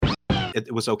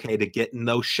it was okay to get in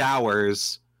those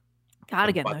showers.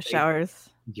 Gotta get in those showers.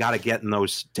 You gotta get in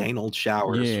those dang old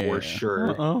showers for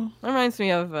sure. That reminds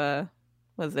me of,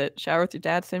 was it Shower with Your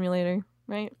Dad Simulator,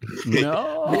 right?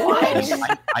 No.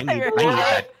 I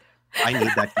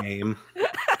need that game.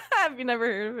 Have you never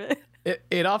heard of it?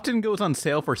 It often goes on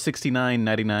sale for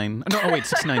 $69.99. No, oh wait,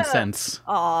 69 cents.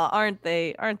 Aw, aren't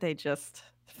they just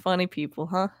funny people,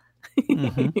 huh?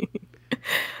 Mm-hmm.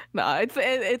 No, it's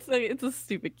a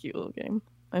stupid, cute little game.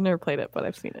 I never played it, but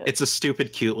I've seen it. It's a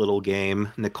stupid, cute little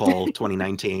game, Nicole,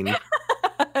 2019.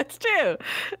 It's true.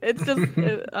 It's just,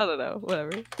 I don't know,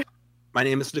 whatever. My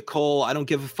name is Nicole. I don't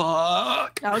give a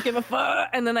fuck. I don't give a fuck.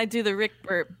 And then I do the Rick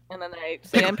burp, and then I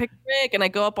say I'm Pick Rick, and I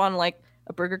go up on like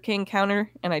a Burger King counter,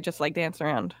 and I just like dance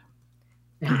around.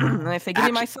 And I say, "Give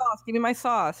me my sauce, give me my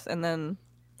sauce," and then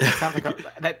sounds like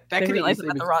that could realize easily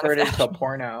I'm be the wrong converted sound. into a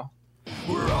porno.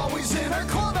 We're always in our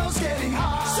clubhouse getting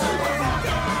high. Super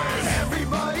fuckers.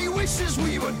 Everybody wishes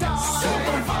we would die.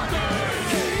 Super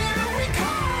fuckers. Here we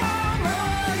come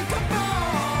like a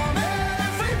bomb.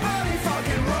 Everybody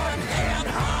fucking run and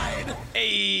hide.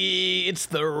 Hey, it's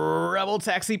the Rebel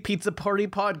Taxi Pizza Party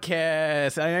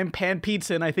podcast. I'm Pan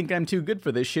Pizza, and I think I'm too good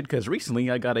for this shit because recently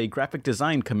I got a graphic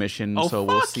design commission, so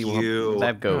we'll see how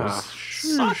that goes.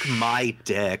 Suck my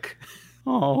dick.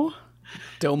 Oh,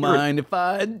 don't mind if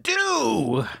I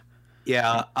do.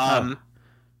 Yeah.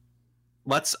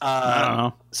 Let's I don't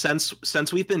know.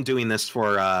 since we've been doing this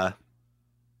for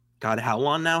God, how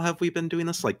long now have we been doing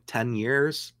this? Like 10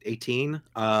 years, 18?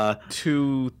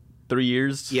 2-3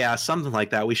 years. Yeah, something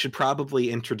like that. We should probably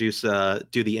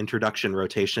do the introduction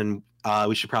rotation.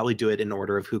 We should probably do it in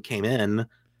order of who came in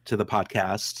to the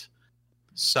podcast.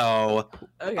 So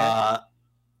okay.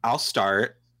 I'll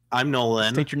start. I'm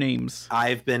Nolan. State your names.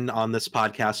 I've been on this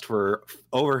podcast for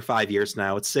over 5 years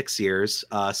now. It's 6 years.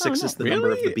 Six is the number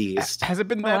of the beast. Has it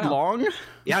been that long?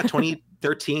 Yeah,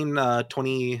 2013.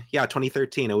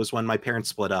 2013. It was when my parents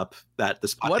split up that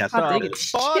this podcast What the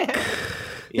started. fuck?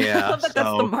 Yeah, I love that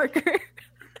that's the marker.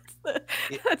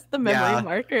 That's the memory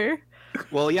marker.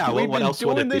 Well, yeah. We've What been else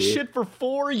would doing it this be? shit for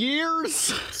 4 years.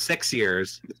 6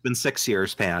 years. It's been 6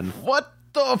 years, Pan. What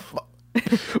the fuck?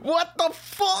 What the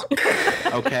fuck?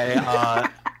 Okay.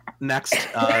 Next,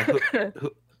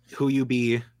 who you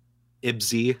be?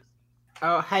 Ibsy.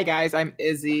 Oh, hey guys, I'm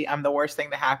Izzy. I'm the worst thing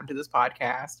that happened to this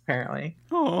podcast, apparently.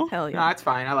 Oh, Hell yeah. No, it's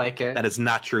fine. I like it. That is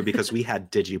not true because we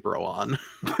had Digibro on.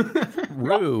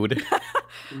 rude.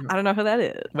 I don't know who that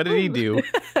is. What did he do?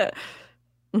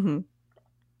 Mm-hmm.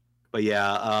 But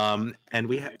yeah, and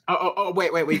we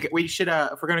wait. We should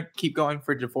if we're gonna keep going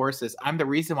for divorces, I'm the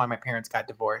reason why my parents got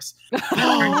divorced.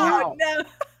 Oh, no.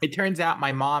 It turns out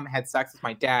my mom had sex with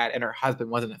my dad, and her husband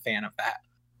wasn't a fan of that.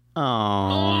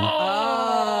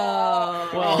 Oh.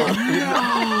 Well,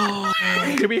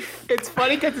 to be It's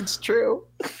funny because it's true.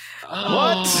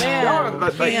 what? Damn. No,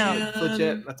 but Damn. it's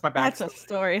legit. That's my That's a backstory.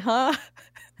 story, huh?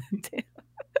 Damn.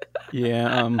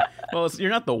 Yeah. Well, you're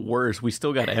not the worst. We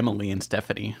still got Emily and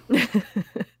Stephanie.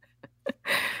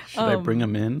 Should I bring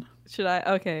them in? Should I?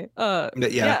 Okay.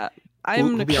 yeah.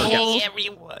 I'm We'll be our Nicole. guest.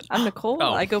 Everyone. I'm Nicole.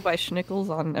 Oh. I go by Schnickles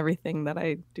on everything that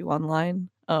I do online.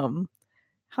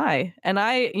 Hi. And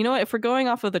you know what? If we're going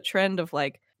off of the trend of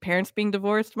like parents being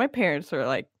divorced, my parents are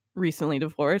like recently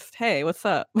divorced. Hey, what's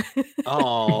up?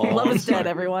 Oh, Love is dead,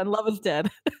 everyone. Love is dead.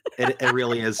 it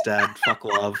really is dead. Fuck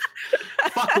love.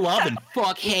 Fuck love and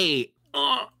fuck hate.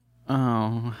 Oh,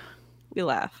 We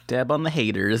laugh. dab on the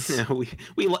haters. Yeah,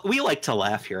 we like to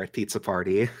laugh here at Pizza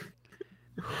Party.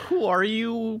 Who are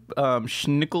you,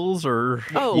 Schnickles, or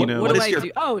Oh, you know? what do is I your-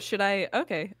 do? Oh, should I?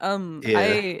 Okay.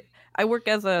 Yeah. I work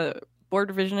as a board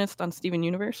revisionist on Steven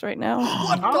Universe right now.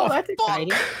 Oh, that's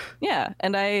exciting. Yeah,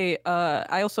 and I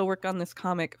also work on this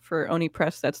comic for Oni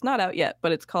Press that's not out yet,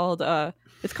 but it's called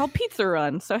Pizza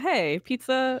Run. So hey,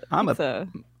 pizza. I'm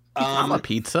a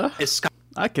pizza. Is Scott-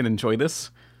 I can enjoy this.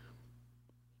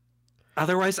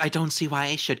 Otherwise, I don't see why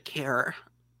I should care.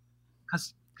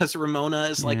 Because Ramona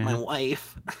is like my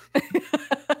wife.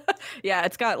 Yeah,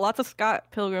 it's got lots of Scott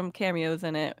Pilgrim cameos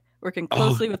in it. Working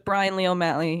closely with Brian Lee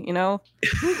O'Malley, you know?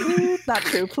 Not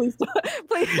true. Please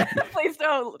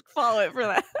don't follow it for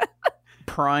that.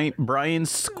 Brian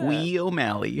Squee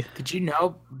O'Malley. Did you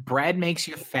know bread makes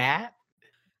you fat?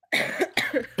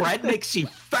 Bread makes you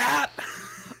fat.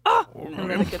 And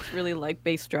then it gets really like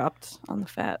bass dropped on the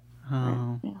fat.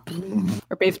 Oh, Yeah.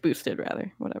 Or bass boosted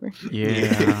rather, whatever.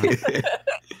 yeah.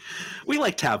 We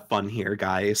like to have fun here,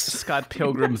 guys. Scott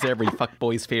Pilgrim's every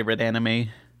fuckboy's favorite anime.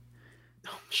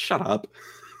 Shut up.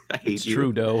 I hate It's you.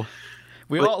 true, though.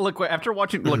 We all look after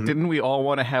watching. Look, didn't we all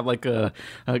want to have like a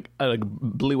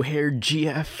blue haired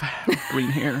GF, green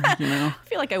hair? You know, I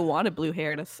feel like I wanted blue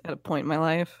hair at a point in my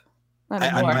life.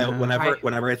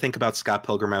 Whenever I think about Scott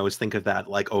Pilgrim, I always think of that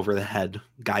like over the head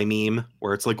guy meme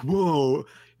where it's like, whoa,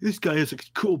 this guy has a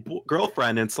cool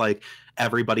girlfriend. And it's like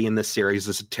everybody in this series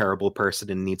is a terrible person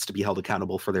and needs to be held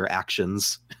accountable for their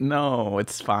actions. No,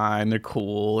 it's fine. They're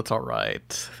cool. It's all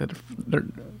right.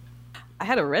 I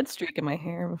had a red streak in my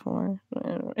hair before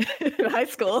in high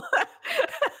school.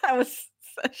 I was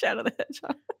Shadow the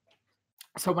Hedgehog.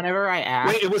 So whenever I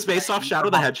ask, wait, it was based off Shadow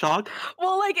the Hedgehog?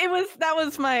 Well, like that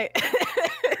was my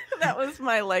that was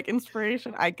my like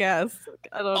inspiration, I guess.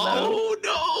 I don't know. Oh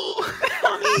no,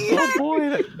 honey. Oh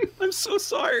boy, I'm so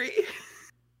sorry.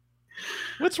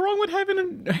 What's wrong with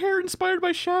having a hair inspired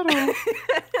by Shadow?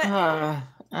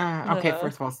 Okay,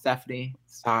 first of all, Stephanie,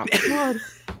 stop.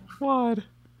 What?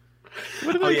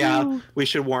 What did I do? We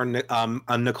should warn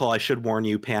Nicole. I should warn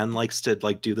you. Pan likes to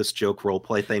like do this joke role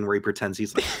play thing where he pretends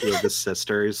he's like two of his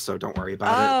sisters. So don't worry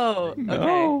about it. Oh,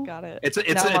 okay, got it. It's. We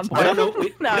don't know.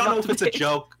 We don't know if it's a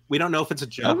joke. We don't know if it's a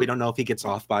joke. We don't know if he gets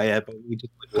off by it. But we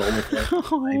just like roll with it.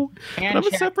 Oh, I'm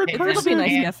a separate person. It'll be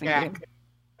nice guessing game.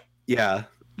 Yeah.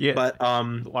 Yeah. But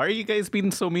why are you guys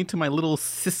being so mean to my little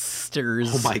sisters?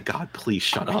 Oh my God! Please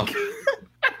shut up.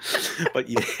 But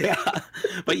yeah,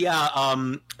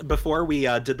 before we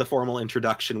did the formal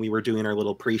introduction, we were doing our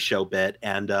little pre-show bit,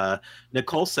 and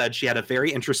Nicole said she had a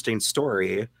very interesting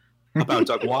story about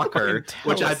Doug Walker,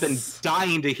 which I've been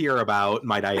dying to hear about,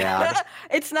 might I add.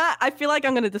 It's not, I feel like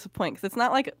I'm going to disappoint because it's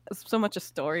not like so much a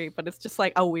story, but it's just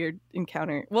like a weird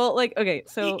encounter. Well, like, okay,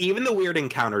 so even the weird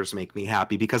encounters make me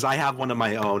happy because I have one of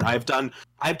my own. I've done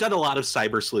a lot of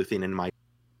cyber sleuthing in my,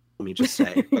 let me just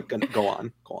say, but go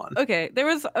on. Okay,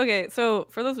 so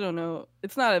for those who don't know,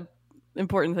 it's not an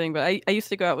important thing, but I used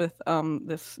to go out with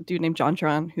this dude named John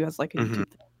Tron who has like a YouTube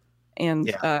thing. And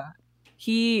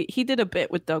he did a bit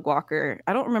with Doug Walker.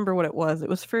 I don't remember what it was. It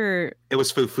was Food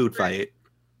Fight.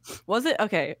 Was it?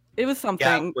 Okay. It was something.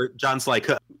 Yeah, where John's like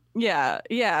Yeah,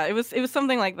 it was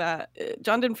something like that.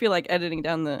 John didn't feel like editing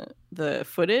down the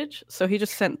footage, so he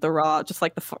just sent the raw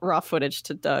footage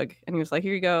to Doug, and he was like,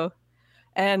 "Here you go."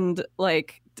 And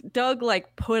like Doug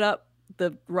like put up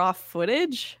the raw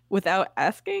footage without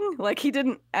asking. Like he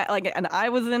didn't like, and I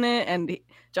was in it, and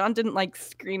John didn't like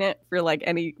screen it for like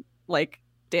any like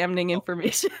damning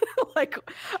information. like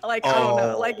I don't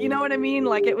know, like, you know what I mean?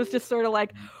 Like it was just sort of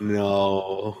like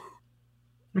no.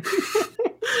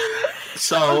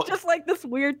 So it was just like this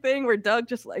weird thing where Doug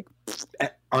just like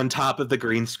on top of the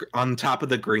green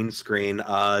screen,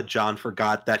 John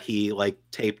forgot that he like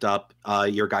taped up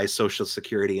your guy's social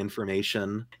security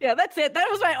information. Yeah, that's it. That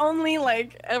was my only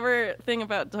like ever thing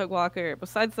about Doug Walker.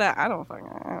 Besides that, I don't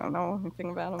know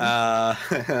anything about him.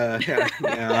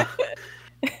 Yeah.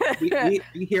 we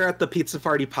here at the Pizza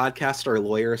Party podcast, our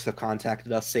lawyers have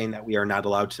contacted us saying that we are not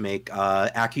allowed to make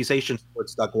accusations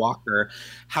towards Doug Walker.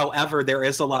 However, there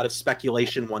is a lot of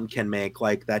speculation one can make,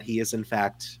 like that he is in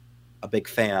fact a big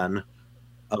fan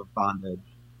of bondage.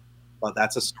 But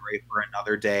that's a story for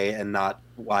another day and not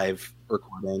live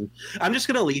recording. I'm just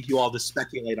gonna leave you all to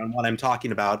speculate on what I'm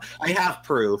talking about. I have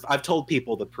proof. I've told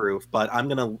people the proof, but I'm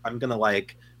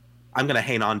gonna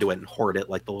hang on to it and hoard it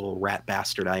like the little rat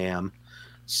bastard I am.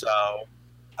 So,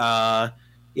 that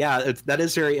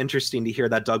is very interesting to hear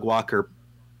that Doug Walker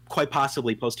quite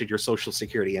possibly posted your social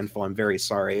security info. I'm very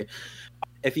sorry.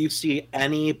 If you see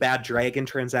any bad Dragon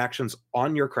transactions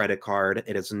on your credit card,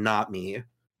 it is not me.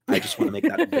 I just want to make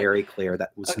that very clear.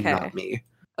 That was not me.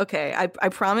 Okay, I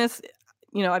promise.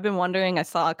 You know, I've been wondering. I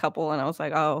saw a couple, and I was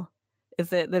like, "Oh,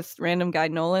 is it this random guy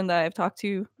Nolan that I've talked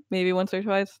to maybe once or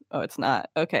twice?" Oh, it's not.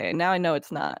 Okay, now I know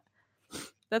it's not.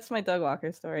 That's my Doug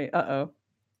Walker story.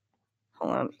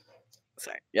 Hold on.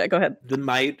 Sorry. Yeah, go ahead.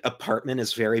 My apartment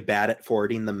is very bad at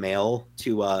forwarding the mail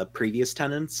to previous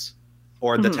tenants,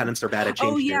 or the tenants are bad at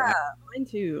changing. Oh yeah, mine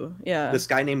too. Yeah. This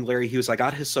guy named Larry Hughes, I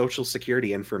got his social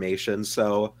security information,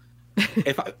 so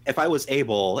if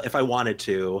I wanted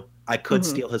to, I could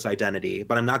steal his identity,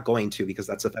 but I'm not going to because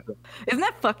that's a federal. Isn't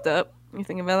that fucked up? You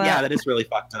think about that? Yeah, that is really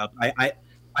fucked up.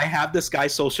 I have this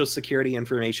guy's social security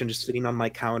information just sitting on my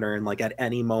counter, and like at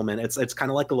any moment, it's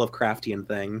kind of like a Lovecraftian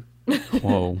thing.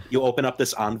 Whoa! You open up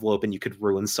this envelope and you could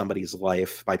ruin somebody's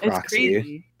life by proxy. It's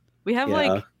crazy. We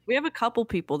have a couple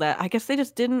people that I guess they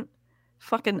just didn't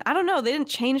fucking, I don't know, they didn't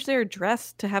change their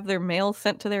address to have their mail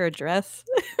sent to their address.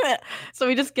 So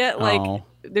we just get like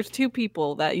there's two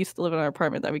people that used to live in our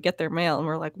apartment that we get their mail and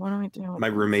we're like, what do we do? My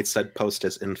roommate said post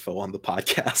his info on the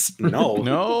podcast.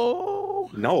 No.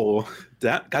 No.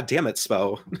 That, God damn it,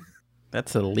 Spo.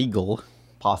 That's illegal,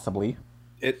 possibly.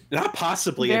 Not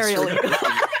possibly. Very it's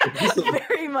illegal.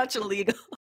 Very much illegal.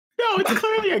 No, it's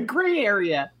clearly a gray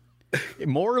area.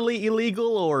 Morally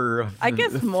illegal or I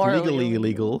guess morally legally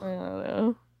illegal? I don't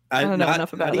know. I don't know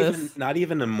enough about this. Not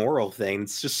even a moral thing.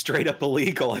 It's just straight up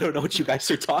illegal. I don't know what you guys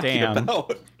are talking Damn.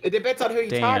 about. It depends on who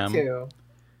you talk to.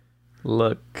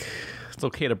 Look, it's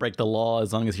okay to break the law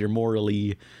as long as you're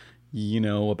morally,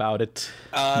 about it.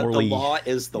 Morally... The law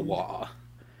is the law.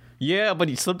 Yeah, but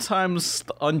sometimes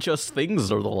unjust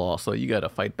things are the law, so you gotta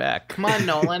fight back. Come on,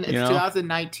 Nolan. It's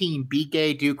 2019. Be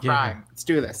gay, do crime. Yeah. Let's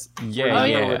do this. Yeah,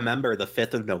 Remember the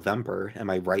 5th of November. Am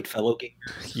I right, fellow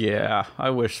gamers? Yeah, I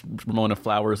wish Ramona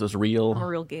Flowers was real. I'm a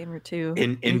real gamer too.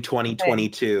 In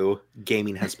 2022,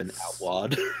 gaming has been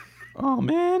outlawed. Oh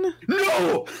man,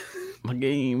 no! My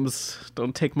games.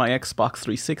 Don't take my Xbox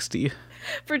 360.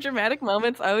 For dramatic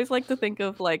moments, I always like to think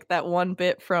of like that one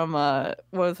bit from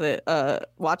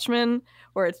Watchmen,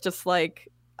 where it's just like,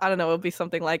 I don't know, it'll be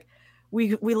something like,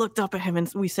 we looked up at him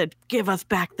and we said, "Give us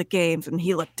back the games," and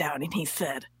he looked down and he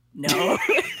said, "No."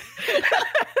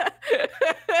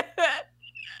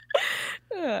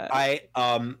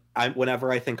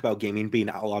 Whenever I think about gaming being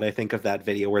outlawed, I think of that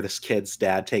video where this kid's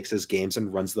dad takes his games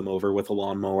and runs them over with a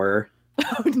lawnmower.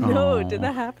 Oh no! Did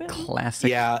that happen? Classic.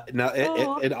 Yeah, no,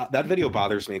 that video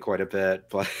bothers me quite a bit.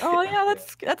 But oh yeah,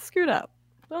 that's screwed up.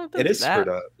 Don't it do is that. screwed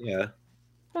up. Yeah.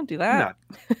 Don't do that.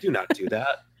 Do not do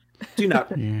that. Do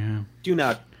not. Yeah. Do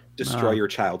not destroy your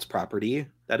child's property.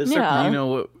 That is Yeah.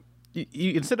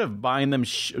 You instead of buying them,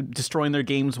 destroying their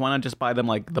games, why not just buy them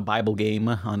like the Bible game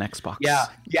on Xbox? Yeah.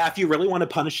 If you really want to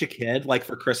punish a kid, like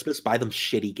for Christmas, buy them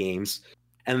shitty games,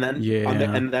 and then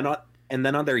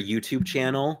on their YouTube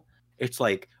channel, it's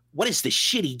like, what is this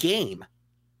shitty game?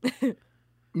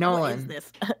 Nolan, What is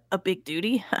this? A big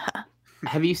duty?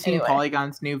 have you seen Anyway.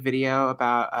 Polygon's new video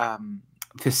about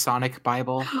the Sonic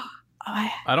Bible?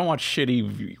 I don't watch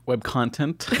shitty web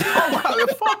content. Oh,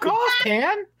 fuck off,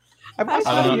 man! I watched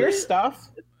I don't some of know. your stuff.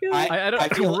 I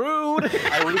don't feel rude.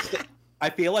 I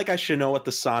feel like I should know what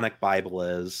the Sonic Bible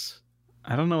is.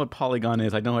 I don't know what Polygon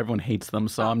is. I know everyone hates them,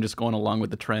 so I'm just going along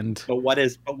with the trend. But what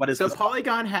is So this?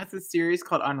 Polygon has this series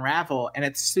called Unravel, and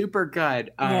it's super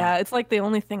good. Yeah, it's like the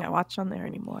only thing I watch on there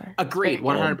anymore. Agreed,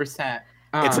 100%.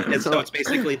 It's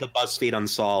basically the BuzzFeed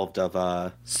Unsolved of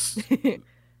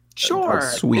Sure.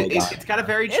 sweet. It's got a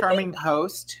very charming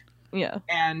host, Yeah.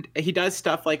 and he does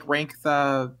stuff like rank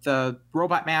the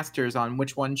robot masters on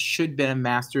which ones should be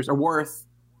masters or worth,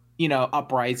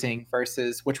 uprising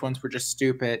versus which ones were just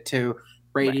stupid, to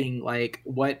rating like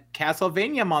what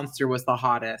Castlevania monster was the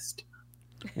hottest.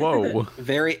 Whoa.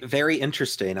 very, very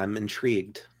interesting. I'm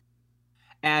intrigued.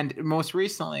 And most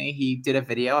recently, he did a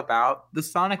video about the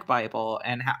Sonic Bible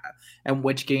and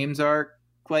which games are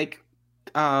like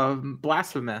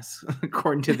blasphemous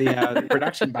according to the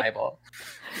production Bible.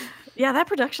 Yeah, that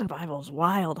production Bible is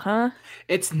wild, huh?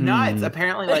 It's nuts.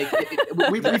 Apparently, like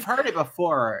we've heard it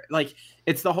before. Like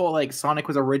it's the whole like Sonic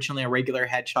was originally a regular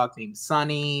hedgehog named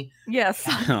Sunny. Yes.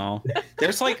 No.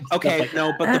 There's like but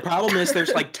the problem is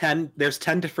there's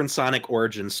 10 different Sonic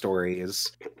origin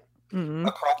stories.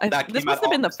 Mhm. That This came must out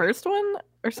have been all- the first one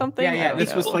or something. I Yeah. don't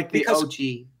This was know. like the Because-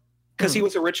 OG. Because he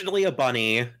was originally a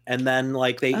bunny, and then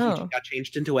he Oh. got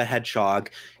changed into a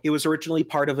hedgehog. He was originally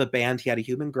part of a band. He had a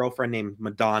human girlfriend named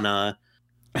Madonna.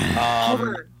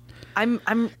 I'm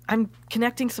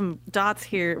connecting some dots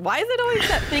here. Why is it always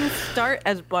that things start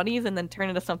as bunnies and then turn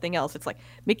into something else? It's like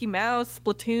Mickey Mouse,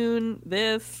 Splatoon,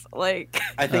 this like.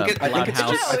 I think it's Bloodhouse.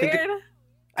 just Isn't that weird?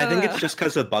 I think it's just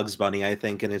because of Bugs Bunny. I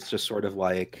think, and it's just sort of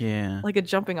like Yeah. Like a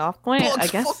jumping off point. I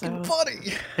guess so. funny.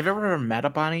 Have you ever heard of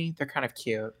Meta Bunny? They're kind of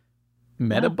cute.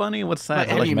 Meta Bunny? What's that?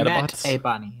 Have you met Metabots? a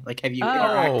bunny? Like, have you Oh.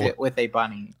 interacted with a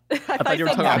bunny? I thought you were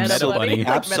said talking about Meta Meta Bunny.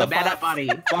 Absolutely. Meta Bunny.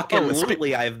 fucking Oh,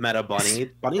 absolutely. I've met a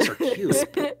bunny. Bunnies are cute.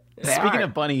 They Speaking are.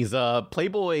 of bunnies,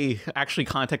 Playboy actually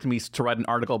contacted me to write an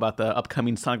article about the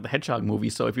upcoming Sonic the Hedgehog movie.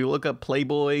 So if you look up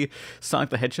Playboy Sonic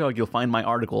the Hedgehog, you'll find my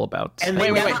article about. And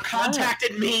they Wait. never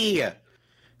contacted me.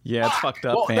 Yeah, it's fucked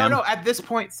up, Well, fam. no. At this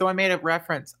point, so I made a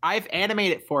reference. I've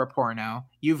animated for a porno.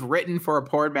 You've written for a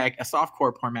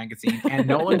softcore porn magazine, and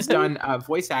Nolan's done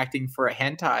voice acting for a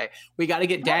hentai. We got to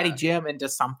get Daddy Jim into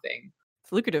something.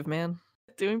 It's lucrative, man.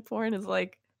 Doing porn is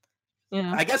like,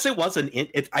 I guess it was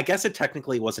I guess it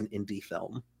technically was an indie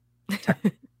film.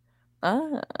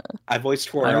 Ah. I voiced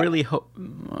for. I really hope.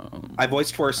 I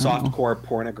voiced for a softcore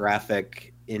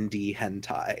pornographic indie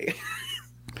hentai.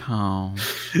 Oh.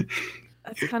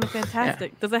 That's kind of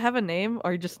fantastic. Does it have a name,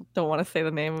 or you just don't want to say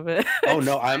the name of it? Oh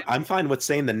no, I'm fine with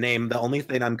saying the name. The only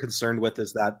thing I'm concerned with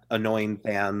is that annoying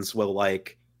fans will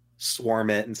like swarm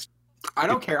it and I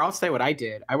don't care. I'll say what I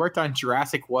did. I worked on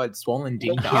Jurassic Wood, Swollen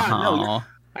Ding Dong. Yeah, no, Aw.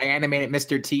 I animated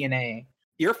Mr. TNA.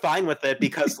 You're fine with it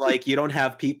because like you don't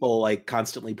have people like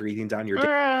constantly breathing down your dick.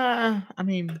 I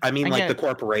mean, I mean, like get- the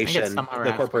corporation. some The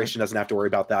harassment. corporation doesn't have to worry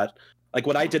about that. Like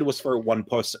what I did was for one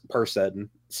person,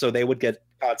 so they would get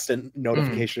constant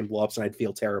notification blow-ups, and I'd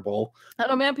feel terrible. I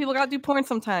don't know, man. People gotta do porn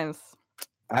sometimes.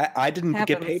 I didn't get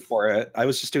Happens. paid for it. I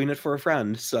was just doing it for a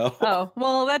friend. So Oh,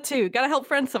 well, that too. Gotta help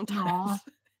friends sometimes.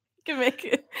 You can make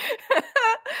it.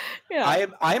 Yeah.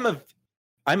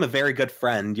 I'm a very good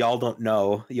friend. Y'all don't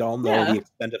know. Y'all know Yeah. the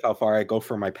extent of how far I go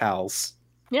for my pals.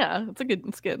 Yeah, it's good.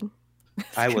 It's good.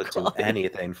 It's I good would do quality.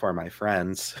 anything for my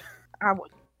friends. I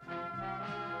would.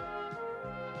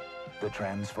 The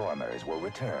Transformers will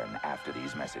return after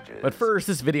these messages. But first,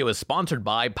 this video is sponsored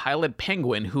by Pilot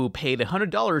Penguin, who paid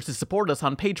 $100 to support us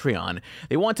on Patreon.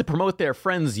 They want to promote their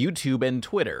friends' YouTube and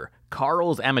Twitter.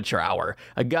 Carl's Amateur Hour,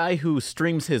 a guy who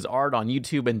streams his art on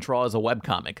YouTube and draws a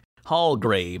webcomic.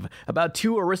 Hallgrave, about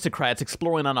two aristocrats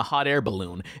exploring on a hot air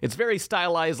balloon. It's very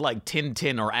stylized like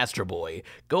Tintin or Astro Boy.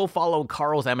 Go follow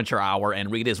Carl's Amateur Hour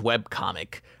and read his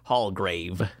webcomic,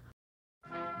 Hallgrave.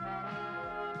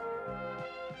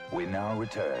 We now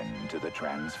return to the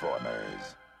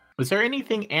Transformers. Was there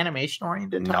anything animation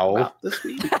oriented to No. talk about this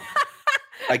week?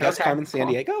 I guess Okay, Carmen San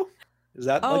cool. Diego? Is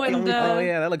that Oh, like the and, only Oh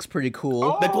yeah, that looks pretty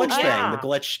cool. the glitch yeah. thing, the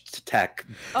glitch tech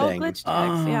Oh, thing. glitch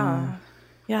text. Yeah.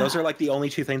 Yeah. Those are like the only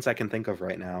two things I can think of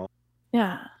right now.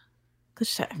 Yeah.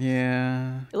 Glitch text.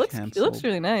 Yeah. It looks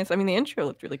really nice. I mean, the intro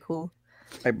looked really cool.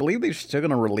 I believe they're still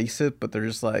gonna release it, but they're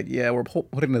just like, yeah, we're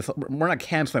putting this. We're not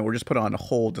canceling. We're just putting it on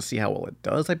hold to see how well it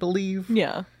does. I believe.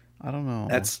 Yeah. I don't know.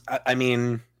 That's I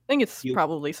mean, I think it's You-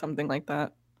 probably something like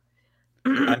that.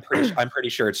 I'm pretty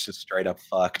sure it's just straight up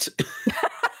fucked.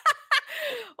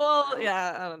 Well,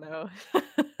 yeah, I don't know.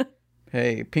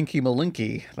 Hey, Pinky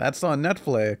Malinky. That's on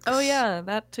Netflix. Oh yeah,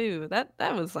 that too. That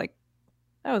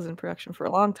was in production for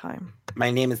a long time. My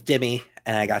name is Dimmy,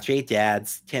 and I got 3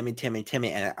 dads, Timmy,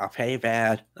 and I'll pay you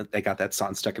bad. I got that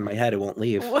song stuck in my head. It won't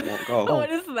leave. It What, won't go.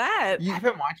 what is that? I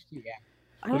haven't watched it yet.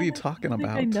 I What are you don't talking think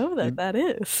I about? know that You- that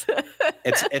is.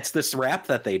 It's this rap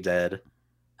that they did.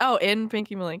 Oh, in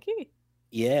Pinky Malinky.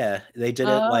 Yeah, they did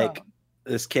it like Oh.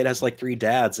 this kid has like 3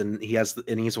 dads, and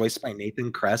he's voiced by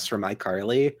Nathan Kress from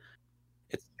iCarly.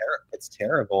 It's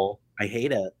terrible. I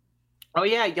hate it. Oh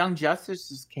yeah, Young Justice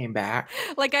just came back.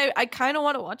 Like I kind of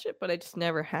want to watch it, but I just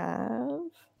never have.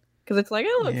 Because it's like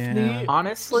it looks Yeah. neat.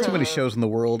 Honestly, There's too many shows in the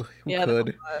world. Who Yeah, there's a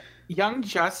could? lot. Young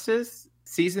Justice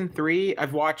season 3,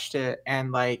 I've watched it,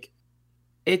 and like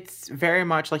it's very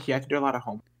much like you have to do a lot of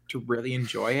homework to really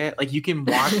enjoy it. Like you can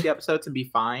watch the episodes and be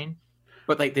fine,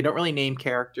 but like they don't really name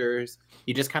characters.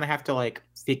 You just kind of have to like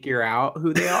figure out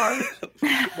who they are.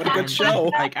 What a good And, show.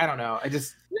 Like I don't know. I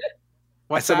just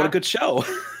I said, what a that? good show.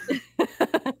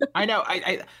 I know.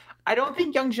 I don't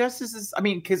think Young Justice is. I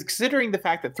mean, because considering the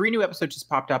fact that 3 new episodes just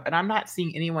popped up, and I'm not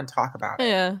seeing anyone talk about it.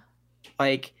 Yeah.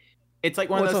 Like, it's like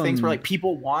one Well, of it's those things where on- like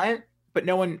people want, but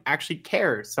no one actually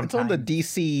cares. It's Sometimes on the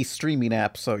DC streaming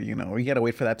app, so you know you gotta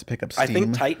wait for that to pick up I steam.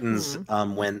 think Titans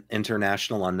went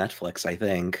international on Netflix, I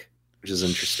think, which is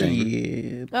interesting.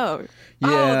 Shit. Oh. Yeah.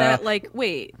 Oh, that like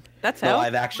wait, that's The out.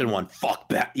 live action one. Fuck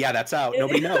that. Yeah, that's out.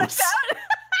 Nobody knows. That's out?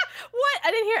 What?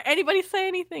 I didn't hear anybody say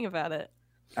anything about it.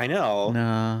 I know.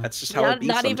 Nah. That's just how it be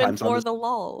Not even sometimes on for this- the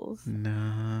lulls.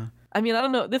 Nah. I mean, I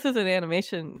don't know. This isn't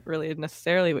animation related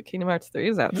necessarily, but Kingdom Hearts 3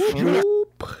 is out soon.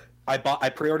 Whoop. I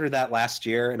pre-ordered that last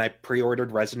year, and I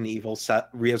pre-ordered Resident Evil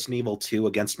 2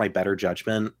 against my better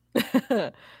judgment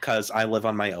because I live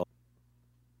on my own,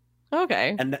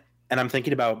 Okay. and I'm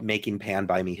thinking about making Pan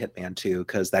buy me Hitman 2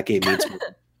 because that game needs more.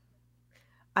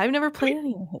 I've never played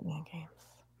any of the Hitman games.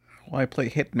 Why play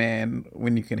Hitman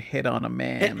when you can hit on a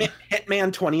man?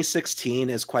 Hitman 2016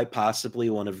 is quite possibly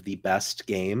one of the best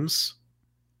games,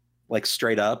 like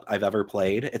straight up, I've ever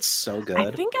played. It's so good.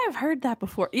 I think I've heard that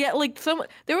before. Yeah, like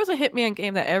there was a Hitman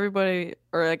game that everybody,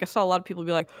 or like I saw a lot of people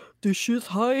be like, "This shit's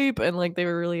hype," and like they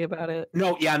were really about it.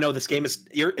 No, this game is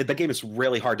the game is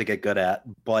really hard to get good at,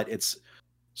 but it's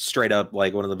straight up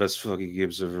like one of the best fucking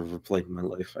games I've ever played in my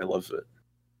life. I love it.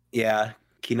 Yeah,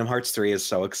 Kingdom Hearts 3 is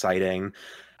so exciting.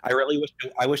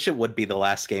 I wish it would be the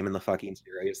last game in the fucking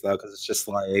series though, because it's just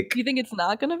like Do you think it's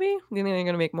not gonna be? Do you think they're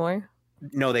gonna make more?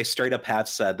 no, they straight up have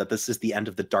said that this is the end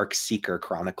of the Dark Seeker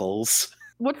Chronicles.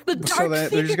 What's the So Dark they're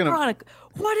Seeker just gonna- Chronicle?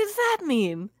 What does that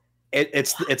mean?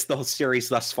 It's the whole series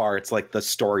thus far. It's like the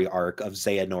story arc of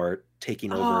Xehanort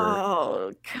taking over.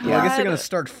 Oh, God. Well, I guess they're gonna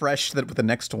start fresh with the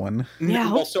next one.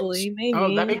 Yeah, Well, so- hopefully, maybe.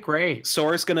 Oh, that'd be great.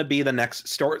 Sora's gonna be the next.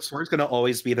 Sora's gonna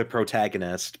always be the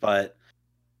protagonist, but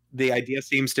the idea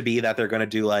seems to be that they're gonna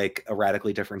do like a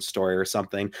radically different story or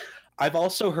something. I've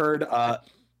also heard.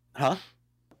 Huh?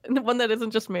 The one that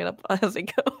isn't just made up as they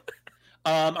go.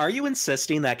 Are you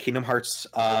insisting that Kingdom Hearts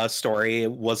story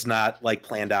was not like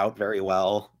planned out very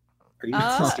well? Are you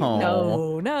insisting?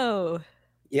 No.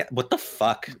 Yeah. What the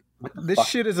fuck? This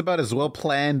shit is about as well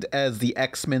planned as the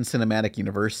X-Men cinematic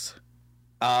universe.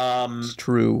 It's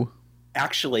true.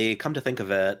 Actually, come to think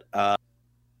of it,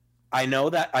 I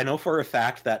know for a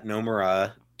fact that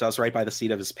Nomura does right by the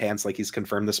seat of his pants. Like, he's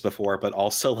confirmed this before, but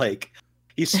also like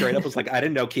he straight up was like, I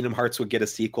didn't know Kingdom Hearts would get a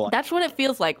sequel. That's what it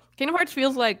feels like. Kingdom Hearts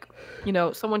feels like,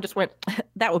 someone just went,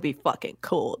 that would be fucking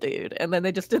cool, dude. And then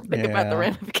they just didn't think about the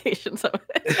ramifications of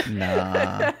it.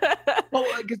 Nah. Well,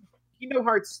 because Kingdom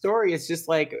Hearts story is just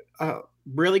like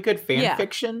really good fan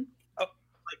fiction.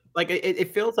 Like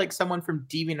it feels like someone from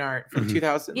DeviantArt from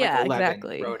 2011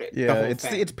 exactly. wrote it. Yeah,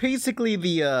 it's basically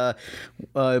the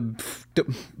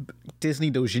Disney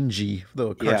Dojinji,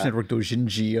 the Cartoon Network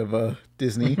Dojinji of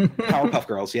Disney. Powerpuff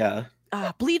Girls, yeah.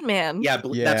 Bleed Man. Yeah,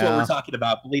 that's what we're talking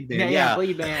about. Bleed Man. Yeah,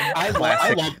 Bleed Man.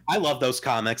 I love those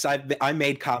comics. I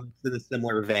made comics in a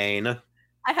similar vein.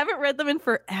 I haven't read them in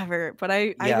forever, but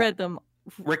I read them.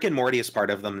 Rick and Morty is part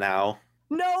of them now.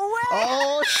 No way!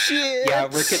 Oh shit! Yeah,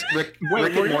 Rick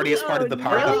and Morty is part of the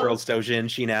Powerpuff Girls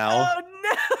Dojinshi now. Oh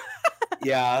no!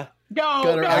 Yeah. I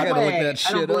gotta look that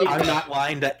shit up.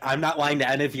 I'm not lying to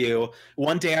any of you.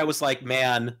 One day I was like,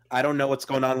 man, I don't know what's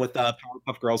going on with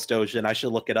Powerpuff Girls Dojin. I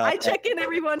should look it up. I check in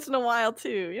every once in a while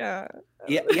too. Yeah.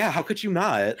 Yeah. How could you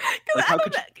not?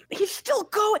 Like, he's still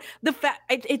going. The fact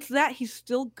it's that he's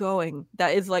still going.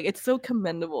 That is like, it's so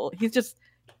commendable.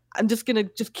 I'm just gonna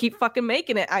keep fucking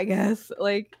making it, I guess.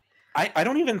 Like, I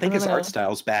don't even think his art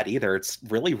style's bad either. It's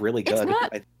really, really good.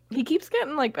 He keeps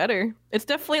getting like better. It's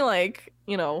definitely like,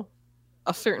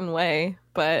 a certain way,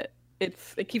 but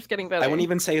it keeps getting better. I wouldn't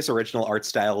even say his original art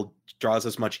style draws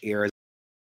as much ear as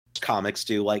comics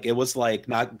do. Like, it was like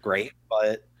not great,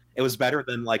 but it was better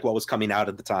than like what was coming out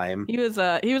at the time. He was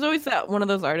always one of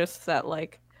those artists that,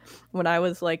 like, when I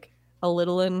was like a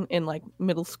little in like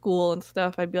middle school and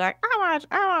stuff, I'd be like, I want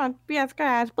to be as good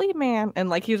as Bleed Man, and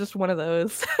like he was just one of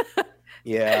those.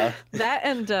 Yeah. That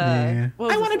and I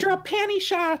want to draw panty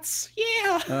shots.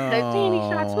 Yeah.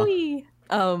 Panty shots. Wee.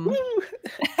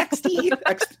 XD.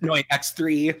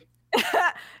 X3.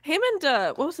 Him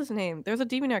and what was his name? There's a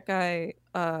DeviantArt guy.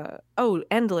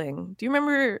 Endling. Do you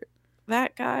remember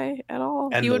that guy at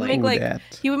all? Endling.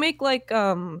 He would make like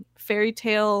fairy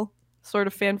tale sort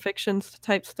of fan fictions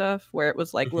type stuff where it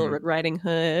was like Little Red Riding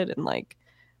Hood and like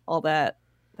all that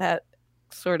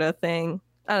sort of thing.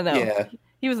 I don't know. Yeah.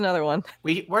 He was another one.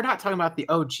 We're not talking about the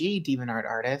OG DeviantArt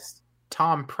artist,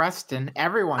 Tom Preston.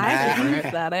 Everyone I knows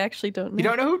believe that. I actually don't know. You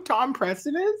don't know who Tom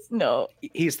Preston is? No.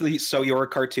 He's So You're a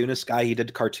Cartoonist guy. He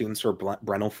did cartoons for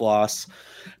Brennel Floss.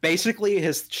 Basically,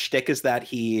 his shtick is that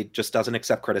he just doesn't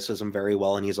accept criticism very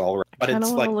well, and he's all right. But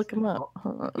it's like, look him up.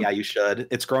 Yeah, you should.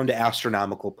 It's grown to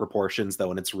astronomical proportions,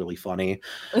 though, and it's really funny.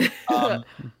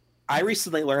 I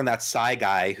recently learned that Psy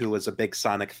Guy, who was a big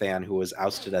Sonic fan who was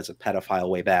ousted as a pedophile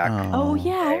way back. Oh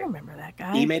yeah, I remember that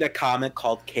guy. He made a comic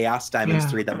called Chaos Diamonds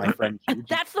 3 that my friend Gigi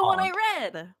That's the one I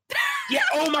read. Yeah,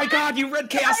 oh my god, you read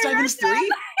Chaos Diamonds 3?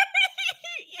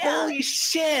 Yeah. Holy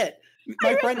shit.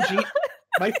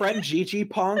 My friend Gigi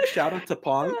Punk, shout out to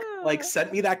Punk, like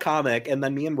sent me that comic, and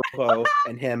then me and Robo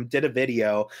and him did a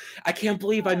video. I can't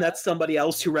believe I met somebody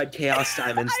else who read Chaos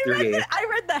Diamonds 3. I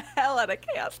read the hell out of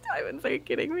Chaos Diamonds. Are you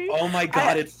kidding me? Oh my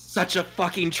god, it's such a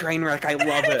fucking train wreck. I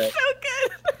love it. It's so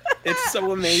good. It's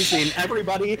so amazing.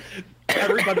 Everybody,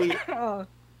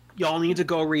 y'all need to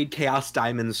go read Chaos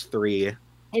Diamonds 3.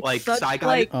 It's like such, Psy Guy,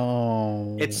 like...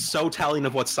 it's so telling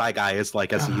of what Psy Guy is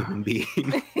like as a human being.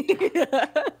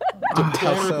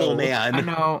 How Horrible so? man. I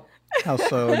know. How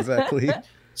so exactly?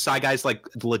 Psy Guy's like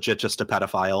legit just a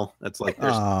pedophile. It's like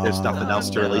there's nothing else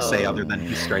to really say other than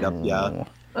he's straight up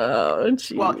Oh,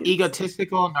 geez. Well,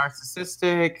 egotistical,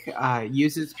 narcissistic,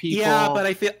 uses people. Yeah, but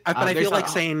I feel like a-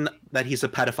 saying that he's a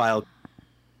pedophile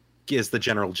is the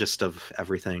general gist of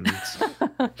everything.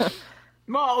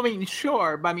 Well, I mean,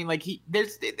 sure, but I mean, like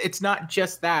it's not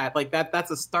just that. Like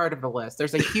that's a start of the list.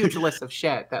 There's a huge list of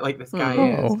shit that like this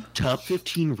guy is. Top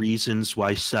 15 reasons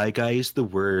why Psy Guy is the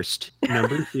worst.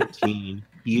 Number 15,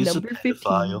 he is a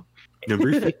pedophile.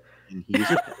 Number 15, he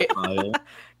is a pedophile.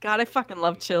 God, I fucking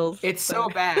love Chills. It's so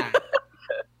bad.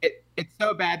 It's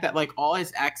so bad that like all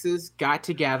his exes got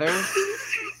together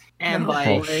and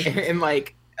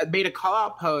made a call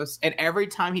out post, and every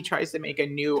time he tries to make a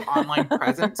new online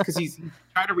presence, because he's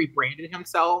trying to rebrand it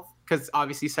himself, because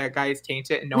obviously Psy Guy is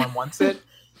tainted and no one wants it.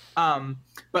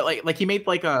 But like he made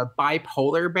like a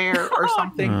bipolar bear or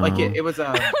something. Like it was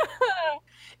a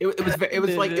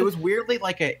it was weirdly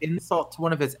like an insult to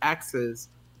one of his exes,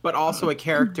 but also a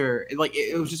character. Like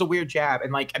it was just a weird jab,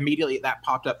 and like immediately that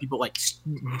popped up. People like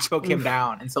took him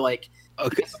down, and so like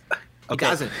Okay. he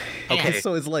doesn't. Okay.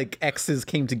 So it's like exes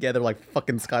came together like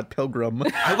fucking Scott Pilgrim.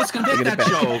 I was gonna make that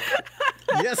joke.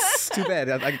 Yes, too bad.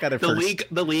 I got it The first.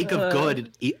 league of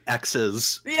good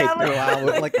exes. Yeah, Take-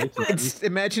 Wow, like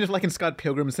imagine if like in Scott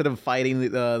Pilgrim, instead of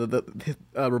fighting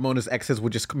Ramona's exes,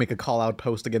 would just make a call out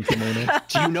post against Ramona.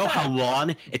 Do you know how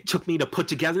long it took me to put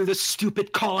together this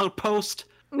stupid call out post?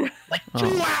 Like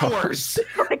 2 hours.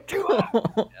 like 2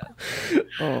 hours.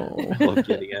 Oh, I love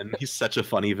Gideon. He's such a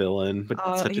funny villain, but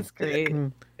Oh, such he's a dick.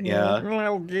 great. Yeah.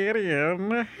 well,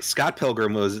 Gideon. Scott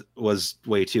Pilgrim was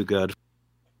way too good.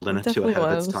 Too definitely ahead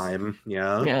of its was. time.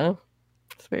 Yeah. Yeah,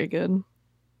 it's very good.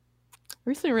 I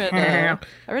recently read. I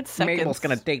read Seconds. Mabel's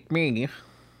gonna date me.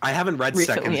 I haven't read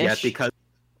Seconds yet Recently-ish.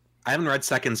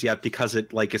 because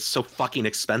it like is so fucking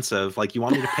expensive. Like, you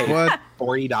want me to pay What?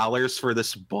 $40 for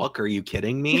this book? Are you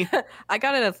kidding me? I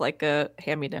got it as like a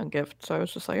hand-me-down gift, so I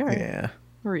was just like, all right, Yeah.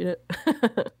 I'll read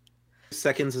it.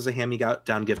 Seconds is a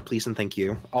hand-me-down gift, please and thank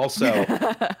you. Also,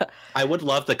 I would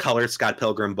love the colored Scott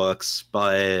Pilgrim books,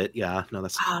 but yeah, no,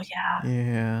 that's Oh yeah.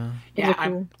 Yeah. Yeah,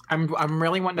 Those are I'm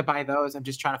really wanting to buy those. I'm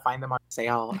just trying to find them on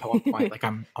sale at one point. Like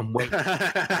I'm waiting.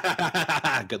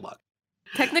 good luck.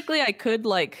 Technically, I could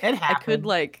like, It I could happened.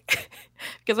 like,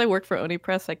 because I work for Oni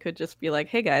Press, I could just be like,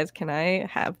 hey guys, can I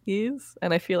have these?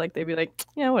 And I feel like they'd be like,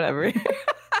 yeah, whatever.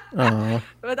 Oh.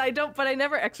 But I don't. But I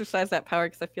never exercise that power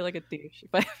because I feel like a douche if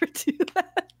I ever do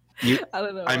that. You- I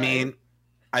don't know. I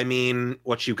why. mean,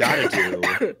 what you gotta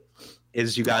do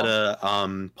is you gotta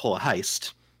pull a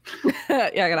heist.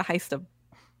 Yeah, I gotta heist them,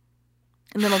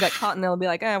 and then I'll get caught, and they'll be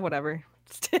like, whatever,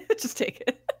 just take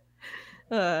it.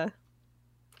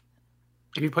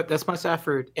 If you put this much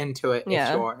effort into it, it's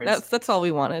Yeah, yours. that's all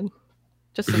we wanted.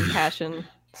 Just some passion,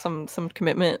 some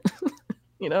commitment.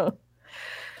 You know.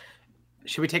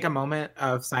 Should we take a moment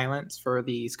of silence for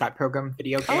the Scott Pilgrim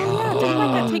video game? Oh yeah, didn't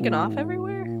like that taken off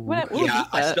everywhere? What was Yeah,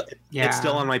 that? it's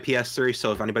still on my PS3,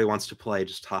 so if anybody wants to play,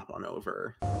 just hop on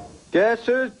over. Guess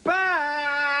who's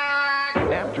back?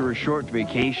 After a short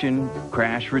vacation,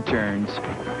 Crash returns.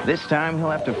 This time he'll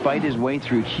have to fight his way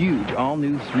through huge,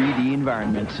 all-new 3D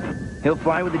environments. He'll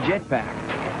fly with a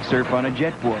jetpack, surf on a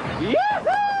jetboard.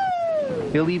 Yahoo!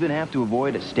 He'll even have to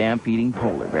avoid a stampeding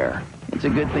polar bear. It's a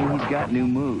good thing he's got new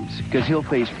moves, because he'll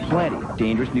face plenty of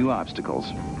dangerous new obstacles.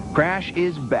 Crash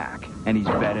is back, and he's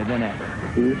better than ever.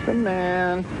 Who's the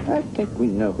man? I think we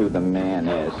know who the man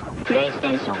is.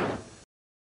 PlayStation.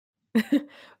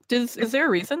 Is there a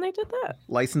reason they did that?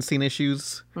 Licensing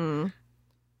issues.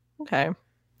 Okay.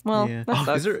 Well, Yeah. that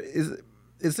sucks.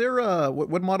 Is there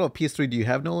what model of PS3 do you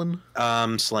have, Nolan?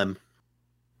 Slim.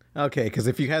 Okay, because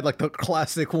if you had like the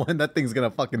classic one, that thing's gonna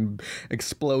fucking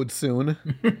explode soon.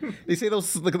 They say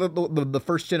those the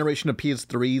first generation of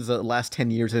PS3s last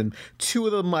 10 years, and 2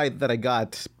 of them that I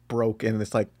got broke, and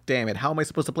it's like, damn it, how am I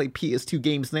supposed to play PS2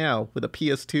 games now with a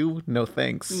PS2? No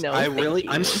thanks. No,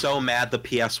 I'm so mad the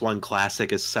PS1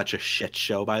 Classic is such a shit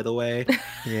show, by the way.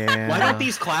 Yeah. Why don't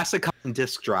these Classic come on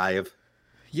disc drive?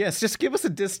 Yes, just give us a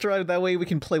disc drive. That way we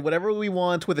can play whatever we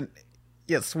want with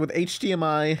with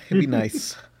HDMI. It'd be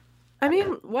nice. I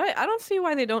mean, why? I don't see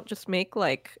why they don't just make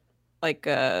like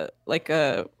a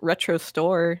retro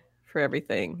store for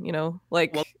everything. You know,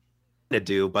 like Well, to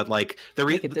do, but like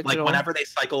Make it like digital. whenever they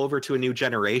cycle over to a new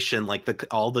generation, like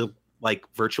all the like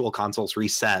virtual consoles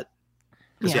reset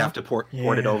because you Yeah. have to port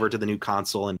it over to the new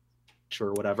console and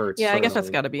or whatever. It's yeah, so I guess that's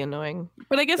annoying. got to be annoying.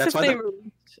 But I guess That's if why they the-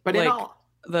 released, But like in all,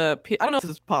 I don't know if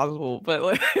this is possible, but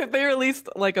like, if they released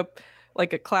like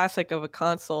a classic of a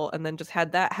console and then just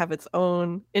had that have its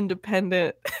own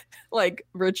independent like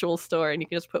virtual store, and you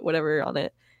can just put whatever on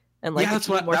it, and like Yeah, if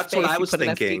you need more that's what space, I you was put an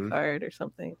thinking. SD card or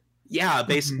something. Yeah,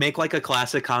 Mhm. make like a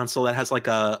classic console that has like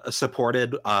a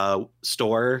supported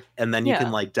store, and then you Yeah.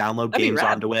 can like download That'd be games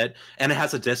rad. onto it, and it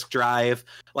has a disc drive.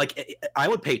 Like I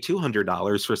would pay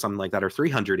 $200 for something like that, or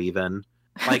 $300 even.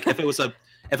 Like if it was a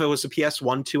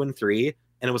PS1, 2, and 3,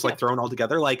 and it was like Yeah. thrown all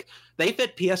together. Like they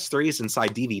fit PS3s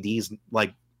inside DVDs,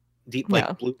 like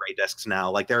Yeah. Blu-ray discs now.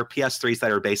 Like there are PS3s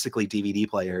that are basically DVD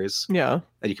players Yeah.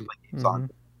 that you can play games on.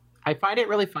 I find it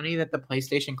really funny that the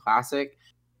PlayStation Classic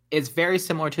is very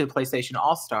similar to the PlayStation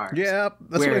All Stars. Yeah,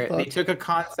 that's where what I they thought. took a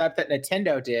concept that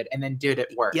Nintendo did and then did it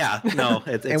work. Yeah, no,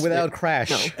 it's And without Crash.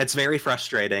 no. it's very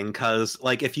frustrating because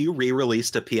like if you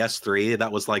re-released a PS3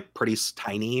 that was like pretty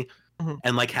tiny Mhm.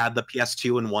 and like had the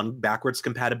PS2 and 1 backwards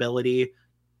compatibility,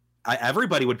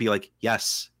 everybody would be like,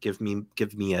 yes, give me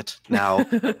it now.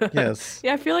 Yes.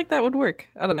 Yeah, I feel like that would work.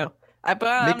 I don't know. But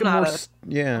Make I'm it not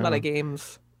more. a, I'm not a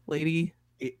games lady.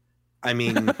 I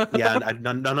mean, yeah,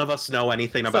 none of us know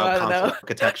anything about I don't console know.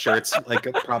 architecture. It's like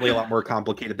probably a lot more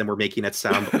complicated than we're making it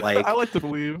sound. But like, I like to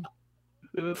believe.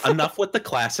 It is. enough with the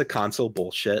classic console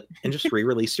bullshit, and just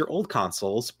re-release your old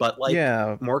consoles, but like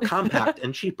Yeah. more compact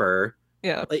and cheaper.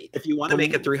 Yeah. Like, if you want to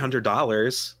make it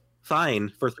 $300, fine,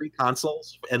 for 3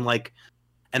 consoles and like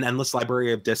an endless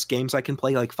library of disc games I can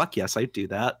play. Like, fuck yes, I'd do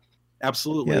that.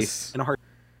 Absolutely. Yes. In a heart.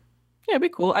 Yeah, it'd be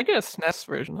cool. I get a SNES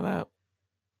version of that.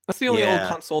 That's the only Yeah. old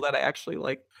console that I actually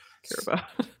like care about.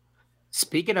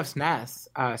 Speaking of SNES,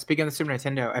 speaking of the Super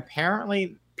Nintendo,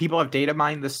 apparently people have data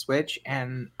mined the Switch,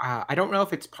 and I don't know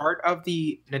if it's part of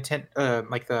the Nintendo,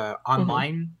 like the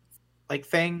online like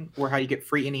thing where how you get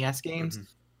free NES games,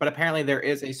 but apparently there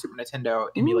is a Super Nintendo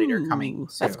emulator coming Ooh,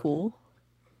 soon That's cool.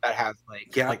 that has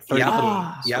like Yeah, like 30 yeah,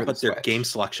 games yeah, for the but their Switch. game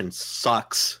selection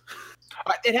sucks.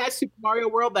 It has Super Mario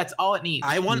World. That's all it needs.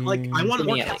 I want more Yeah.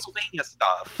 Castlevania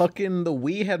stuff. Fucking the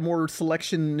Wii had more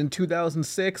selection in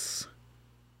 2006.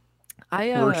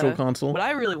 I Virtual console. What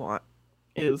I really want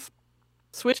is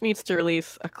Switch needs to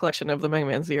release a collection of the Mega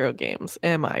Man Zero games.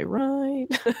 Am I right?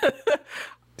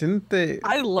 Didn't they?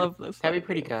 I love this. That'd be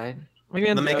pretty good.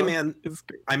 Mega The Mega Zero Man, is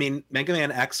great. I mean, Mega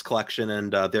Man X collection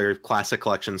and their classic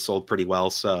collection sold pretty well,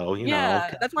 so you Yeah,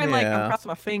 know. That's why I'm like, Yeah. I'm crossing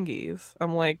my fingies.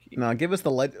 I'm like, No, give us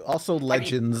the also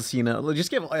Legends. You know,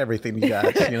 just give everything you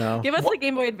got. You know. Give us the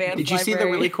Game Boy Advance. Did you see the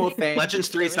library. really cool thing? Legends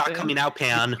 3 is not Everything. coming out,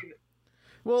 Pan.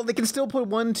 Well, they can still put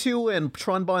 1, 2, and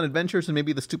Tron Bond Adventures, and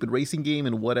maybe the stupid racing game,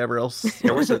 and whatever else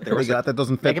There was a they got that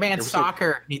doesn't fit. Mega Man there was a-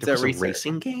 Soccer needs There a was a research.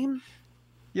 racing game?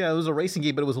 Yeah, it was a racing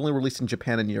game, but it was only released in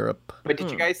Japan and Europe. But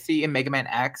did you guys see in Mega Man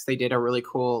X they did a really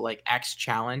cool like X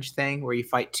challenge thing where you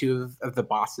fight 2 of the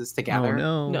bosses together? Oh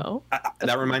no! No.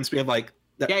 That reminds me of like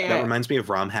that reminds me of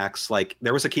ROM hacks. Like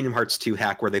there was a Kingdom Hearts 2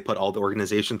 hack where they put all the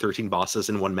Organization 13 bosses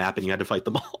in one map and you had to fight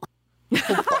them all.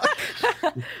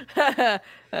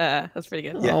 That's pretty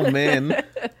good. Oh man!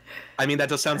 I mean, that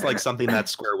just sounds like something that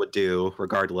Square would do,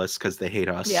 regardless, because they hate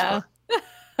us. Yeah.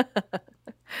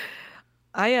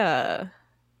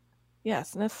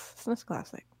 SNES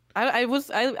Classic.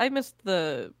 I missed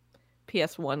the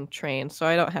PS1 train, so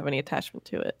I don't have any attachment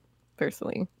to it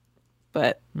personally.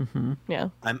 But hmm yeah.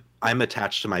 I'm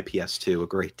attached to my PS2 a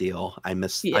great deal. I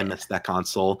miss Yeah. that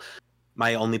console.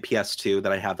 My only PS2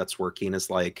 that I have that's working is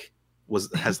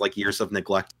has years of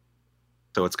neglect,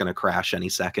 so it's gonna crash any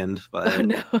second. But Oh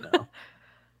no. no.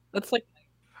 That's like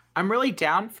I'm really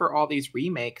down for all these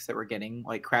remakes that we're getting,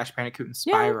 like Crash Bandicoot and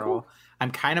Yeah, Spiral. cool. I'm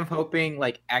kind of hoping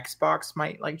like Xbox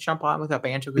might like jump on with a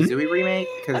Banjo Kazooie remake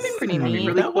because That'd be pretty that'd be neat.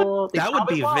 really That would- cool. They that would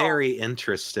be probably will. very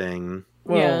interesting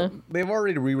Well, Yeah. they've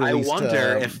already re-released.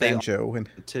 wonder if they- Banjo, and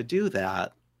to do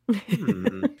that.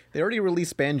 Hmm. they already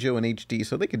released Banjo in HD,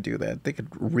 so they could do that. They could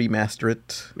remaster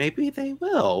it. Maybe they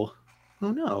will.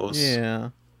 Who knows? Yeah.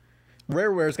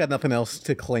 Rareware's got nothing else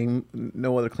to claim,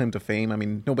 no other claim to fame. I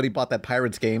mean, nobody bought that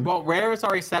Pirates game. Well, Rare's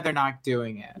already said they're not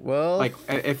doing it. Well, Like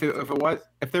if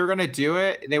they were gonna do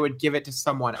it, they would give it to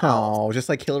someone else oh, just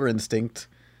like Killer Instinct.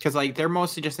 because like they're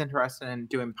mostly just interested in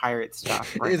doing pirate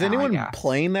stuff. Right Is now, I anyone guess.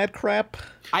 playing that crap?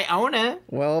 I own it.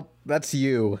 Well, that's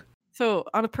you. So,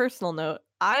 on a personal note,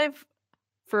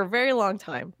 for a very long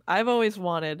time, I've always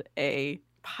wanted a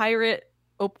pirate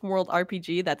open world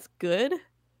RPG that's good.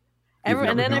 never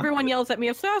And then got everyone yells at me,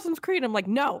 Assassin's Creed. I'm like,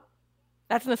 no,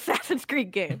 that's an Assassin's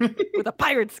Creed game with a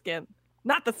pirate skin.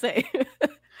 Not the same.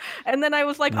 And then I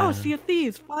was like, oh, Sea of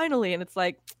Thieves, finally. And it's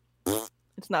like,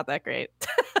 it's not that great.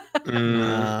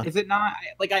 Mm. Is it not?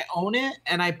 Like I own it,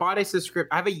 and I bought a subscription.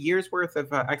 I have a year's worth of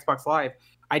Xbox Live.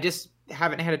 I just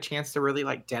haven't had a chance to really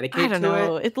like dedicate I don't to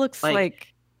know. it. It looks Like- like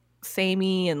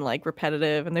samey and like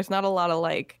repetitive, and there's not a lot of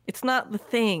like. It's not the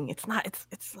thing. It's not.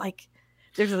 It's like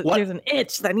there's What- there's an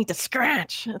itch that I need to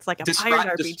scratch. It's like a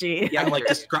pirate RPG. Yeah, like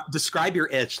describe your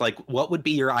itch. Like, what would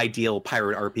be your ideal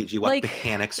pirate RPG? What Like-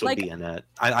 mechanics would like, be in it?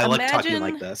 I like talking imagine-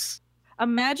 like this.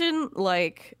 Imagine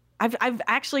like I've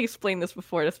actually explained this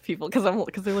before to people because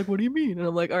they're like, what do you mean? And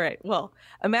I'm like, all right, well,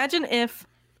 imagine if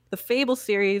the Fable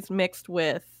series mixed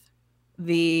with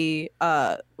the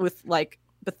with like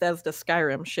Bethesda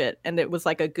Skyrim shit, and it was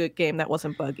like a good game that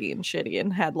wasn't buggy and shitty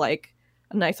and had like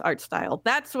a nice art style.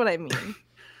 That's what I mean.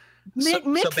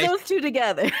 Mix those two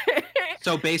together.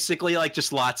 So basically, like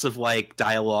just lots of like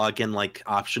dialogue and like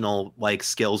optional like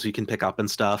skills you can pick up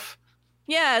and stuff.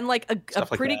 Yeah, and like a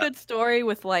Stuff like pretty that. good story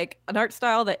with like an art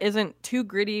style that isn't too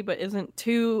gritty but isn't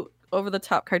too over the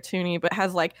top cartoony, but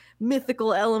has like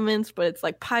mythical elements, but it's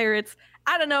like pirates.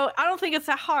 I don't know. I don't think it's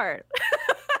that hard.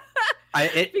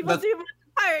 People do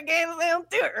pirate games, they don't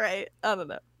do it right. I don't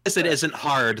know. It isn't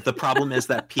hard. The problem is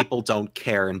that people don't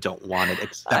care and don't want it,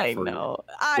 except I for know.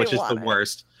 you, I which is want the it.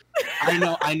 worst. I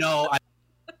know.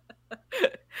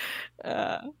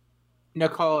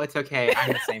 Nicole, it's okay.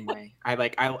 I'm the same way.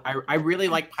 I really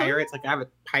like pirates. Like I have a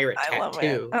pirate I love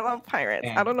tattoo. it. I love pirates.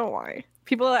 I And- don't know why.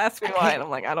 People ask me why, and I'm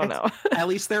like, I don't know. At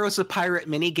least there was a pirate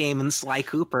mini game in Sly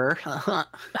Cooper.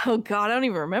 Oh God, I don't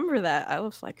even remember that. I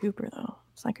love Sly Cooper though.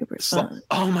 Sly Cooper's fun.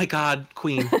 Oh my God,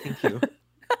 Queen, thank you.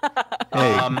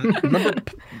 Hey,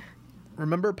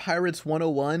 remember Pirates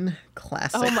 101?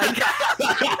 Classic. Oh my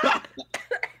God.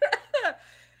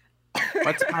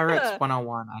 What's Pirates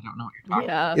 101? I don't know what you're talking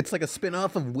Yeah. It's like a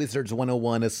spin-off of Wizards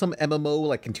 101. It's some MMO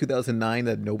like in 2009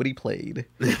 that nobody played.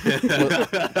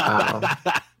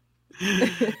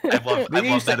 I love They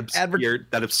used that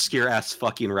to obscure ass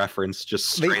fucking reference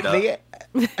just straight up. They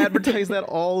advertised that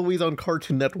always on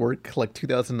Cartoon Network like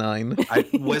 2009.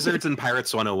 Wizards and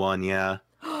Pirates 101, yeah.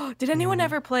 Did anyone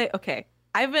ever play? Okay,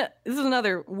 this is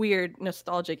another weird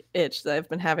nostalgic itch that I've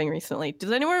been having recently.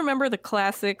 Does anyone remember the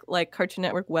classic like Cartoon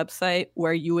Network website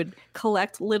where you would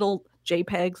collect little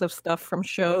JPEGs of stuff from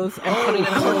shows and put it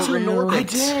in a little room? I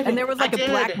did. And there was like I a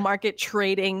black did. market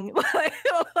trading,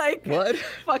 like What?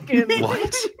 fucking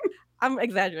What? I'm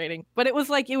exaggerating, but it was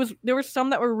like there were some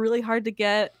that were really hard to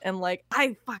get, and like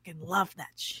I fucking love that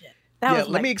shit. That Yeah, was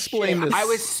let my me explain shit. this. I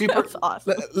was super. That was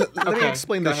awesome. Let me Okay,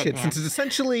 explain go this ahead, shit. Dan. Since it's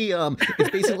essentially, it's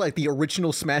basically like the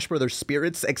original Smash Brothers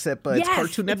Spirits, except it's Yes,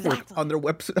 Cartoon Network exactly. on their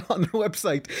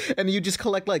website, and you just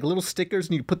collect like little stickers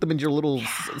and you put them in your little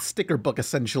sticker book,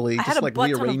 essentially, I just had a like butt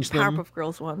ton rearrange of them. Powerpuff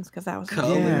Girls ones because that was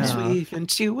Colors Yeah. weave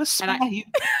into a And smile.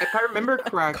 if I remember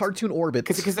correct, Cartoon Orbits.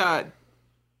 because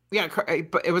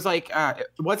but it was like it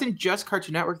wasn't just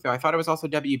Cartoon Network though. I thought it was also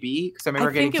WB because I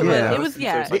remember I think getting it was. those It was- since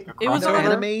yeah, there's, like, a it was Their on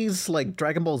crossover. animes like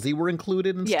Dragon Ball Z were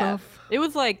included and Yeah. stuff. It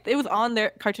was on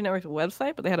their Cartoon Network's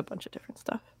website, but they had a bunch of different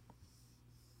stuff.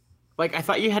 Like I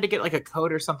thought you had to get like a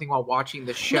code or something while watching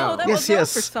the show. No, that Yes, was that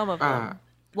was for yes. some of them.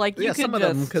 Like you Yeah, could some of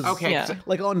just them, 'cause- Okay, yeah. so-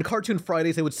 Like on Cartoon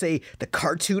Fridays, they would say the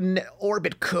Cartoon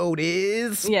Orbit code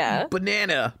is Yeah.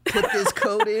 banana. Put this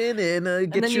code in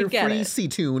and get then your you'd get free it.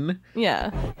 C-Tune.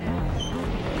 Yeah.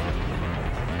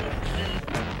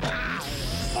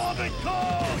 Orbit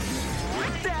code!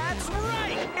 That's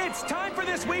right! It's time for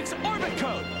this week's Orbit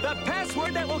code, the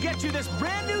password that will get you this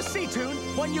brand new C-Tune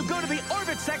when you go to the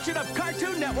Orbit section of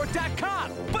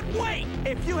CartoonNetwork.com. But wait!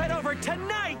 If you head over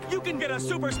tonight, you can get a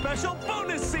super special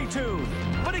bonus C-Tune.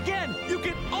 But again, you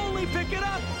can only pick it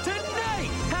up tonight!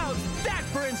 How's that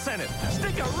for incentive?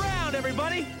 Stick around,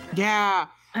 everybody! Yeah.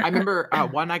 I remember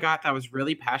one I got that I was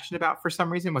really passionate about for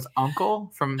some reason was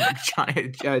Uncle from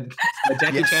Jackie Chan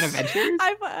Adventures.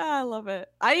 I love it.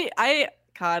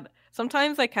 God,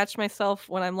 sometimes I catch myself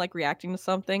when I'm like reacting to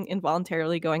something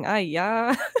involuntarily going,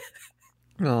 yeah.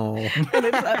 Oh. And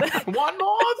it's, One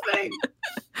more thing.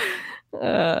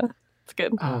 it's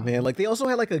good. Oh man, like they also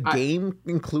had like a game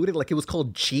included, like it was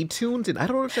called G-Tunes, and I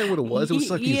don't understand what it was. It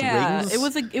was like these rings.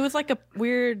 It was like a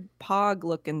weird pog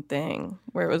looking thing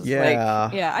where it was Yeah. like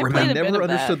I I played a bit never of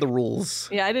understood that. the rules.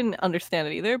 Yeah, I didn't understand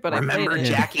it either, but Remember I played it.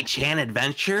 Jackie Chan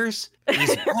Adventures?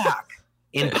 He's back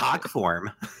in Pog form.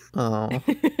 Oh.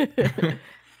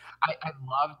 I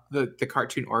loved the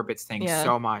Cartoon Orbits thing Yeah.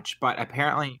 so much, but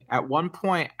apparently at one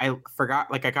point I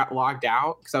forgot, like I got logged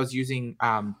out because I was using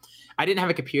I didn't have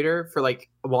a computer for like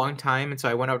a long time, and so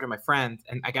I went over to my friends,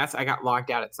 and I guess I got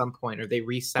logged out at some point, or they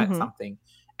reset Mhm. something,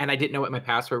 and I didn't know what my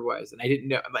password was, and I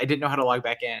didn't know how to log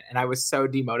back in, and I was so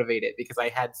demotivated because I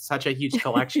had such a huge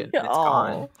collection and it's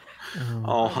gone.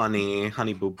 Oh, honey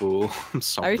boo boo. I'm I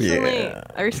sorry.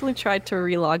 recently tried to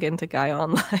relog into Guy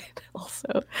Online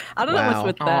also. I don't know what's Wow.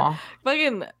 with that. Aw.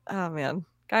 Fucking oh man.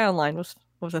 Guy Online was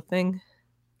a thing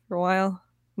for a while.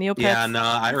 Neopets. Yeah, no,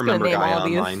 I just gonna remember name Guy all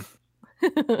these. Online.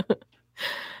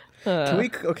 Can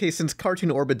we since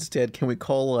Cartoon Orbit's dead, can we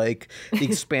call like the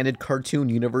expanded cartoon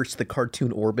universe the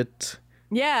Cartoon Orbit?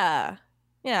 Yeah.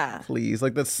 Yeah. Please,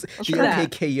 like that's Let's the do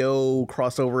that. RKKO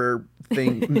crossover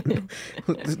thing.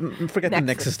 Forget the Nexus.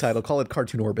 Nexus title. Call it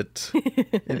Cartoon Orbit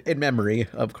in memory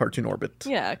of Cartoon Orbit.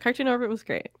 Yeah. Cartoon Orbit was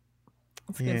great.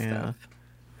 That's good Yeah.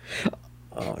 stuff.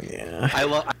 Oh yeah. I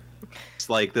love it's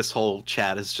like this whole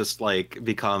chat has just like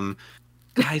become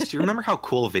guys, do you remember how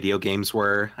cool video games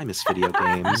were? I miss video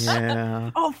games.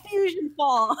 Yeah. Oh, Fusion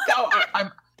Ball. No,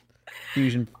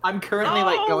 Fusion. I'm currently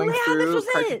like Oh, going yeah, this through was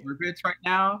Cartoon it. Orbits right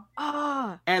now,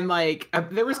 Ah. and like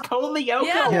there was Code Lyoko.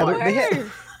 Yeah, Yeah, there they had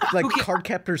were. like Okay.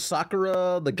 Cardcaptor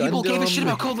Sakura, the Gundam. People gave a shit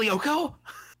about Code Lyoko?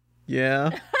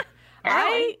 Yeah.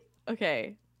 Apparently.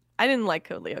 I didn't like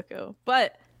Code Lyoko,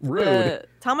 but Rude.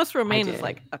 Thomas Romaine is did.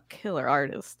 like a killer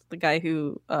artist. The guy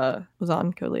who was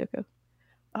on Code Lyoko.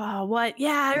 Oh, what?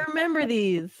 Yeah, I remember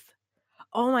these.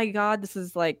 Oh my god, this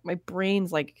is like my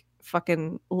brain's like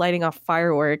fucking lighting off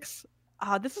fireworks.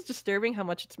 this is disturbing how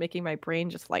much it's making my brain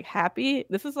just like happy.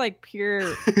 This is like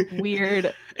pure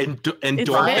weird. It's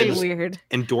very weird.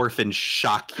 Endorphins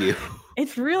shock you.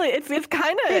 It's really it's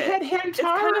kind of it's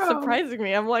kind of surprising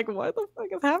me. I'm like, what the fuck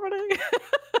is happening?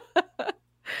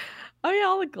 Oh yeah,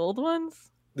 all the gold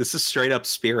ones. This is straight up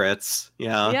spirits.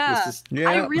 Yeah.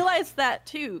 I realized that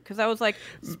too because I was like,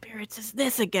 spirits is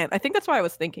this again? I think that's why I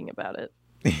was thinking about it.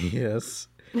 Yes.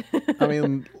 I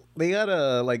mean, they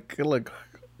gotta like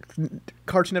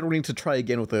Cartoon Network needs to try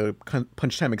again with a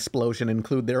Punch Time Explosion,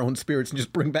 include their own spirits, and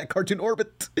just bring back Cartoon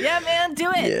Orbit. Yeah, man, do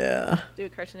it. Yeah, do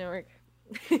it, Cartoon Network.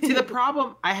 See, the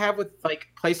problem I have with like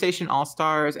PlayStation All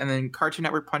Stars and then Cartoon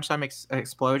Network Punch Time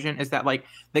Explosion is that like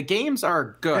the games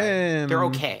are good, they're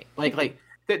okay.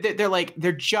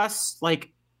 They're just like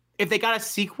if they got a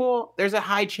sequel, there's a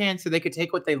high chance that they could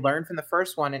take what they learned from the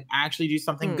first one and actually do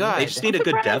something good. They just need a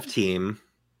good dev team.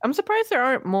 I'm surprised there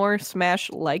aren't more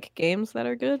Smash-like games that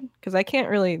are good, because I can't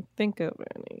really think of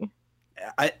any.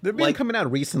 They've been coming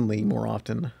out recently more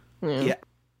often. Yeah.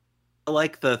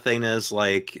 Like the thing is,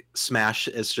 like, Smash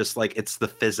is just like, it's the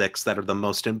physics that are the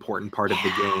most important part of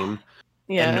the game.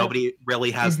 Yeah. And nobody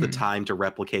really has the time to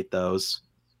replicate those.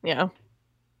 Yeah.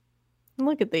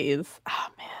 Look at these. Oh,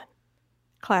 man.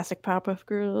 Classic Powerpuff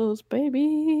Girls,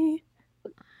 baby.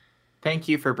 Thank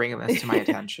you for bringing this to my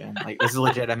attention. Like, this is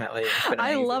legitimately.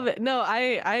 I love it. No,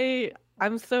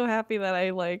 I'm so happy that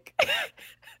I like.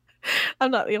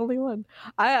 I'm not the only one.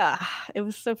 It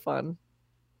was so fun.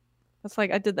 It's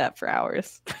like I did that for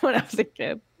hours when I was a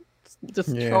kid. Just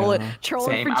trolling for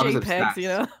JPEGs, you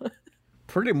know.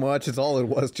 Pretty much is all it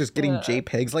was, just getting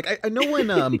JPEGs. Like I know when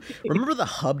remember the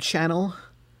Hub channel?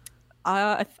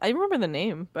 I remember the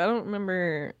name, but I don't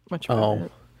remember much about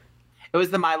it. It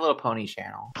was the My Little Pony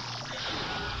channel.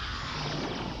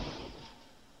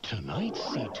 Tonight's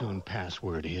C-Tune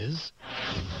password is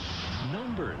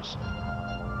numbers.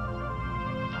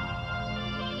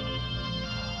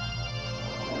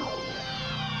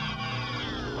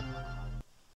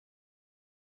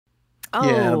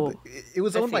 Yeah, it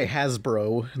was owned by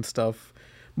Hasbro and stuff,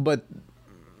 but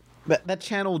that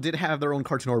channel did have their own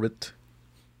Cartoon Orbit.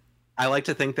 I like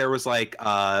to think there was like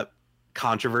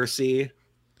controversy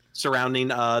surrounding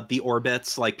the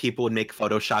orbits. Like people would make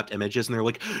photoshopped images and they're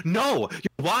like, no,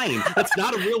 you're lying, that's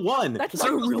not a real one. That's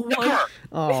not a real one.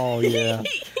 Oh yeah.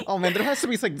 Oh man, there has to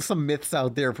be like some myths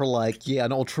out there for like,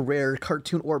 an ultra rare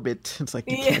Cartoon Orbit. It's like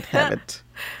you can't have it.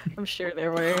 I'm sure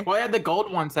there were. Well, I had the gold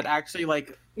ones that actually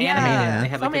like animated. They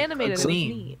had some like animated. A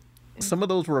scene. Some of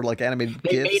those were like animated They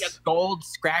GIFs. made a gold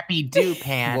Scrappy Doo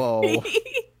pan. Whoa.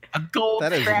 A gold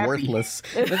That is Scrappy. worthless.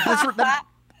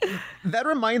 That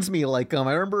reminds me, like,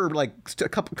 I remember, like, a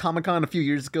couple Comic-Con a few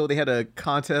years ago, they had a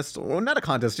contest, or not a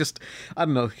contest, just, I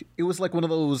don't know, it was like one of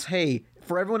those, hey,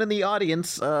 for everyone in the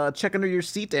audience, check under your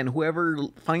seat, and whoever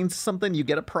finds something, you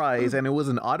get a prize, and it was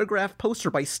an autographed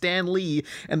poster by Stan Lee,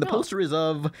 and the poster is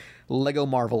of Lego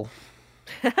Marvel.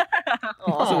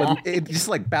 So it just,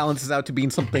 like, balances out to being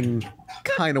something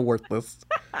kind of worthless.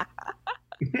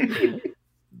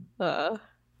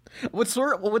 What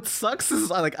sucks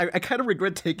is I kind of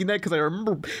regret taking that because I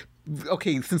remember,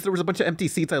 since there was a bunch of empty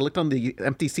seats, I looked on the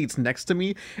empty seats next to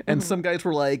me, and some guys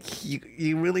were like,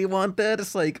 "You really want that?"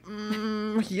 It's like,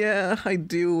 yeah, I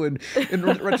do. And in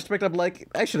retrospect, I'm like,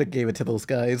 I should have gave it to those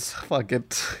guys. Fuck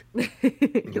it.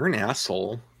 You're an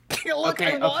asshole. Look,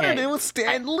 I wanted it with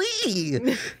Stan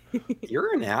Lee.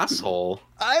 You're an asshole.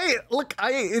 You're a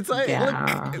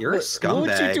scumbag. What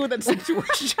would you do in that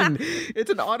situation?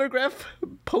 It's an autograph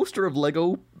poster of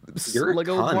Lego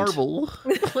cunt. Marvel.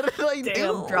 What did I do?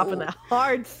 Damn, dropping that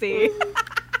hard C.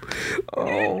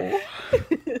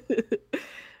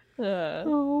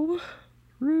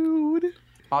 Rude.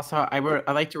 Also, I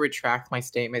like to retract my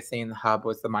statement saying the Hub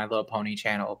was the My Little Pony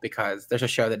channel because there's a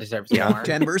show that deserves more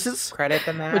Dan Versus credit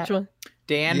than that. Which one?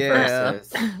 Dan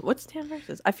Versus. What's Dan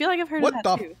Versus? I feel like I've heard of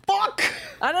that too. What the fuck?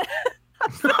 I don't...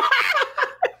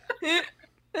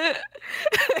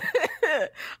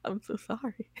 I'm so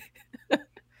sorry.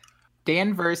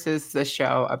 Dan Versus, the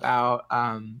show about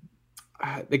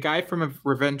the guy from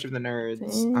Revenge of the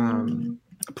Nerds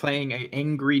playing an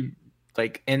angry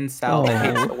like incel that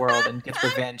hates the world and gets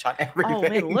revenge on everything. Oh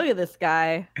man, look at this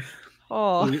guy.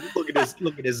 Oh, look at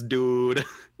this dude.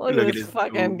 Look at this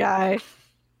fucking guy.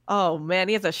 Oh man,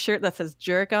 he has a shirt that says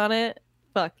jerk on it.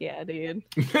 Fuck yeah, dude.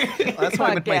 That's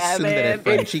why I'm with my Tsundere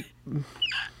friend.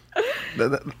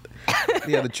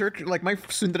 Yeah, the church, like my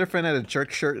tsundere friend had a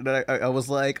church shirt, and I was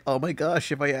like, oh my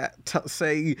gosh, if I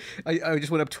say, I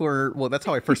just went up to her, well, that's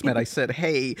how I first met, I said,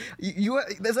 hey, you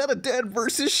is that a Dan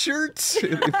versus shirt?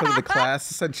 In front of the class,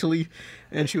 essentially.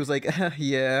 And she was like,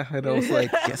 yeah, and I was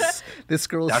like, yes, this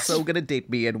girl is so gonna date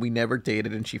me, and we never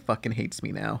dated, and she fucking hates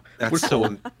me now.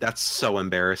 That's so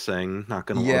embarrassing, not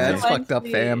gonna lie. Yeah, it's fucked up,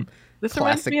 fam. This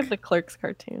reminds me of the Clerks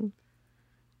cartoon.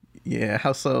 Yeah,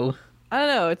 how so? I don't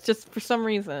know. It's just for some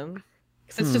reason.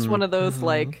 'Cause it's just one of those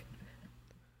like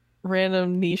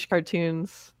random niche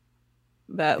cartoons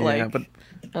that but I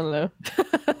don't know.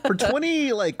 For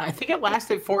 20 I think it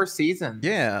lasted 4 seasons.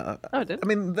 Yeah. Oh, did it? I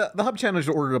mean, the Hub Channel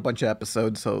ordered a bunch of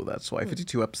episodes, so that's why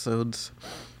 52 episodes.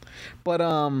 But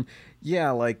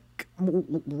yeah, like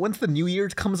once the New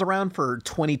Year's comes around for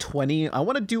 2020, I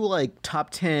want to do like top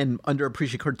 10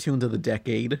 underappreciated cartoons of the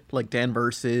decade, like Dan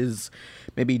versus,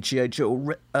 maybe G.I.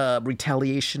 Joe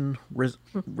Retaliation,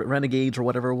 Renegades, or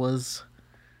whatever it was.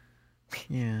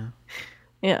 Yeah.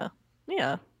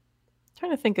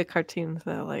 Trying to think of cartoons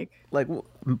that like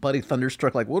Buddy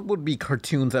Thunderstruck. Like, what would be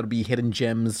cartoons that would be hidden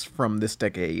gems from this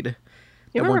decade?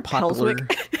 You remember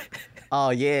Pelswick? Oh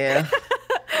yeah.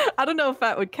 I don't know if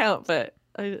that would count, but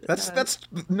that's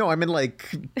no. I mean like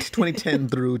 2010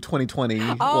 through 2020.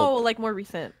 Oh, like more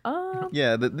recent.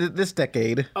 Yeah, this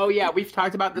decade. Oh yeah, we've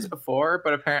talked about this before,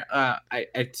 but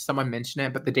apparently, someone mentioned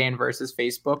it. But the Dan versus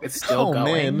Facebook is still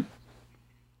going, man.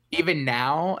 Even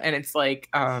now, and it's like,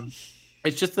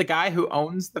 it's just the guy who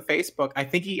owns the Facebook. I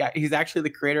think he's actually the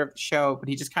creator of the show, but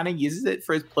he just kind of uses it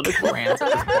for his political rants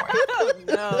at this point.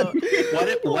 No. What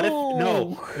if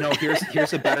no,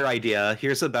 here's a better idea.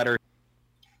 Here's a better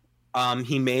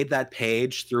he made that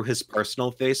page through his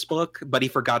personal Facebook, but he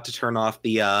forgot to turn off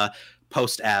the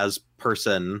post as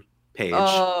person page.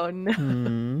 Oh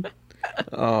no.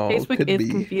 Oh, Facebook is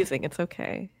confusing. It's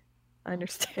okay. I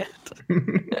understand.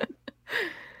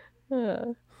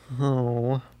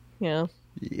 Oh. Yeah.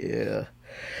 Yeah.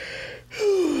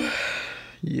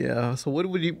 Yeah. So what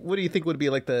do you think would be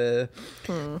like the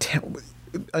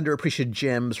underappreciated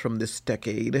gems from this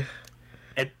decade?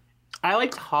 I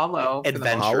liked Hollow.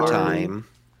 Adventure Time.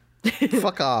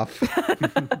 Fuck off.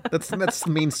 That's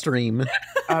mainstream.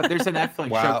 There's a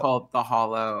Netflix show called The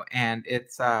Hollow, and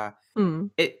it's the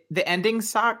ending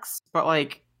sucks, but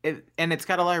like it's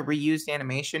got a lot of reused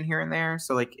animation here and there.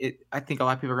 So like I think a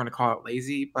lot of people are gonna call it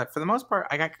lazy, but for the most part,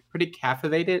 I got pretty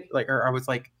captivated. Or I was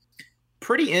like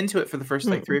pretty into it for the first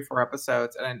like 3 or 4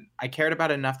 episodes, and I cared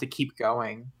about it enough to keep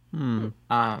going.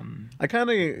 I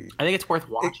think it's worth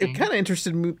watching. It kind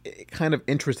of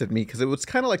interested me because it was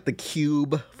kind of like The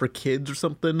Cube for kids or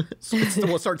something. So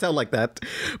it starts out like that,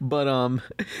 but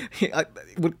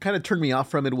what kind of turned me off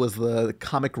from it was the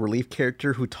comic relief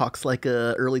character who talks like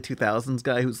a early 2000s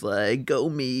guy who's like, "Go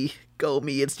me,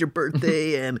 it's your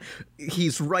birthday," and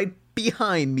he's right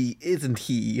behind me, isn't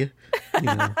he? You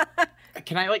know?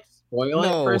 Can I like spoil it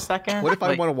for a second? What if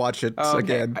I want to watch it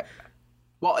again?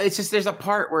 Well, it's just there's a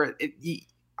part where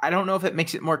I don't know if it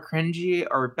makes it more cringy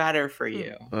or better for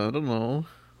you. I don't know.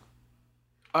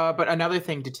 But another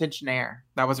thing, Detention Air.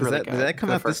 That was really good. Did that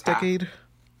come out this decade?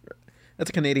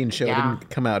 That's a Canadian show. Yeah. It didn't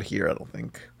come out here, I don't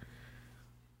think.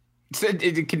 So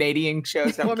did Canadian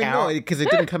shows don't count? No, because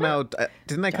it didn't come out.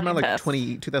 Didn't that come out like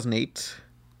 2008?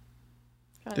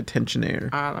 Detention Air.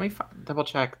 Let me double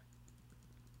check.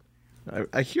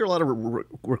 I hear a lot of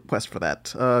requests for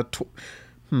that.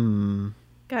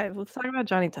 Guys, let's talk about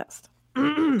Johnny Test.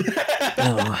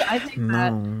 I think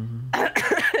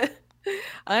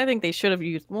I think they should have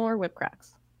used more whip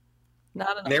cracks.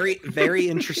 Not enough. Very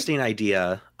interesting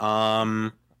idea.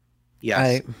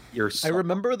 Yes, I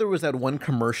remember there was that one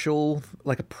commercial,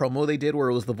 like a promo they did, where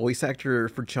it was the voice actor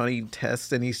for Johnny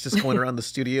Test, and he's just going around the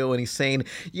studio and he's saying,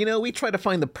 we tried to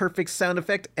find the perfect sound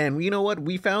effect, and you know what?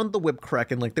 We found the whip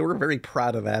crack, and like they were very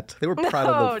proud of that. They were proud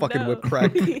of the fucking whip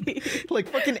crack. Like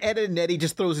fucking Ed and Eddie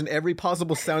just throws in every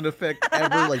possible sound effect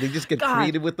ever. Like they just get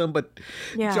creative with them, but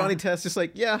Johnny Test just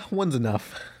like, one's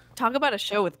enough. Talk about a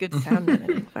show with good sound in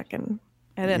it. Fucking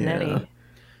Ed and Eddie.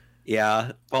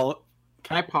 Yeah. Well.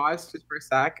 Can I pause just for a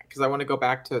sec? Because I want to go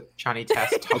back to Johnny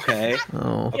Test. Okay.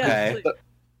 Oh. Okay.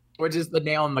 Which is the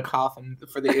nail in the coffin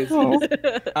for the Izzy.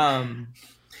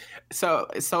 So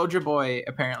Soulja Boy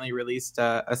apparently released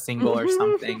a single or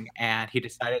something, and he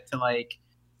decided to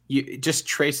you just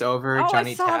trace over Oh,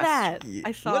 Johnny I saw Test. that.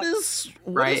 I saw. What is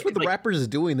Right, with the like- rappers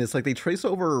doing this? Like they trace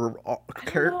over know.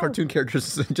 cartoon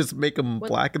characters and just make them What-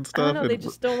 black and I stuff. don't know. They and-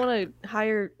 just don't want to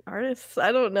hire artists.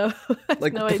 I don't know. I have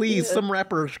like, no please, idea. some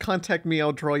rapper contact me.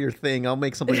 I'll draw your thing. I'll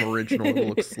make something original. It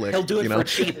looks slick. He'll do it you for know?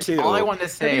 cheap too. All I want to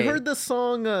Have say. you heard the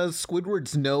song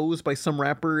 "Squidward's Nose" by some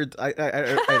rapper?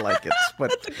 I like it, but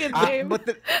That's a good I- name. but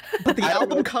the I don't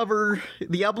album know.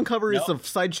 cover is No. of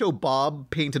Sideshow Bob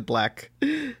painted black.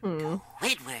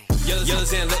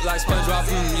 Yellows and look like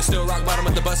SpongeBob. You still rock bottom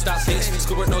at the bus stop, bitch.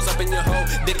 Squidward nose up in your hole.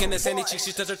 Dick in the sandy cheeks,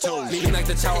 she touch her toes. Leaning like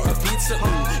the tower of pizza.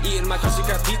 Eating my crusty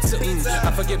crab pizza.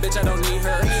 I forget, bitch, I don't need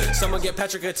her. Someone get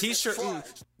Patrick a t-shirt.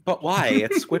 But why?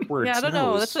 It's Squidward's Yeah, I don't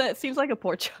know. nose. It seems like a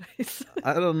poor choice.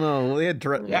 I don't know. They had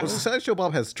dread. Yeah. Well, Sideshow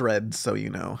Bob has dreads, so you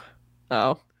know.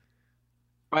 Oh.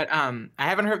 But I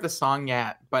haven't heard the song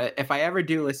yet. But if I ever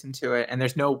do listen to it and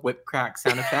there's no whip crack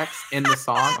sound effects in the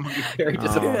song, I'm gonna be very Oh,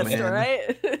 disappointed. That's man.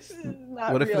 right.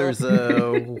 Not What if real. there's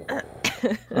a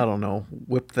I don't know,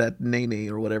 whip that nay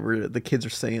or whatever the kids are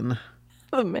saying.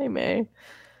 the May May?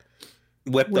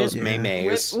 Whip those Yeah.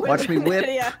 May-Mays. Watch me whip.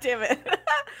 Yeah, damn it.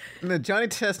 No, Johnny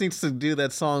Test needs to do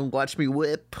that song. Watch me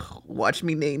whip. Watch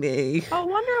me nay nay. Oh,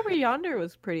 Wonder Over Yonder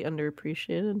was pretty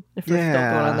underappreciated. If we're still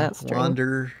going on that string.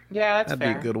 Wander. Yeah, that's That'd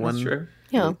fair. be a good That's one. true.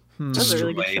 Yeah, Hmm. that's a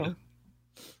really good Destroyed. show.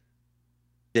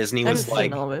 Disney I was haven't like,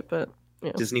 seen all of it, but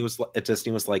yeah. Disney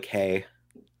was like, hey,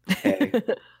 hey,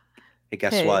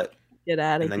 guess Hey, what? Get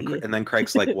out And of then here. and then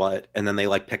Craig's like, what? And then they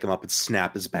like pick him up and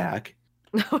snap his back.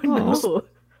 Oh no!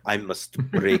 I must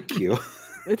break you.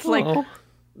 It's like Oh.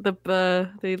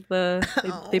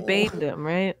 they banned him,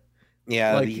 right?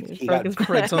 Yeah, Like, he broke got his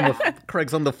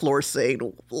Craig's on the floor saying,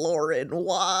 "Lauren,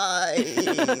 why?"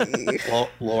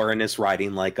 Lauren is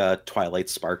riding like a Twilight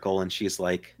Sparkle, and she's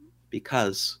like,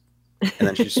 because, and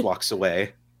then she just walks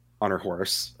away on her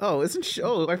horse. Oh, isn't she?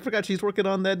 Oh, I forgot she's working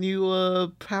on that new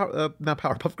not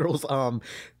Powerpuff Girls.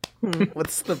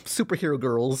 What's the superhero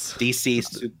girls?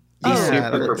 DC, Oh, yeah,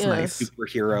 that super, looks yeah. nice.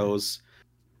 superheroes.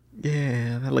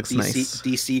 Yeah, that looks DC, nice.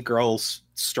 DC Girls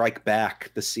Strike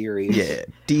Back, the series. Yeah,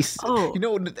 DC. Oh. You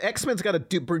know, X-Men's got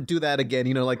to do that again.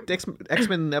 You know, like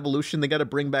X-Men Evolution, they got to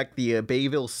bring back the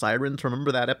Bayville Sirens.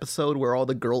 Remember that episode where all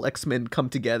the girl X-Men come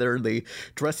together and they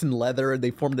dress in leather and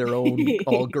they form their own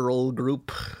all-girl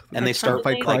group And they start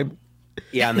fight like, crime.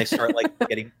 yeah, and they start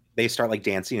like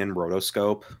dancing in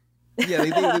rotoscope. Yeah, they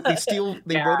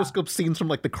Yeah. rotoscope scenes from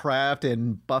like The Craft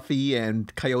and Buffy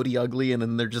and Coyote Ugly, and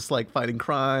then they're just like fighting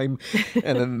crime,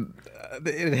 and then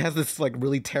it has this like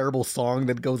really terrible song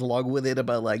that goes along with it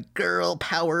about like girl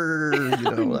power. You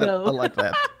know, No. I like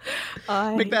that.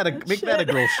 Make that a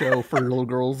girl show for little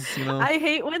girls. You know, I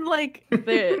hate when like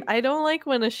I don't like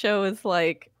when a show is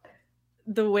like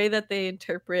the way that they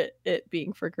interpret it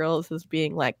being for girls is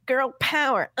being like girl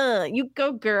power. You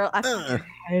go girl. I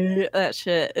hate that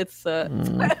shit. It's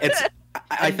It's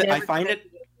I find it.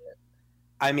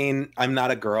 I mean, I'm not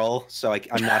a girl, so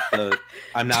I'm not the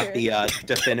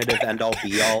definitive end all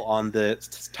be all on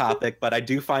this topic, but I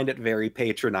do find it very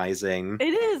patronizing.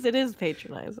 It is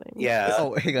patronizing. Yeah.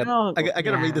 Oh, hang on. Oh, I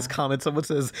gotta read yeah. this comment. Someone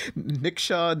says, Nick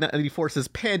Shaw 94 says,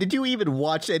 Pan, did you even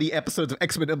watch any episodes of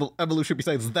X-Men Evolution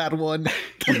besides that one?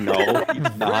 No,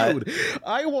 he's not. Rude.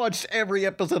 I watched every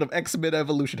episode of X-Men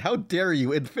Evolution. How dare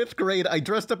you? In 5th grade, I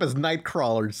dressed up as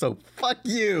Nightcrawler, so fuck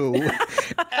you,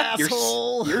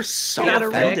 asshole. You're so Not a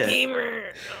real offended.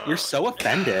 You're so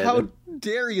offended. How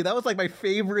dare you? That was like my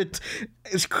favorite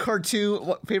favorite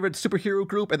superhero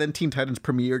group, and then Teen Titans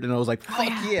premiered, and I was like, fuck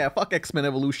yeah, fuck X-Men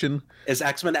Evolution. Is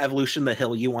X-Men Evolution the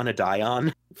hill you want to die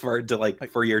on for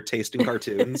your taste in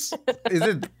cartoons? Is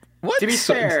it what? To be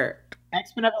fair,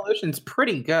 X-Men Evolution's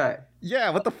pretty good. Yeah,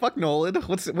 what the fuck, Nolan?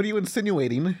 What are you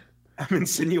insinuating? I'm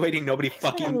insinuating nobody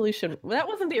fucking. Evolution. That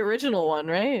wasn't the original one,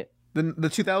 right? The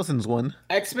 2000s one.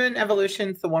 X-Men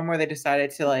Evolution's the one where they decided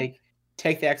to like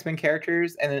take the X-Men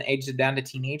characters and then age them down to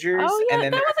teenagers. Oh yeah, and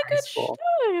then that was they're a in good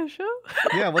high school.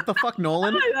 show. Yeah, what the fuck,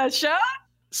 Nolan? I like that show.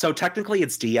 So technically,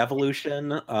 it's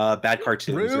de-evolution. Bad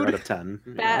cartoons. Rude. 0 out of 10.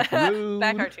 Bad Rude.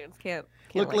 cartoons can't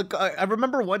Look! I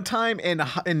remember one time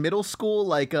in middle school,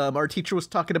 like our teacher was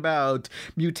talking about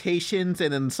mutations,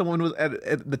 and then someone was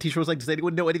the teacher was like, "Does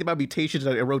anyone know anything about mutations?"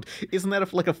 And I wrote, "Isn't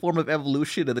that like a form of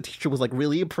evolution?" And the teacher was like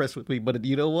really impressed with me. But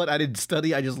you know what? I didn't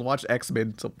study. I just watched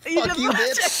X-Men. So fuck you,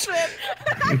 bitch.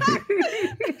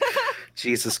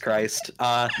 Jesus Christ.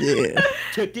 Yeah.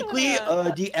 Technically,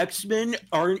 the X-Men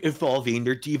aren't evolving;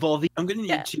 they're devolving. I'm gonna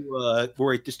need to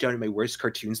write this down in my worst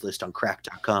cartoons list on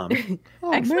Crack.com.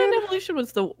 Oh, X-Men man. Evolution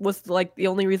was like the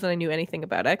only reason I knew anything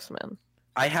about X-Men.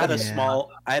 I had a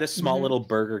Yeah. small little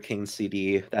Burger King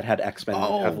CD that had X-Men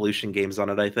Oh. Evolution games on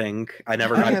it, I think. I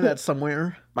never I got had that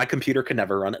somewhere. My computer could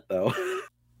never run it though.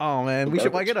 Oh man,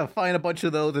 I gotta find a bunch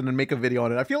of those and then make a video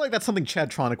on it. I feel like that's something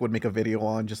Chadtronic would make a video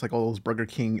on, just like all those Burger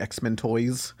King X-Men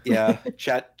toys. Yeah,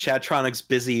 Chadtronic's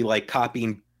busy like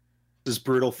copying his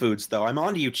brutal foods though. I'm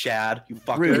on to you, Chad. You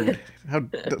fucker. Rude. How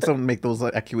does someone make those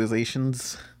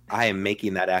accusations? I am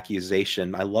making that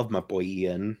accusation. I love my boy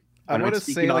Ian. I want to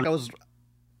say, like,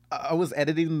 I was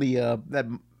editing the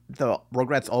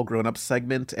Rugrats All Grown Up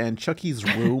segment, and Chucky's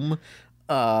room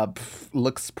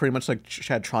looks pretty much like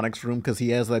Chadtronic's room because he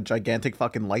has that gigantic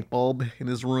fucking light bulb in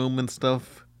his room and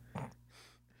stuff.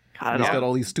 And he's got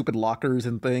all these stupid lockers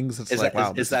and things. It's like,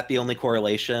 wow. Is that the only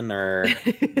correlation, or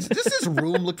just his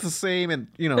room looks the same? And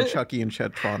Chucky and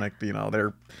Chadtronic,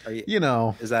 they're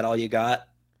Is that all you got?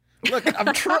 Look,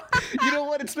 I'm trying. You know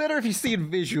what? It's better if you see it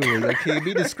visually. Okay,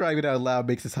 me describing it out loud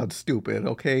makes it sound stupid.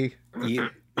 Okay.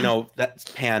 That's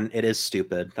Pan. It is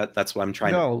stupid. That's what I'm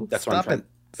trying. No, that's stop what I'm trying. it.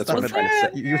 That's what I'm trying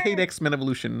to say. You hate X-Men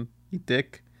Evolution, you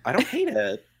dick. I don't hate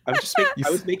it. I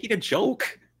was making a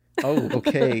joke. Oh,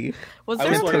 okay. Was I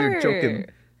there was ever joking.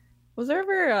 Was there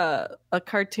ever a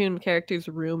cartoon character's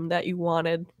room that you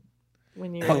wanted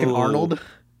when you Fucking Arnold?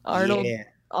 Arnold. Yeah.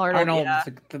 Arnold. Yeah.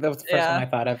 That was the first one I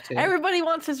thought of too. Everybody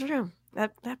wants his room.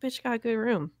 That bitch got a good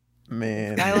room.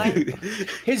 Man.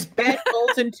 His bed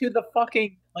folds into the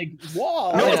fucking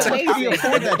wall. No, it's amazing.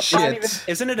 that shit.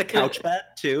 Isn't it a couch bed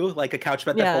too? Like a couch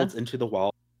bed that Yeah. folds into the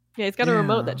wall. Yeah, he's got a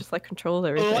remote that just like controls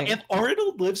everything. If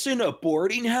Arnold lives in a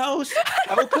boarding house,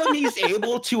 how come he's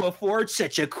able to afford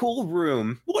such a cool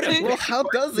room? Well, how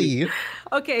does he?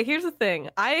 Okay, here's the thing.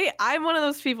 I'm one of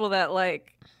those people that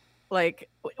like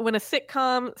when a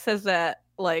sitcom says that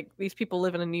like these people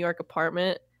live in a New York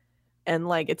apartment and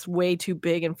like it's way too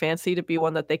big and fancy to be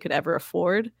one that they could ever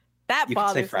afford. That You can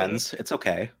bothers say Friends. me. It's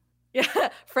okay. Yeah,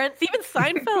 Friends, even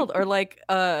Seinfeld or like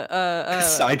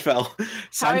Seinfeld.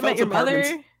 How I Met Your Mother.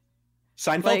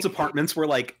 Seinfeld's apartments were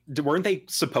weren't they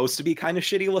supposed to be kind of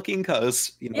shitty looking?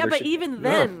 Because yeah, but even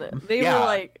then they were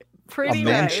like pretty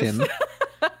nice.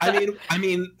 I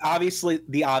mean, obviously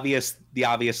the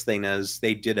obvious thing is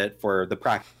they did it for the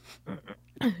practice.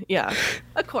 Yeah,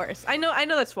 of course. I know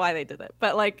that's why they did it.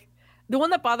 But like the one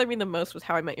that bothered me the most was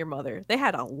How I Met Your Mother. They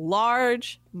had a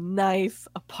large, nice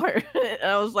apartment.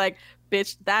 And I was like,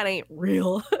 bitch, that ain't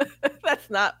real. That's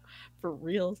not for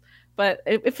reals. But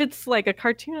if it's like a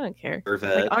cartoon, I don't care.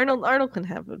 Like Arnold can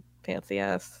have a fancy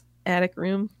ass attic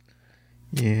room.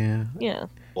 Yeah. Yeah.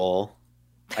 Well,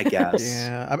 I guess.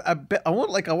 Yeah. I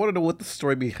want to know what the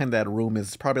story behind that room is.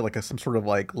 It's probably like some sort of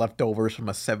like leftovers from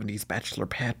a 70s bachelor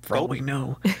pad, for all we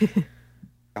know.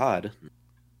 God.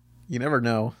 You never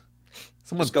know.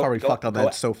 Someone's probably fucked on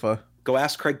that sofa. Go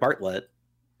ask Craig Bartlett.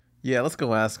 Yeah, let's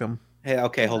go ask him. Hey,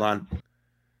 okay, hold on.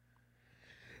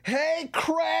 Hey,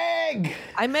 Craig!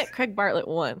 I met Craig Bartlett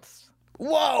once.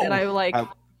 Whoa! And I like,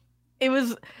 it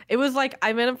was like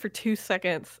I met him for 2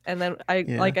 seconds, and then I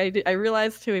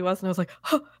realized who he was, and I was like,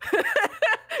 huh.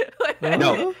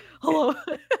 No. Hello.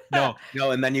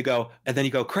 no, and then you go,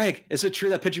 Craig, is it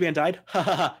true that Pidgey Man died? Ha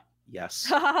ha ha.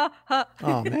 Yes.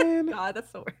 Oh man. God,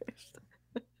 that's the worst.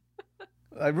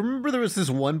 I remember there was this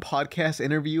one podcast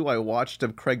interview I watched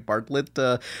of Craig Bartlett.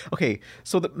 Okay,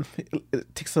 so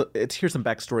here's some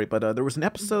backstory, but there was an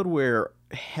episode where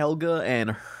Helga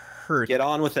and her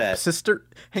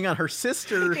her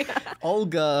sister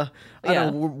Olga, I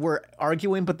don't know, were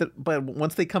arguing, but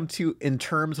once they come to in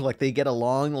terms of like they get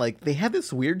along, like they have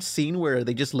this weird scene where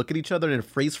they just look at each other and it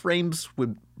freeze frames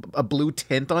with a blue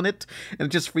tint on it, and it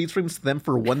just freeze frames them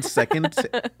for 1 second,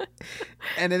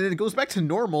 and then it goes back to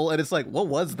normal, and it's like, what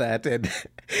was that? And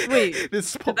wait, did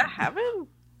that happen?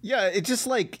 Yeah, it just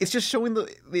shows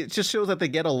that they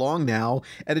get along now,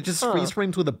 and it just freeze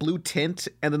frames with a blue tint,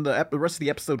 and then the rest of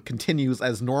the episode continues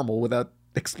as normal without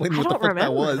explaining what the fuck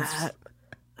that was.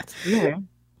 That's weird.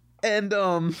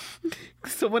 And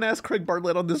someone asked Craig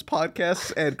Bartlett on this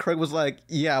podcast, and Craig was like,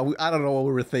 "Yeah, I don't know what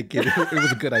we were thinking. It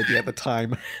was a good idea at the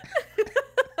time."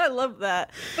 I love that,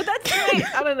 but that's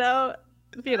great. I don't know.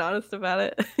 Being honest about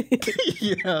it.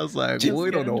 Yeah, I was like,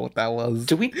 we don't know what that was.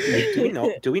 Do we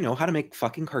know how to make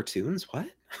fucking cartoons? What?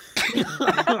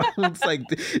 It's like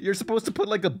you're supposed to put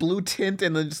like a blue tint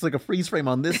and then just like a freeze frame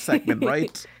on this segment,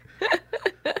 right?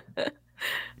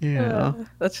 Yeah.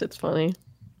 That shit's funny.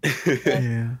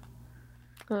 Yeah.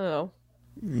 Oh.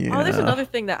 Yeah. Oh, there's another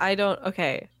thing that I don't.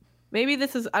 Okay, maybe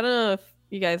this is. I don't know if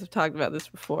you guys have talked about this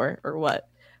before or what.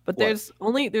 But there's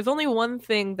only one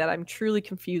thing that I'm truly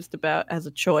confused about as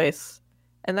a choice,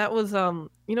 and that was the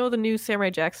new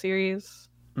Samurai Jack series.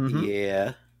 Mm-hmm.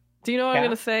 Yeah. Do you know what I'm Yeah.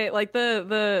 gonna say? Like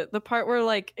the part where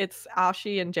like it's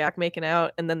Ashi and Jack making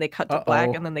out, and then they cut to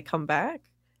black, and then they come back.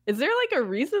 Is there like a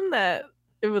reason that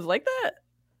it was like that?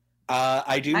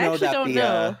 I do I know actually that don't the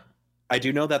know. I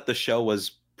do know that the show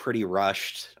was pretty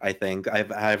rushed. I think I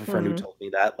have a friend who Mhm. told me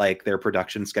that like their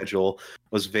production schedule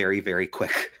was very, very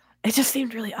quick. It just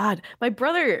seemed really odd. My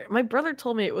brother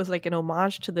told me it was like an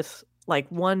homage to this like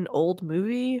one old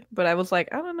movie, but I was like,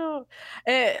 I don't know.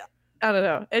 I don't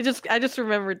know. I just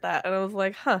remembered that, and I was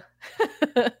like, huh.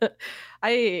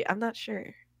 I'm not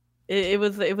sure. It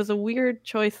was a weird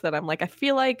choice that I'm like, I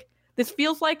feel like this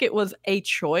feels like it was a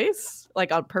choice,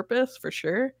 like on purpose for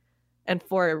sure, and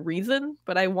for a reason,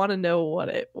 but I want to know what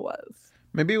it was.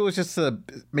 Maybe it was just to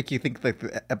make you think like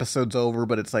the episode's over,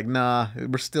 but it's like, nah,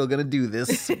 we're still gonna do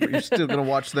this. You're still gonna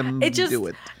watch them do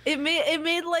it. It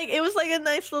made like it was like a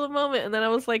nice little moment, and then I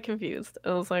was like confused.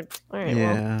 I was like, all right,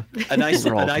 Yeah. A nice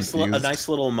We're all a nice confused.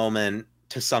 little moment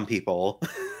to some people.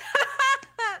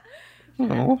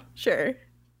 Oh. sure,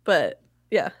 but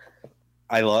yeah.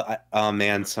 Oh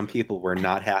man, some people were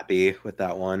not happy with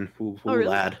that one. Ooh, Oh, really?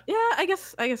 lad. Yeah, I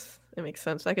guess it makes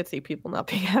sense. I could see people not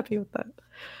being happy with that,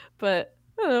 but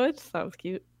I don't know. It just sounds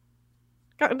cute.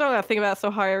 Don't gotta think about it so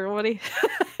hard, everybody.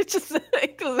 It doesn't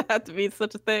have to be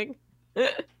such a thing.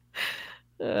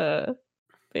 But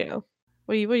yeah,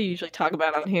 what do you usually talk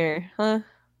about on here, huh?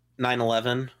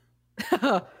 9/11.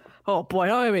 Oh boy,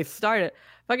 don't get me started.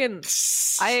 Fucking,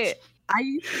 I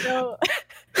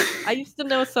used to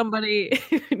know somebody.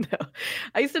 No,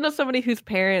 I used to know somebody whose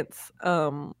parents,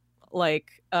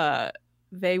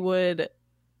 they were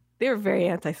very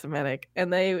anti-Semitic,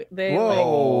 and they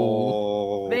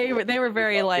Whoa. they were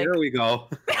very like. Here we go.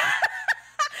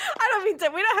 I don't mean to.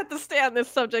 We don't have to stay on this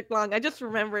subject long. I just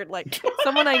remembered like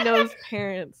someone I know's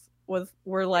parents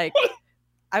were like.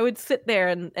 I would sit there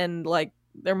and like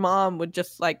their mom would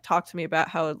just like talk to me about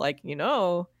how like none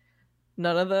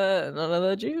of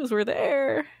the Jews were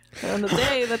there on the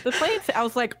day that the plane. I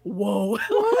was like, whoa,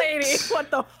 lady, what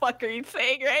the fuck are you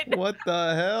saying right now? What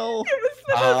the hell? It was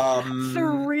the most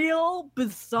surreal,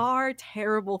 bizarre,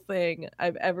 terrible thing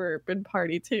I've ever been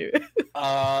party to.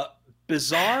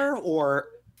 Bizarre or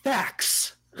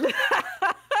facts?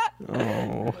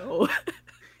 Oh.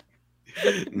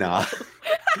 Nah.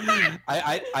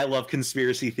 I love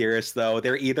conspiracy theorists though.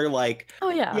 They're either like, oh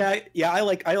yeah, I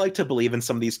like to believe in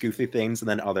some of these goofy things, and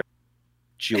then other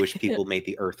Jewish people made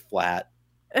the Earth flat.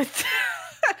 I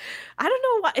don't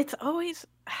know why it's always.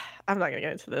 I'm not gonna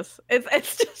get into this.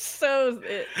 It's just so.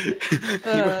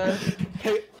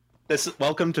 Hey,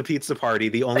 welcome to Pizza Party,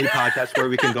 the only podcast where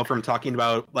we can go from talking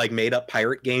about like made up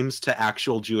pirate games to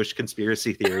actual Jewish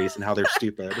conspiracy theories and how they're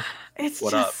stupid. It's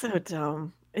What just up? so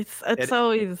dumb. It's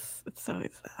always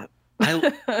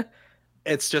that.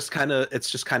 It's just kind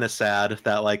of sad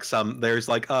that like there's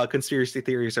like conspiracy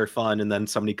theories are fun, and then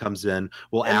somebody comes in,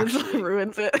 will And it actually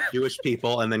ruins it. Jewish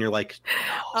people, and then you're like,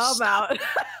 I'm out.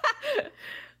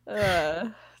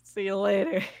 See you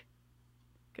later.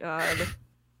 God.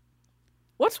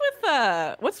 What's with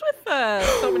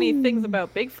so many things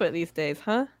about Bigfoot these days,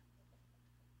 huh?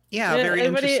 yeah, very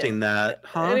interesting that,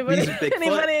 huh? Anybody? Bigfoot?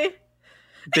 Anybody?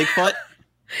 Bigfoot?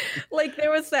 Like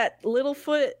there was that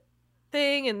Littlefoot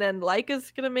thing, and then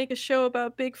Leica's gonna make a show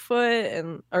about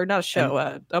Bigfoot, or not a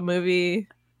show, a movie.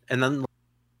 And then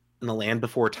in the Land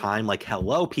Before Time, like,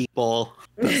 hello, people.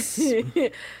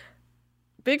 Bigfoot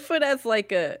has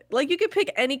like you could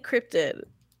pick any cryptid.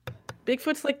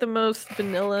 Bigfoot's like the most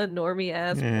vanilla, normie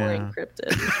ass, boring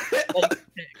cryptid.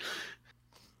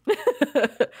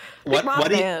 What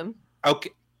do you, man?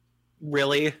 okay,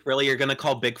 really, you're gonna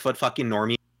call Bigfoot fucking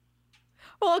normie?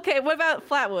 Well, okay. What about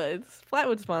Flatwoods?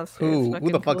 Flatwoods monster. Ooh,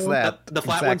 who the fuck's that? The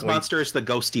Flatwoods Exactly. monster is the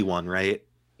ghosty one, right?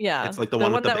 Yeah, It's like the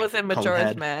one with the that big was in cone Majora's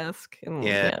head. Mask. And,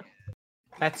 Yeah.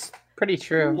 That's pretty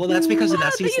true. Well, that's because They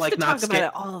Nessie's used like to not talk about scary.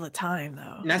 it all the time,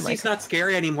 though. Nessie's not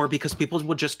scary anymore because people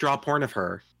would just draw porn of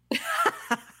her.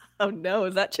 Oh no,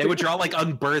 is that true? They would draw like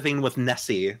unbirthing with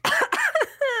Nessie.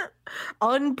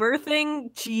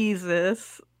 Unbirthing?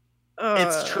 Jesus.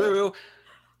 It's true.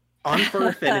 On For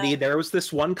Affinity, there was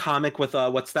this one comic with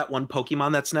what's that one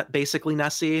Pokemon that's basically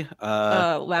Nessie?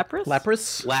 Lapras?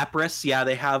 Lapras.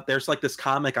 Yeah, there's like this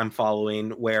comic I'm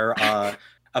following where a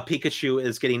Pikachu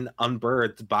is getting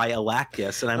unbirthed by a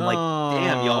Lacus, and I'm like,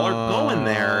 damn, y'all are going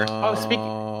there.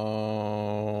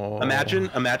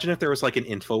 Imagine if there was like an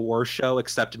InfoWars show,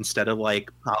 except instead of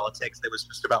like politics, it was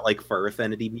just about like Fur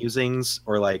Affinity musings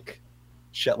or like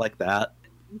shit like that.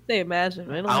 Say imagine.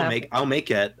 Man. I'll make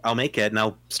it, and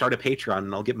I'll start a Patreon,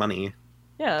 and I'll get money.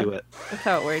 Yeah, do it. That's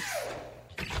how it works.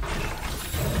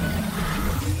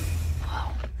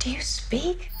 Do you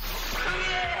speak?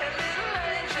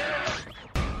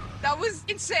 That was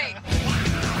insane.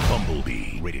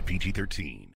 Bumblebee, rated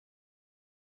PG-13.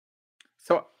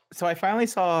 So I finally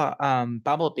saw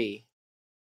Bumblebee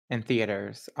in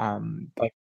theaters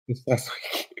like this last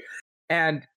week.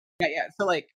 And yeah. So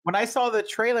like when I saw the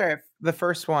trailer, the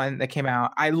first one that came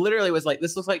out, I literally was like,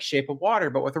 this looks like Shape of Water,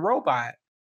 but with a robot.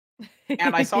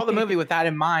 And I saw the movie with that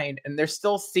in mind, and there's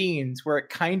still scenes where it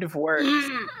kind of works.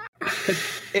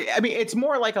 It's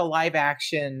more like a live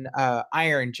action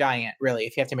Iron Giant, really,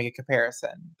 if you have to make a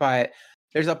comparison. But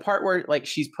there's a part where like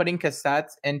she's putting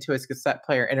cassettes into his cassette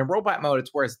player, and in robot mode,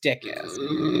 it's where his dick is.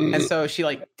 And so she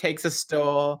like takes a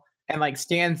stool and like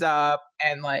stands up,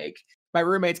 and like my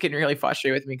roommate's getting really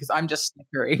frustrated with me because I'm just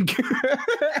snickering.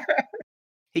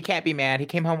 He can't be mad. He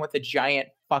came home with a giant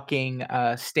fucking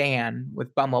stand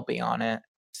with Bumblebee on it.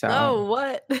 So Oh,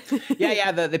 what?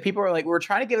 yeah. The people were like, we're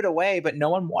trying to give it away, but no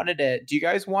one wanted it. Do you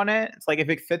guys want it? It's like if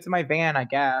it fits in my van, I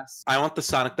guess. I want the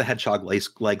Sonic the Hedgehog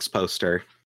legs poster.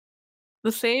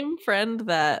 The same friend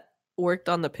that worked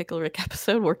on the Pickle Rick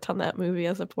episode worked on that movie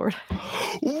as a port.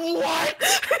 What?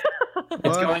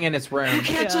 It's going in its room. You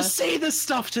can't just say this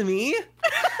stuff to me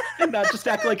and not just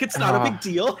act like it's not a big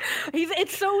deal.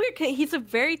 It's so weird. He's a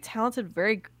very talented,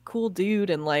 very cool dude,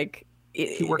 and like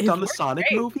he worked on the Sonic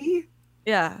movie.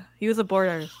 Yeah, he was a board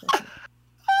artist.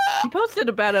 He posted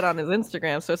about it on his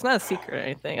Instagram, so it's not a secret or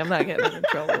anything. I'm not getting in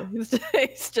trouble.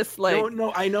 He's just like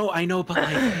no, I know, but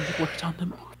like he worked on the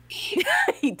movie.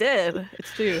 He did.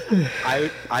 It's true.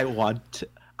 I want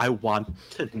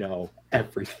to know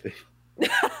everything.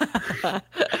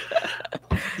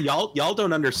 Y'all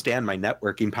don't understand my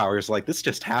networking powers. Like this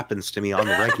just happens to me on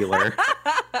the regular.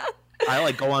 I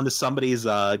like go onto somebody's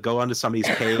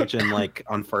page and like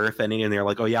on Fur Affinity, and they're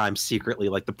like, oh yeah, I'm secretly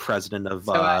like the president of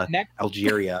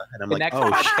Algeria, and I'm like, next oh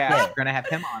podcast, shit. we're gonna have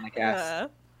him on, I guess.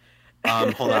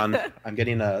 Hold on, I'm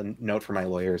getting a note from my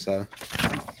lawyers.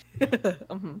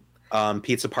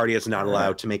 Pizza Party is not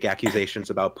allowed to make accusations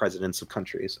about presidents of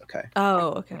countries. Okay.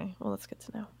 Oh, okay. Well, that's good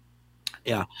to know.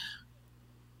 Yeah.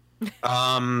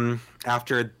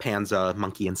 After Panza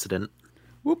monkey incident.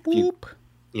 Whoop whoop.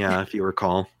 If you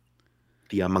recall,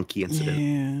 the monkey incident.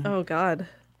 Yeah. Oh God.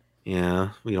 Yeah,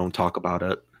 we don't talk about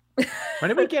it. When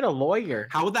did we get a lawyer?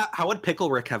 How would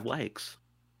Pickle Rick have legs?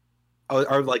 Oh,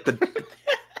 or like the.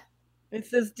 It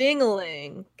says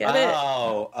dingling. Get it?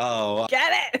 Oh.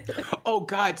 Get it? Oh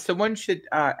God! Someone should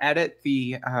edit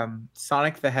the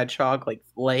Sonic the Hedgehog like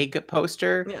leg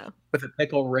poster with a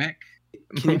Pickle Rick.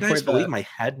 Can you guys believe my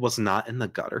head was not in the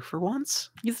gutter for once?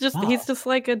 He's just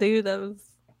like a dude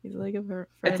he's like a friend.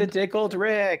 It's a dickled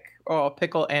Rick. Oh,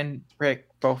 Pickle and Rick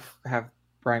both have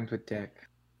rhymes with dick.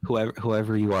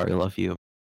 Whoever you are, I love you.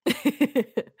 His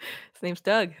name's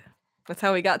Doug. That's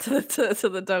how we got to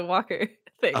the Doug Walker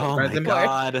thing. Oh my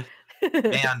God.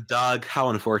 Man, Doug, how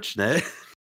unfortunate.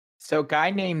 So, a guy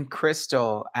named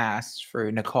Crystal asked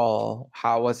for Nicole,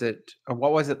 what was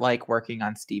it like working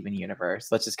on Steven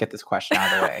Universe? Let's just get this question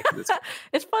out of the way.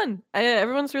 It's fun.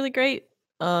 Everyone's really great.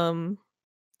 I'm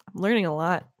learning a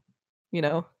lot,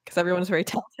 because everyone's very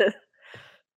talented.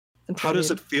 How does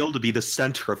it feel to be the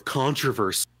center of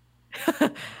controversy?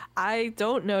 I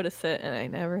don't notice it, and I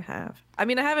never have. I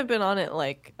mean, I haven't been on it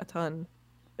like a ton.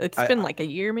 It's been like a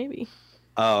year, maybe.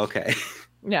 Oh, okay.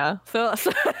 Yeah. So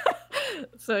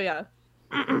yeah.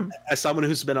 As someone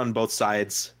who's been on both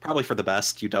sides, probably for the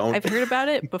best, you don't. I've heard about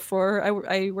it before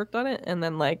I worked on it, and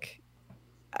then like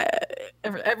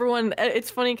everyone.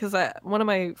 It's funny because one of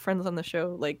my friends on the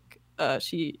show, like,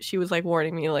 she was like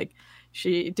warning me, like,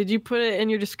 did you put it in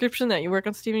your description that you work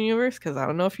on Steven Universe? Because I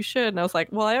don't know if you should. And I was like,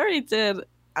 well, I already did.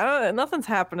 Nothing's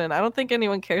happening. I don't think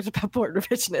anyone cares about board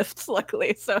revisionists,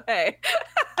 luckily. So hey.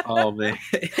 Oh man.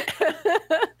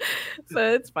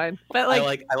 So it's fine. But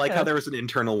like I like how there was an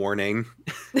internal warning.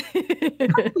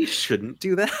 Probably shouldn't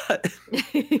do that.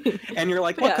 And you're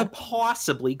like, what could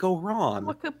possibly go wrong?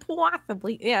 What could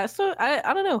possibly? Yeah. So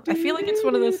I don't know. I feel like it's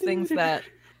one of those things that,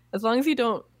 as long as you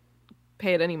don't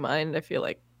pay it any mind, I feel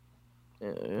like.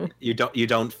 You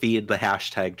don't feed the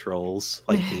hashtag trolls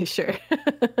like sure.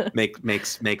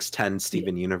 makes 10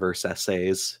 Steven Universe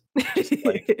essays.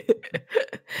 Like,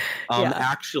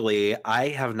 actually, I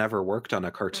have never worked on a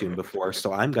cartoon before,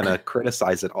 so I'm gonna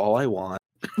criticize it all I want.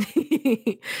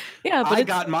 Yeah, but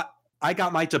I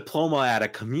got my diploma at a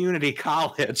community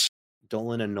college.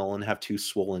 Dolan and Nolan have 2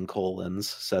 swollen colons,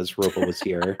 says Robo was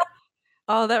here.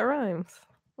 Oh, that rhymes.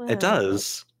 Wow. It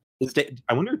does.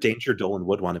 I wonder if Danger Dolan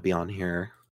would want to be on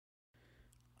here.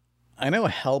 I know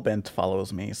Hellbent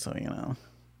follows me, so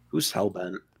Who's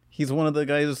Hellbent? He's one of the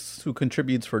guys who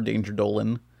contributes for Danger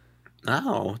Dolan.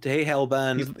 Oh, hey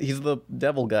Hellbent. He's the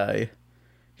devil guy.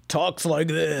 He talks like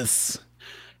this.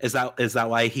 Is that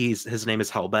why his name is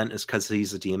Hellbent? Is because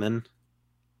he's a demon?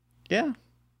 Yeah.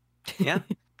 Yeah.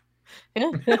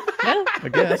 Yeah. I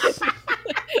guess.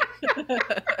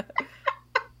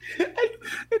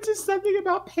 It's just something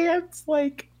about pants,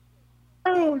 like,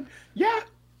 oh yeah.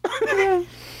 I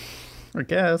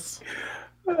guess.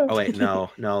 Oh wait, no.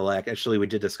 Like, actually, we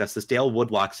did discuss this. Dale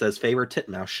Woodlock says favorite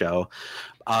titmouse show,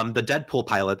 the Deadpool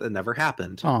pilot that never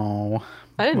happened. Oh,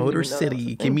 I didn't Motor even know that was City,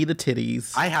 a give thing. me the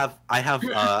titties. I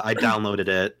downloaded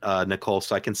it, Nicole,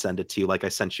 so I can send it to you. Like I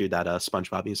sent you that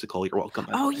SpongeBob musical. You're welcome.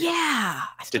 Oh yeah.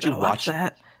 I still Did you gotta watch it?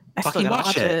 that? I still Fucking gotta watch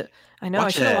watch it. it. I know. I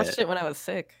Watch should have it. watched it when I was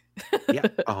sick. Yeah.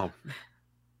 Oh,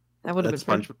 That would have been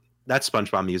fun. that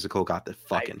SpongeBob musical got the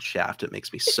fucking shaft. It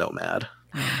makes me so mad.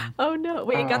 Oh no!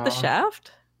 Wait, it got the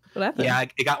shaft. What happened? Yeah,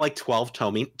 it got like 12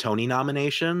 Tony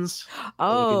nominations.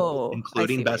 Oh,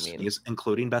 including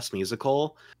best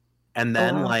musical, and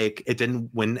then wow. like it didn't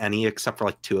win any except for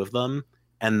like 2 of them,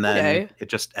 and then it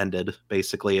just ended.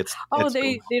 Basically, it's they're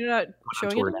not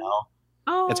showing tour it now.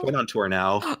 Oh, It's going on tour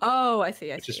now. Oh, I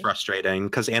see. Which is frustrating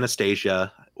because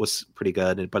Anastasia was pretty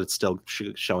good, but it's still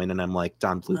showing, and I'm like,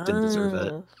 Don Bluth didn't deserve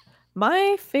it.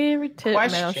 My favorite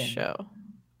titmouse Question. show.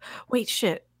 Wait,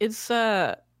 shit. It's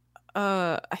I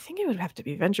think it would have to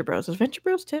be Venture Bros. Is Venture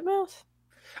Bros titmouse?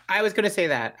 I was going to say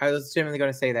that. I was genuinely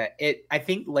going to say that. I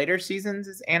think later seasons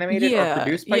is animated or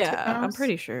produced by yeah, Titmouse. I'm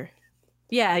pretty sure.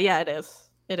 Yeah, it is.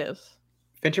 It is.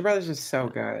 Venture Brothers is so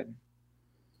good.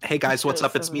 Hey guys, what's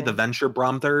up? It's me, the Venture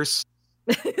Brothers.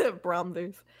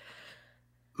 Brothers.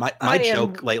 My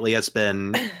joke lately has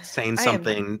been saying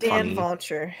something Dan funny.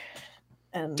 Vulture.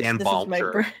 And Dan this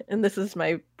Vulture. Is and this is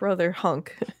my brother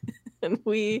Hunk. And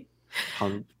we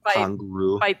fight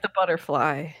the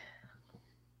butterfly.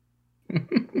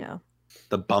 Yeah.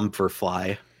 The bumper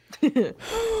fly.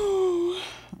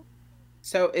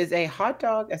 So is a hot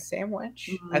dog a sandwich?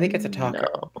 I think it's a taco.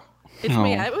 No. It's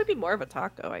me. It would be more of a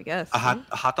taco, I guess. A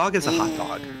hot dog is a hot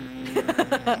dog.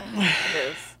 It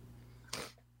is.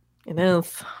 It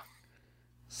is.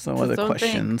 Some It's other its own thing.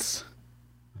 questions.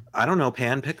 I don't know,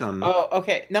 Pan. Pick them. Oh,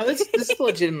 okay. No, this is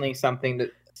legitimately something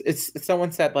that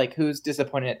someone said, like, who's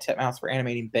disappointed at Titmouse for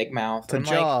animating Big Mouth? It's a I'm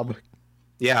like, job.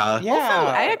 Yeah. Yeah.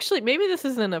 Also, I actually maybe this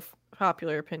isn't a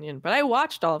popular opinion, but I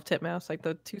watched all of Titmouse, like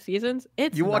the 2 seasons.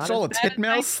 It's You watched not all as of bad as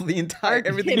Titmouse? The I- entire or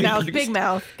everything? Titmouse, you Big produced?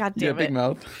 Mouth. God Yeah, damn Big it.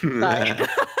 Mouth. Sorry.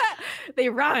 They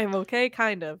rhyme, okay?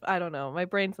 Kind of. I don't know. My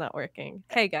brain's not working.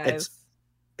 Hey guys.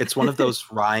 It's one of those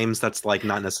rhymes that's like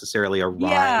not necessarily a rhyme,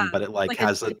 Yeah, but it like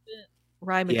has a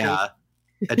rhyme yeah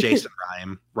adjacent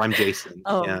rhyme Jason.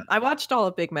 Yeah. I watched all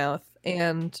of Big Mouth,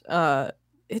 and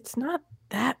it's not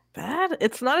that bad.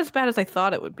 It's not as bad as I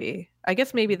thought it would be. I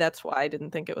guess maybe that's why I didn't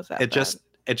think it was that It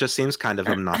bad. just seems kind of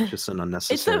obnoxious and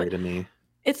unnecessary to me.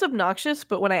 It's obnoxious,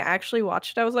 but when I actually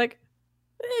watched it, I was like,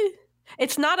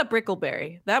 it's not a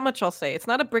Brickleberry. That much I'll say. It's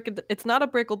not a Brickleberry.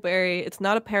 It's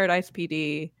not a Paradise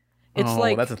PD. It's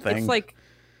like that's a thing. It's like,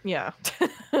 yeah.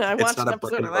 I watched not an a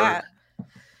episode of Brickenberg. that.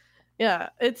 Yeah,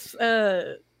 it's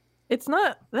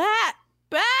not that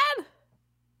bad,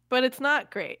 but it's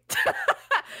not great.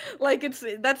 Like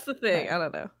that's the thing. I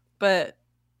don't know, but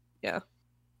yeah.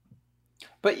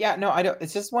 But yeah, no, I don't.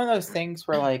 It's just one of those things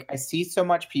where, like, I see so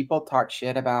much people talk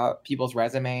shit about people's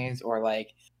resumes, or like,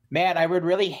 man, I would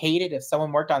really hate it if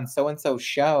someone worked on so and so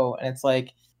show, and it's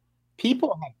like,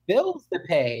 people have bills to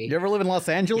pay. You ever live in Los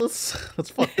Angeles? That's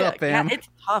fucked up, fam. Yeah, it's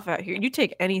tough out here. You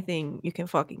take anything you can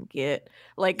fucking get.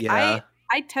 Like Yeah.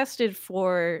 I tested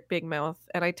for Big Mouth,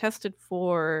 and I tested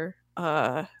for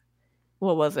what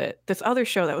was it? This other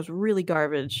show that was really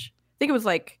garbage. I think it was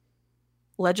like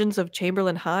Legends of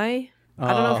Chamberlain High.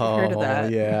 I don't know if you've heard of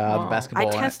that. Yeah, the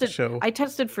basketball show. I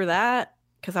tested for that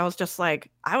because I was just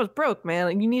like, I was broke, man.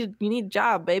 And you need a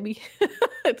job, baby.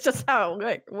 It's just how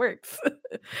it works.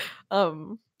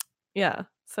 Yeah.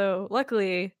 So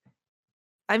luckily,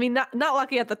 I mean, not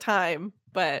lucky at the time,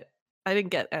 but I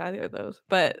didn't get either of those.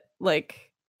 But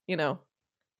like, you got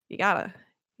to.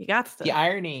 The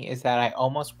irony is that I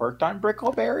almost worked on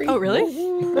Brickleberry. Oh, really?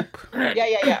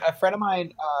 Yeah. A friend of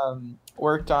mine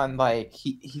worked on, like,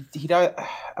 he does.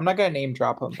 I'm not gonna name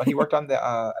drop him, but he worked on the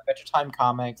Adventure Time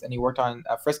comics, and he worked on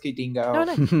Frisky Dingo Oh,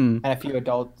 nice. and a few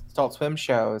Adult Swim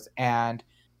shows, and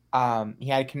he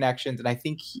had connections, and I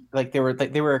think they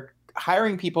were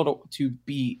hiring people to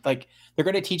be like, they're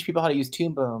going to teach people how to use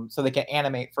Toon Boom so they can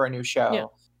animate for a new show. Yeah.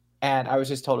 And I was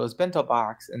just told it was Bento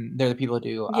Box, and they're the people who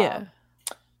do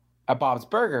at Bob's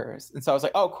Burgers. And so I was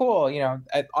like, oh, cool.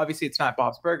 Obviously it's not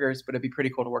Bob's Burgers, but it'd be pretty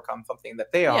cool to work on something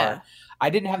that they are. I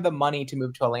didn't have the money to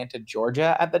move to Atlanta,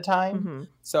 Georgia at the time.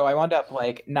 So I wound up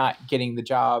like not getting the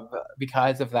job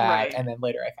because of that. Right. And then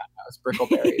later I found out it was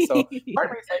Brickleberry. So part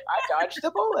of me is like, I dodged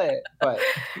the bullet. But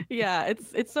yeah,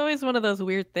 it's always one of those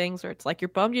weird things where it's like you're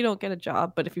bummed you don't get a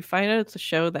job, but if you find out it's a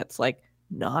show that's like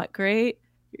not great,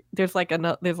 there's like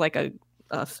a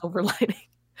silver lining.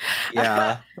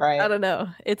 Yeah. Right. I don't know.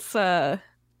 It's yeah,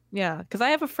 because I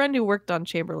have a friend who worked on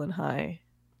Chamberlain High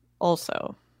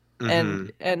also.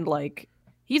 And like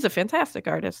he's a fantastic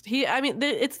artist.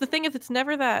 It's the thing is it's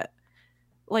never that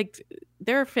like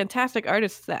there are fantastic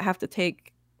artists that have to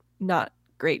take not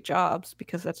great jobs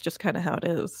because that's just kind of how it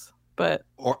is. But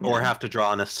or have to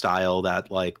draw in a style that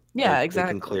like yeah, they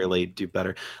exactly. can clearly do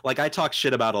better. Like I talk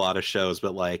shit about a lot of shows,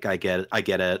 but like I get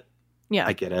it. Yeah.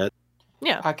 I get it.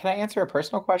 Yeah. Can I answer a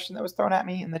personal question that was thrown at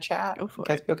me in the chat? Go for You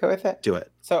guys be okay with it? Do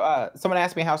it. So someone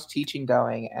asked me how's teaching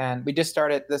going, and we just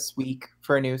started this week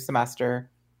for a new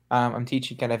semester. I'm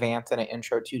teaching an advanced and an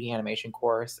intro 2D animation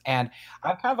course, and I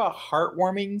have kind of a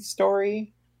heartwarming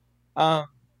story.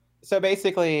 So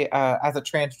basically, as a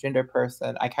transgender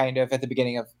person, I kind of, at the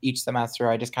beginning of each semester,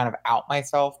 I just kind of out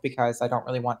myself because I don't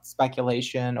really want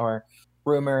speculation or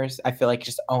rumors. I feel like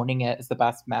just owning it is the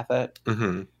best method.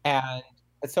 And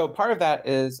so part of that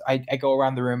is I go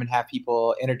around the room and have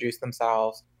people introduce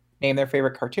themselves, name their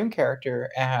favorite cartoon character,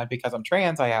 and because I'm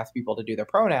trans, I ask people to do their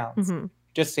pronouns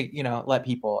just to, let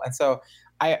people. And so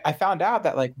I found out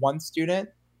that like one student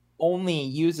only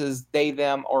uses they,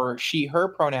 them, or she, her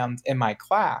pronouns in my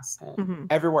class.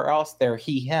 Everywhere else they're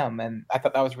he, him. And I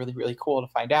thought that was really, really cool to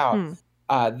find out.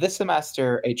 This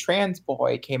semester, a trans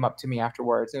boy came up to me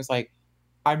afterwards and was like,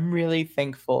 I'm really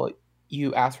thankful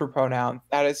you asked for pronouns.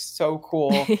 That is so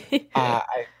cool.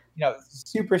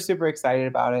 Super, super excited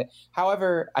about it.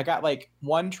 However, I got like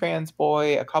one trans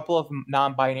boy, a couple of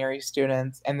non-binary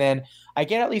students, and then I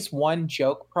get at least one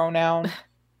joke pronoun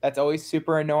that's always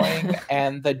super annoying.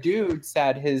 And the dude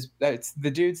said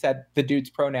the dude's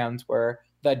pronouns were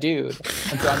the dude.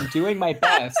 And so I'm doing my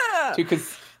best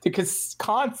to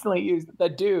constantly use the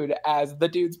dude as the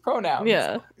dude's pronouns.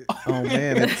 Yeah. Oh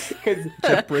man, it's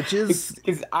Jeff Bridges.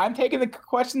 Because I'm taking the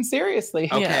question seriously.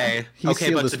 Okay. He Okay,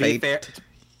 sealed but his to be fate. fair,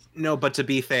 no, but to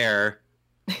be fair,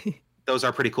 those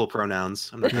are pretty cool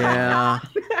pronouns. I'm not Yeah,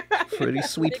 pretty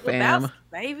sweet, Big fam. Lebowski,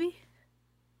 baby.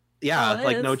 Yeah, Oh, it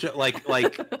like no, is.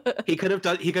 like he could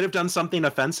have done something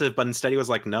offensive, but instead he was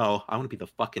like, "No, I want to be the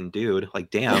fucking dude." Like,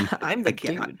 damn, I'm the I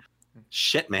can't- dude.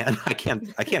 Shit, man, I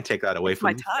can't take that away It's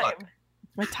my from time. Fuck.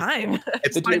 It's my time.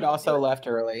 It's The dude also left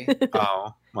early.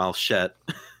 Oh well, shit.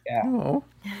 Yeah. Oh,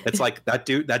 It's like that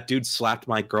dude slapped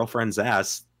my girlfriend's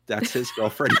ass. That's his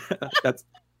girlfriend. That's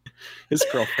his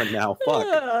girlfriend now. Fuck.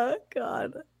 Oh,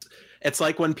 God. It's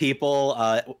like when people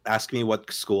ask me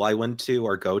what school I went to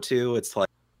or go to. It's like,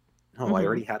 oh, I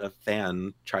already had a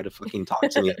fan try to fucking talk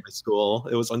to me at my school.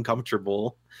 It was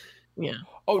uncomfortable. Yeah.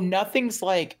 Oh, nothing's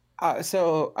like I'm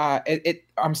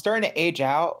starting to age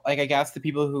out. Like I guess the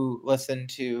people who listen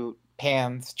to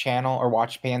Pan's channel or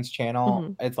watch Pan's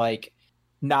channel, it's like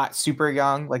not super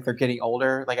young. Like they're getting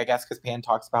older. Like I guess because Pan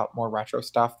talks about more retro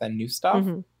stuff than new stuff.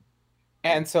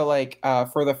 And so like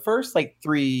for the first like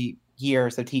 3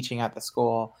 years of teaching at the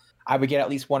school, I would get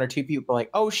at least one or two people like,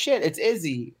 oh shit, it's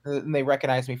Izzy. And they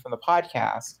recognize me from the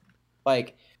podcast.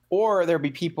 Like, or there'd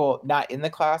be people not in the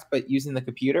class, but using the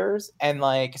computers. And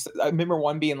like, I remember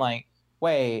one being like,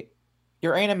 wait,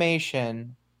 your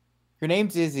animation, your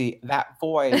name's Izzy, that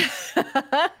voice.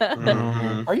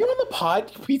 Are you on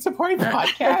the Pizza Party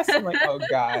podcast? I'm like, oh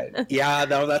God. Yeah,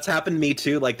 no, that's happened to me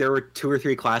too. Like there were 2 or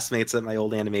 3 classmates at my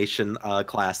old animation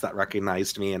class that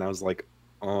recognized me, and I was like,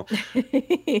 oh.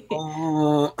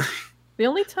 Oh. The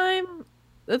only time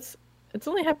it's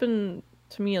only happened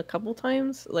to me a couple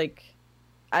times. Like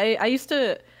I used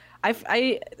to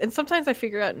and sometimes I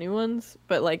figure out new ones,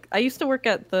 but like I used to work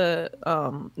at the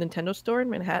Nintendo store in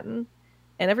Manhattan,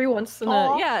 and every once in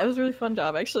it was a really fun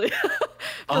job actually.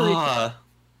 Really fun.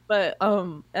 But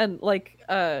and like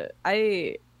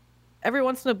I every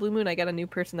once in a blue moon I get a new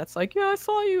person that's like, yeah, I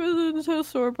saw you in the Nintendo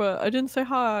store, but I didn't say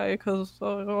hi because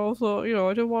also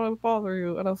I didn't want to bother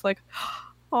you, and I was like,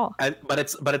 oh. But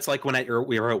it's like when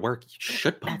we were at work, you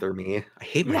should bother me. I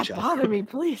hate my job. Bother me,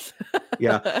 please.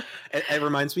 Yeah, it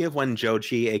reminds me of when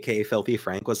Joji, aka Filthy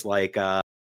Frank, was like,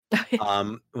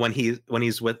 when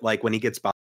he's with like when he gets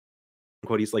bothered,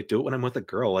 quote, he's like, do it when I'm with a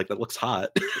girl, like that looks hot.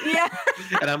 Yeah.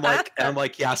 and I'm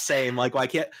like, yeah, same. Like, why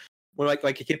can't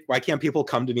people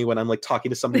come to me when I'm like talking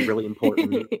to somebody really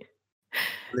important?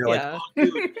 they're like, oh,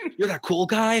 dude, you're that cool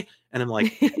guy, and I'm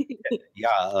like,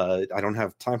 yeah, I don't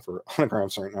have time for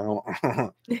autographs right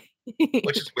now.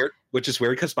 Which is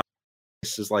weird because my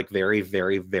voice is like very,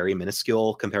 very, very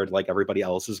minuscule compared to like everybody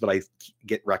else's, but I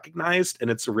get recognized, and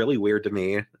it's really weird to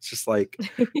me. It's just like,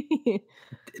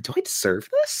 do I deserve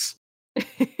this?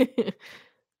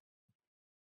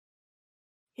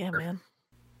 Yeah, man.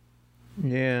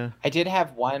 Yeah. I did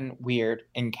have one weird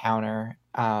encounter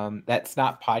that's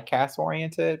not podcast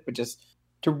oriented, but just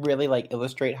to really like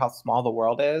illustrate how small the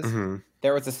world is. Mm-hmm.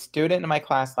 There was a student in my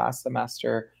class last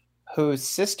semester whose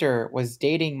sister was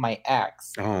dating my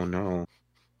ex. Oh no.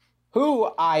 Who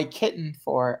I kittened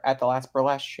for at the last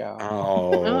burlesque show.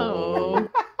 Oh.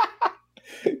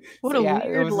 What So, a yeah, it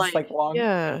weird was just, like, long.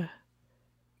 Yeah.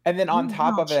 And then on Oh,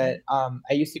 top of gotcha. it,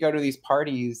 I used to go to these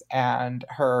parties, and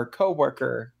her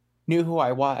coworker knew who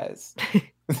I was.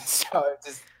 So it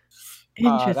just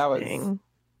Interesting.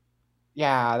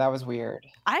 that was weird.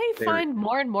 I Very- find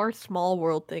more and more small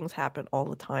world things happen all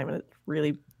the time, and it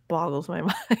really boggles my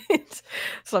mind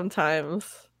sometimes.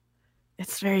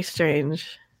 It's very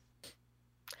strange.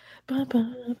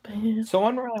 Ba-ba-ba.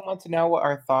 Someone really wants to know what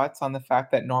our thoughts on the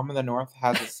fact that Norm of the North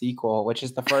has a sequel, which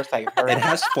is the first I heard. It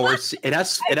has four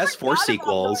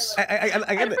sequels.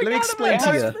 Let me explain It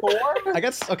to has you. four? I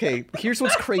guess, okay, here's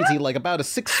what's crazy. Like, about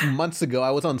 6 months ago, I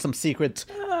was on some secret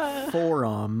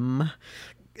forum,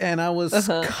 and I was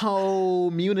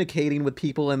communicating with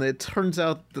people, and it turns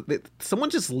out that someone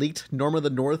just leaked Norm of the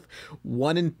North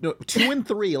 2 and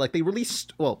 3. Like, they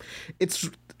released, it's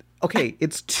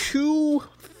 2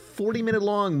 40-minute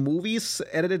long movies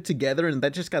edited together, and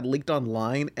that just got leaked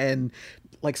online. And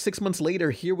like 6 months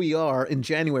later, here we are in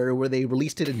January, where they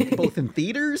released it in both in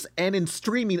theaters and in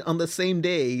streaming on the same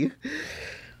day.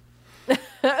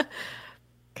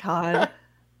 God.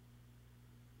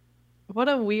 What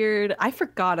a weird... I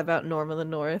forgot about Norm of the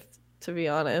North, to be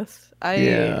honest.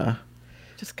 I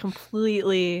just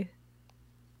completely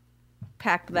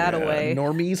packed that away.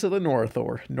 Normies of the North,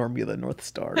 or Normie of the North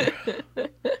Star.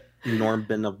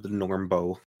 Normbin of the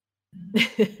Normbo. Do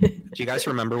you guys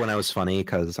remember when I was funny?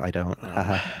 Because I don't.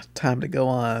 Time to go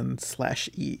on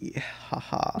 /E.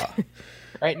 Haha.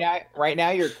 Right now,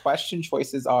 your question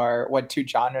choices are what 2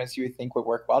 genres you would think would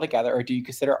work well together, or do you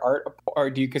consider art,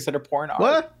 or do you consider porn art?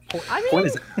 What? I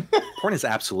mean, Porn is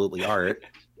absolutely art.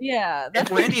 yeah.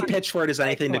 If Randy Pitchford is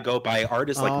anything to go by, art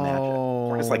is like magic.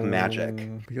 Porn is like magic.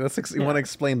 You want to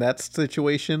explain that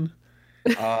situation?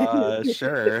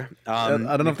 Sure. I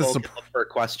don't know if this is for a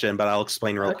question, but I'll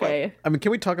explain real quick. Okay. I mean,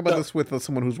 can we talk about this with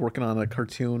someone who's working on a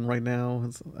cartoon right now?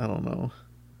 I don't know.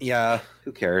 Yeah,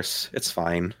 who cares? It's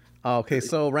fine. Okay,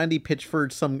 so Randy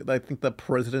Pitchford, I think the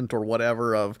president or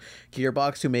whatever of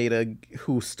Gearbox,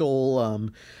 who stole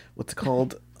what's it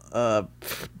called,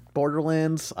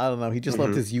 Borderlands. I don't know. He just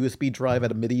left his USB drive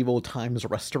at a medieval times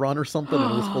restaurant or something,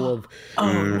 and it was full of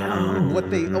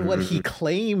what he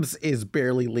claims is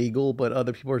barely legal, but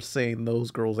other people are saying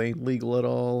those girls ain't legal at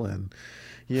all, and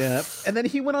yeah. And then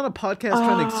he went on a podcast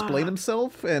trying to explain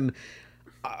himself, and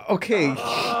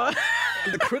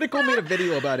the Critical made a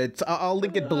video about it. I'll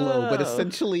link it below. But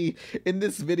essentially, in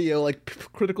this video, like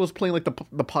Critical's playing like the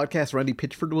podcast Randy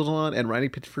Pitchford was on, and Randy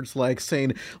Pitchford's like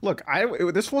saying, "Look,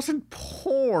 this wasn't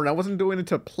porn. I wasn't doing it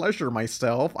to pleasure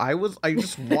myself. I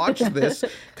just watched this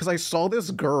because I saw this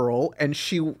girl, and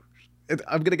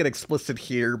I'm gonna get explicit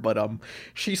here, but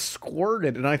she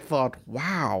squirted, and I thought,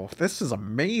 wow, this is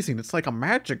amazing. It's like a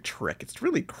magic trick. It's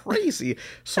really crazy.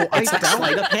 So It's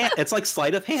like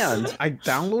sleight of hand. I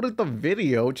downloaded the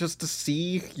video just to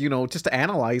see, just to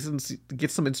analyze and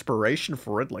get some inspiration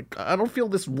for it. Like, I don't feel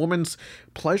this woman's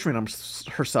pleasuring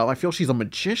herself. I feel she's a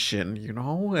magician,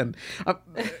 and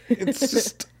it's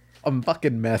just a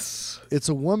fucking mess. It's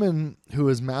a woman who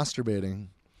is masturbating,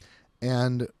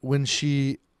 and when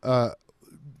she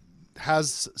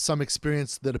has some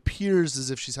experience that appears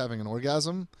as if she's having an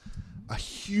orgasm, a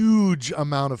huge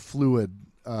amount of fluid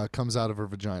comes out of her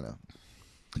vagina.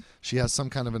 She has some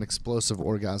kind of an explosive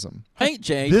orgasm. Hey,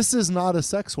 Jay. This is not a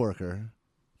sex worker.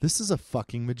 This is a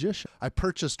fucking magician. I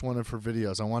purchased one of her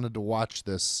videos. I wanted to watch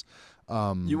this.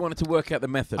 You wanted to work out the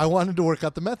method. I wanted to work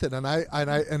out the method,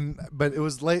 but it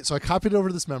was late, so I copied it over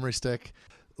to this memory stick.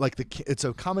 It's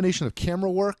a combination of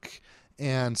camera work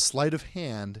and sleight of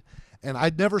hand. And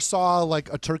I never saw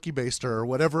like a turkey baster or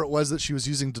whatever it was that she was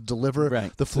using to deliver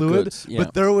the fluid. goods, yeah.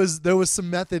 But there was some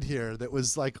method here that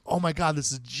was like, oh my God,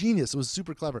 this is genius. It was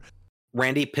super clever.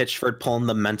 Randy Pitchford pulling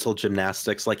the mental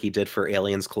gymnastics like he did for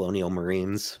Aliens Colonial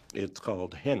Marines. It's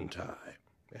called hentai,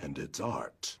 and it's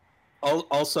art.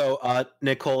 Also,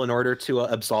 Nicole, in order to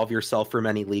absolve yourself from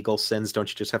any legal sins, don't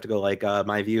you just have to go like,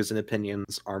 my views and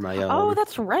opinions are my own? Oh,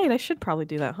 that's right. I should probably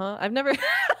do that, huh? I've never.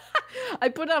 I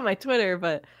put it on my Twitter,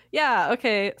 but yeah,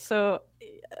 okay. So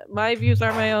my views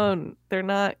are my own. They're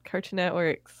not Cartoon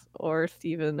Network's or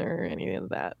Steven or any of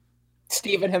that.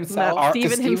 Steven himself.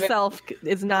 Steven himself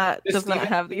does not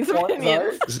have these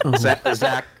opinions. Zach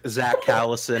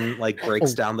Callison like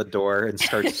breaks down the door and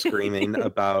starts screaming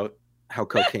about how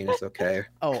cocaine is okay.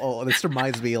 Oh, this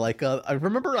reminds me. Like, I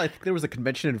remember, I think there was a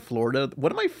convention in Florida.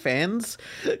 One of my fans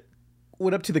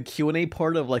went up to the Q&A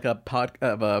part of like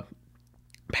a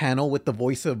panel with the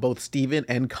voice of both Steven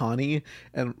and Connie,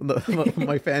 and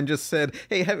my fan just said,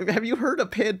 "Hey, have you heard of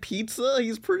Pan Pizza?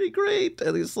 He's pretty great."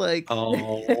 And he's like,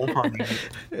 "Oh,"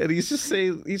 and he's just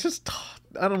saying,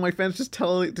 I don't know, my fan's just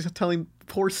telling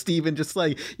poor Steven, just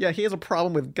like, yeah, he has a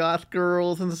problem with goth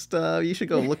girls and stuff. You should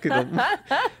go look at him.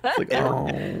 It's like, oh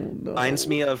no. Reminds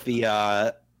me of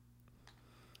the.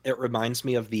 It reminds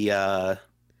me of the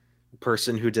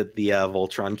person who did the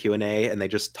Voltron Q&A, and they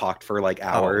just talked for like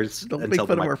hours. Don't make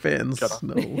fun of our fans.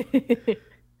 No.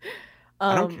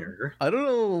 I don't care. I don't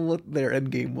know what their end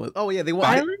game was. Oh yeah, they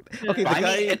want. Okay,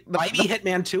 buy me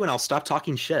Hitman 2, and I'll stop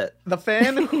talking shit. The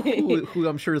fan who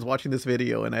I'm sure is watching this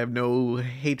video, and I have no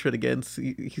hatred against.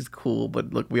 He's cool,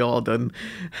 but look, we all done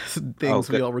things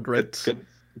we all regret.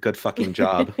 Good fucking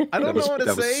job. I don't know what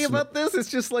to say about this.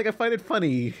 It's just like I find it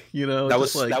funny, you know. That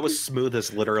was smooth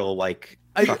as literal like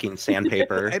fucking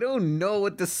sandpaper. I don't know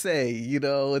what to say, you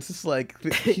know. It's just like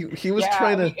he was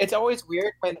trying to. It's always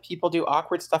weird when people do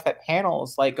awkward stuff at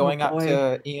panels, like going up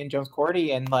to Ian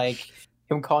Jones-Cordy and like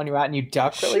him calling you out and you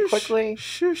duck really quickly.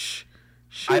 Shush.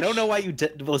 I don't know why you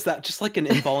did. Was that just like an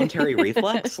involuntary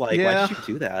reflex? Like, why did you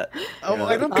do that? Oh,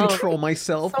 I don't control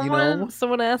myself.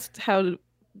 Someone asked how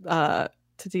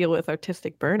to deal with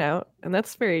artistic burnout, and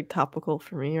that's very topical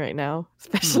for me right now,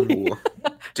 especially.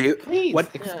 Do you? Please,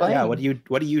 explain. Yeah. What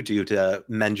do you do to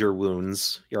mend your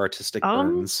wounds, your artistic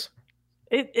burns?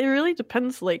 It really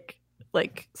depends. Like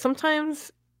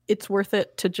sometimes it's worth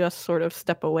it to just sort of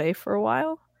step away for a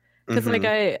while, because like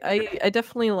I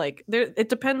definitely like there. It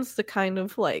depends the kind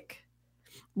of like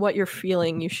what you're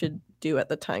feeling you should do at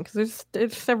the time, because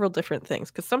there's several different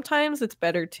things. Because sometimes it's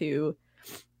better to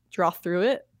draw through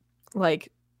it.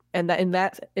 Like, and that in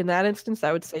that instance,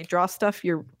 I would say draw stuff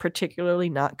you're particularly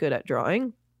not good at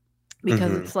drawing,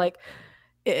 because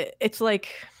it's like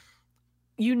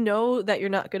you know that you're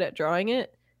not good at drawing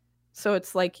it, so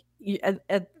it's like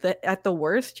at the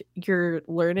worst you're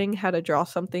learning how to draw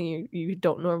something you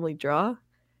don't normally draw,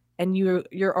 and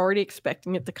you're already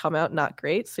expecting it to come out not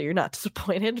great, so you're not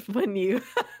disappointed when you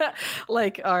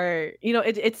like are, you know,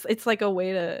 it's like a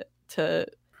way to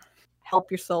help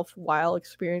yourself while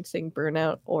experiencing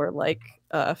burnout or like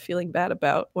feeling bad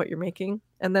about what you're making.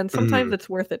 And then sometimes it's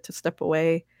worth it to step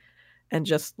away and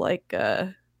just like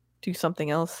do something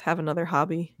else, have another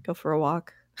hobby, go for a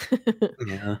walk.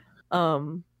 Yeah.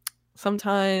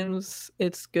 Sometimes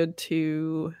it's good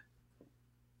to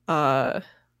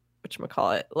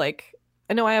whatchamacallit, like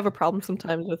I know I have a problem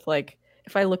sometimes with like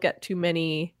if I look at too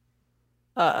many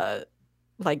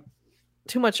like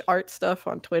too much art stuff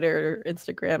on Twitter or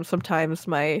Instagram, sometimes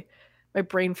my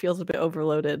brain feels a bit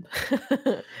overloaded.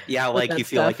 Yeah, like you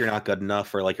feel like you're not good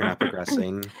enough, or like you're not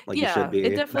progressing like you should be.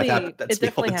 It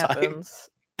definitely happens.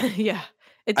 Yeah,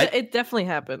 it definitely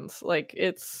happens. Like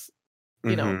it's,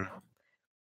 you know.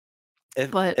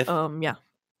 Yeah.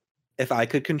 If I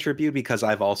could contribute, because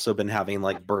I've also been having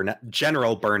like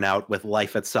general burnout with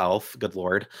life itself. Good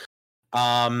Lord.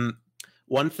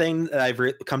 One thing that I've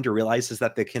come to realize is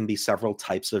that there can be several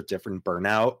types of different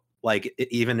burnout. Like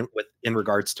even in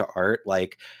regards to art,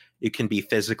 like you can be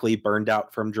physically burned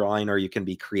out from drawing, or you can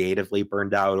be creatively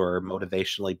burned out or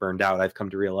motivationally burned out. I've come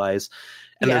to realize.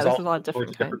 And there's a lot of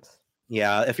different kinds.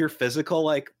 Yeah, if you're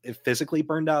physically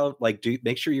burned out, like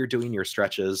make sure you're doing your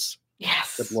stretches.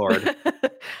 Yes. Good Lord.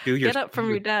 Get up from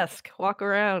your desk, walk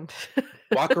around.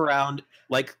 Walk around,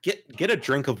 like get a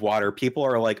drink of water. People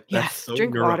are like, yes,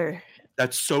 drink water.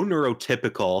 That's so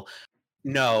neurotypical.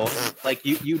 No, like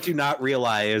you do not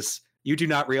realize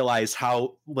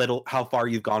how far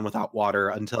you've gone without water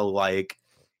until like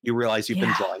you realize you've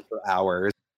been drawing for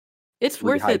hours. It's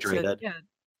worth it.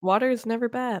 Water is never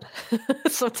bad.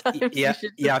 Sometimes you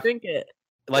should just drink it.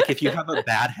 Like if you have a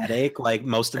bad headache, like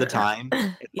most of the time,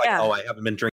 it's like, oh, I haven't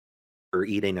been drinking or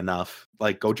eating enough.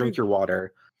 Like go drink your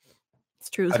water.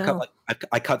 It's true.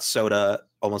 I cut soda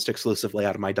almost exclusively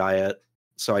out of my diet.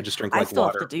 So I just drink like water. I still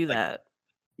have to do that.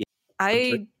 Yeah,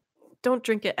 don't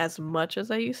drink it as much as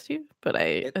I used to, but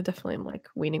I definitely am like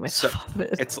weaning myself off of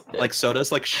it. It's like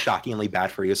soda's like shockingly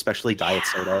bad for you, especially diet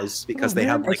sodas, because they man,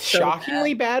 have like it's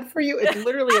shockingly bad for you. It's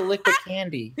literally a liquid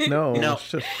candy. no,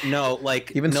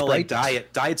 like Even like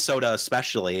Sprite? diet soda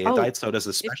especially. Oh, Diet sodas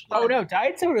especially. Oh no,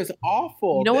 diet soda is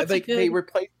awful. You know what's like good? they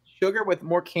replace sugar with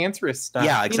more cancerous stuff.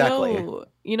 Yeah, exactly.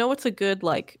 You know what's a good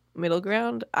like middle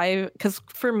ground? Because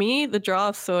for me, the draw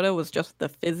of soda was just the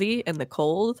fizzy and the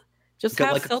cold. Just Get,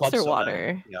 have like, a club seltzer soda.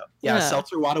 water. Yeah,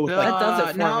 seltzer water with That like does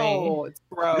it for no, me. it's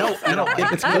gross. No, I don't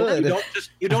like It's it. good.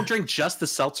 you don't drink just the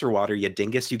seltzer water, you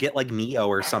dingus. You get like Neo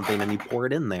or something and you pour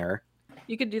it in there.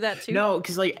 You could do that too. No,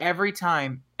 because like every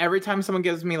time someone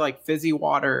gives me like fizzy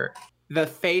water, the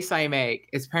face I make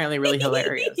is apparently really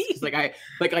hilarious. 'Cause, like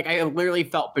I literally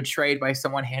felt betrayed by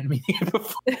someone handing me it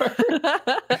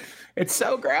before. It's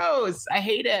so gross. I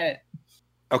hate it.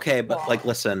 Okay, but like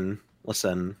listen.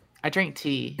 I drink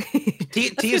tea.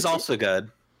 Tea is also good.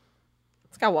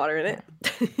 It's got water in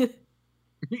it.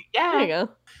 Yeah. There you go.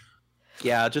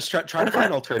 Yeah, just try to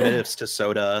find alternatives to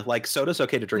soda. Like soda's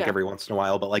okay to drink Yeah. every once in a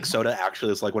while, but like soda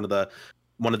actually is like one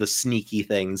of the sneaky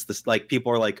things. This like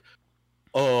people are like,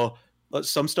 oh,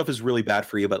 some stuff is really bad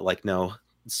for you, but like no,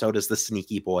 soda's the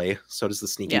sneaky boy. Soda's the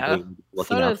sneaky Yeah. boy.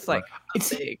 Looking out Soda's for.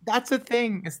 like That's the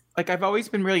thing. Is like I've always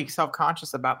been really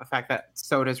self-conscious about the fact that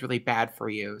soda is really bad for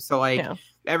you. So like Yeah.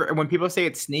 when people say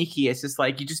it's sneaky, it's just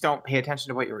like you just don't pay attention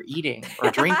to what you're eating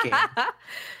or drinking.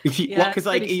 Yeah, Because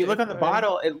like you look on the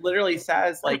bottle, it literally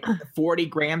says like 40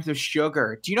 grams of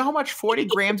sugar. Do you know how much 40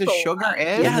 grams of sugar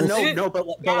is? Yeah, no, but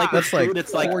like with That's like food,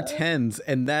 it's like 4 10s,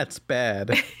 and that's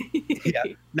bad. yeah.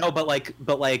 No, but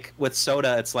like with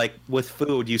soda, it's like with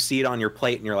food, you see it on your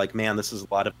plate and you're like, man, this is a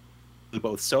lot of food.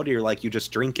 But with soda, you're like, you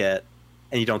just drink it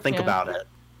and you don't think Yeah. about it.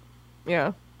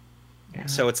 Yeah.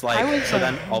 So it's like, so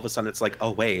then all of a sudden it's like,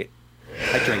 oh wait,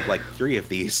 I drank like 3 of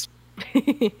these.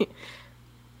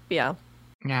 Yeah.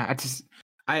 Yeah,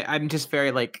 I'm just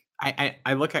very like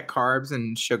I look at carbs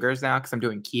and sugars now because I'm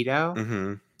doing keto.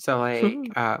 Mm-hmm. So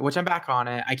like, which I'm back on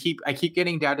it. I keep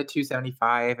getting down to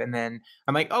 275, and then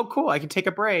I'm like, oh cool, I can take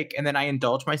a break, and then I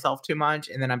indulge myself too much,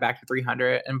 and then I'm back to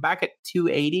 300, and I'm back at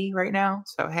 280 right now.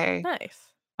 So hey, Nice.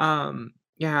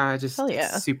 yeah, just Hell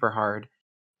yeah. it's super hard.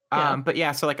 Yeah. But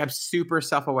yeah, so like I'm super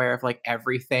self-aware of like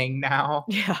everything now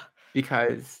Yeah.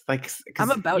 because like 'cause,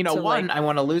 I'm about you know, to, one, like- I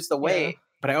want to lose the Yeah. weight,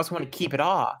 but I also want to keep it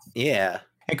off. Yeah.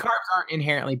 And carbs aren't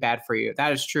inherently bad for you.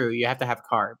 That is true. You have to have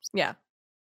carbs. Yeah.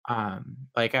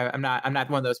 Like I'm not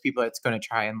one of those people that's going to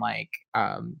try and like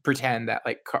pretend that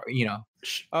like you know,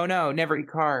 oh no, never eat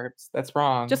carbs. That's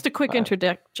wrong. Just a quick But-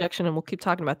 interjection, and we'll keep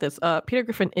talking about this. Peter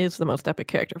Griffin is the most epic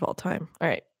character of all time. All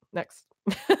right, next.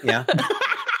 Yeah.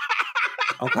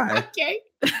 Okay. Okay.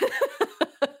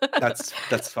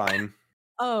 That's fine.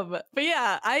 But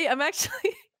yeah, I'm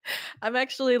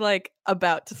actually like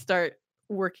about to start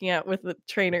working out with the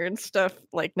trainer and stuff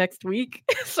like next week.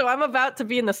 So I'm about to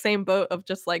be in the same boat of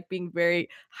just like being very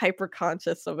hyper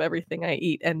conscious of everything I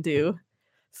eat and do.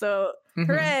 So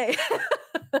hooray!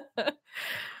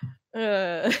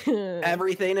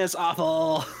 Everything is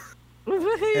awful.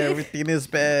 Everything is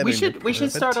bad. We and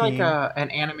should start like team. an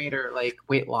animator like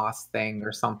weight loss thing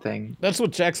or something. That's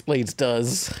what Jax Blades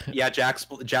does. Yeah, Jax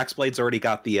Blade's already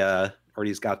got the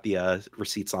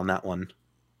receipts on that one.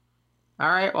 All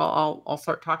right, well I'll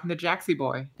start talking to Jaxie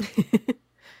boy.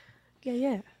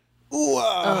 Yeah.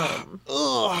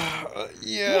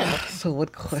 Yeah. So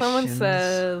what questions? Someone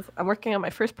says, I'm working on my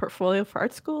first portfolio for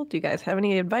art school. Do you guys have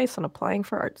any advice on applying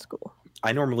for art school?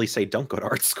 I normally say don't go to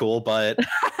art school, but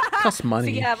costs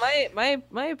money. So yeah,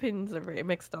 my opinions are very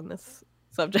mixed on this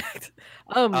subject.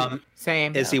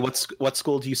 Same. Izzy, what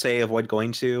school do you say avoid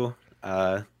going to?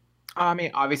 I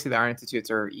mean, obviously the art institutes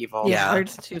are evil. Yeah, art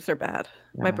institutes are bad.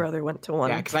 My Yeah. brother went to one.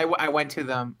 Yeah, because I went to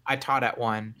them. I taught at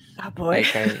one. Oh boy.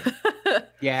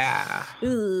 Yeah.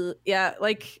 Ugh, yeah,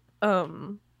 like I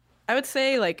would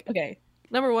say like okay,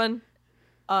 number one,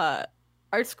 art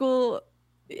school.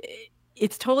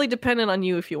 It's totally dependent on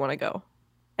you if you want to go,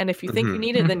 and if you think you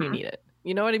need it, then you need it.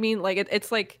 You know what I mean? Like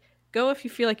it's like go if you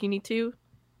feel like you need to,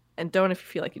 and don't if you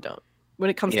feel like you don't. When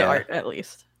it comes to art, at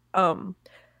least.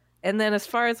 And then as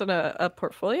far as a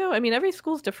portfolio, I mean, every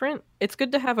school's different. It's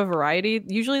good to have a variety.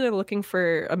 Usually they're looking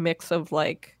for a mix of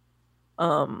like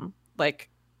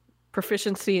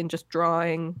proficiency in just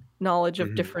drawing, knowledge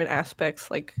of different aspects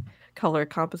like color,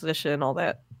 composition, all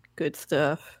that good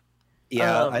stuff.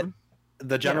 Yeah,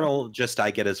 the general gist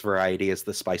I get is variety is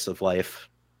the spice of life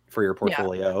for your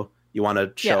portfolio. You want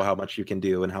to show how much you can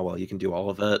do and how well you can do all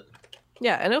of it.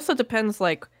 Yeah, and it also depends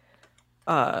like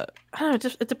I don't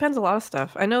know, it depends a lot of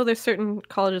stuff. I know there's certain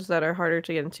colleges that are harder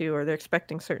to get into, or they're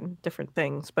expecting certain different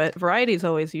things, but variety is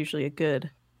always usually a good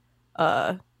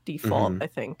default, I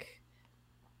think.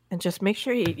 And just make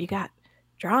sure you got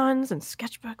drawings and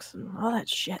sketchbooks and all that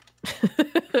shit.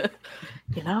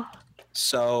 You know?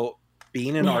 So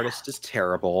being an artist is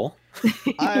terrible.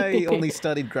 I only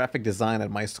studied graphic design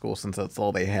at my school since that's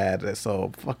all they had,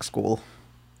 so fuck school.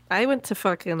 I went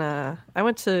to I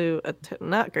went to a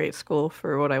not great school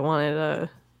for what I wanted,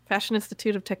 Fashion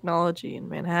Institute of Technology in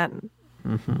Manhattan.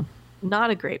 Mm-hmm.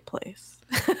 Not a great place.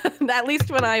 At least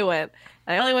when I went.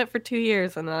 I only went for 2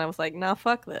 years, and then I was like, nah,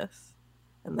 fuck this.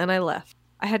 And then I left.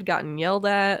 I had gotten yelled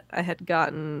at. I had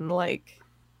gotten, like,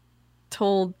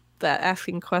 told that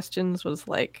asking questions was,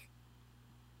 like,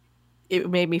 it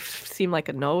made me seem like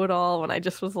a know-it-all when I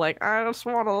just was like, I just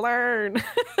want to learn.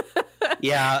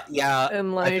 Yeah.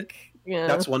 And, like, yeah.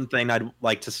 That's one thing I'd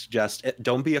like to suggest.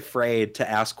 Don't be afraid to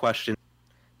ask questions.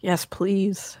 Yes,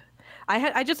 please.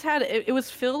 I just had it was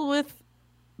filled with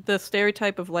the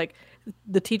stereotype of, like,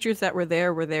 the teachers that were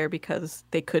there because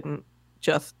they couldn't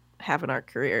just have an art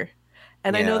career.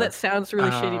 And I know that sounds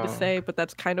really shitty to say, but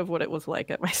that's kind of what it was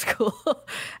like at my school.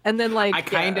 And then, like, I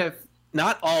kind of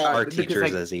not all art because, teachers,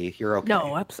 like, Izzy. You're okay.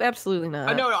 No, absolutely not.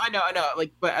 I know.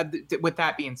 Like, but with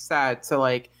that being said, so,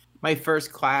 like, my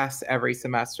first class every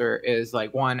semester is,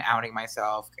 like, one, outing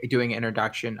myself, doing an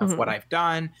introduction of what I've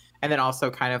done, and then also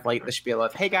kind of like the spiel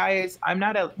of, hey guys, I'm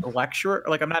not a lecturer,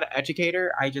 like, I'm not an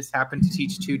educator. I just happen to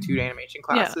teach two animation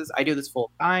classes. I do this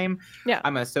full time. Yeah.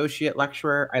 I'm an associate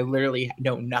lecturer. I literally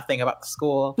know nothing about the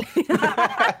school.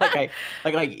 like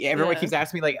everyone keeps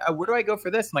asking me, like, where do I go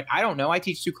for this? I'm like, I don't know. I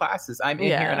teach 2 classes. I'm in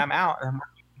here and I'm out and I'm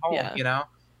working home, you know?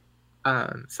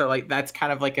 So, like, that's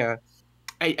kind of like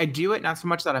I do it not so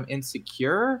much that I'm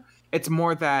insecure. It's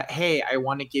more that, hey, I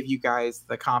want to give you guys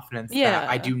the confidence that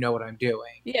I do know what I'm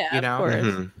doing. Yeah, you know? of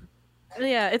course.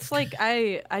 Yeah, it's like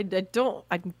I don't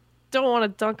want to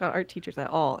dunk on art teachers at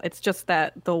all. It's just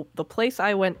that the place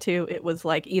I went to, it was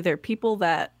like either people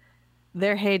that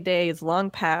their heyday is long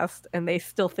past and they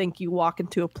still think you walk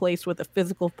into a place with a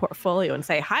physical portfolio and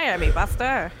say, "Hi, I'm a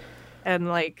buster," and,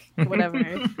 like,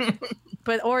 whatever.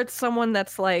 Or it's someone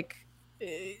that's like,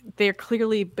 they're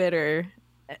clearly bitter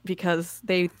because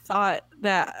they thought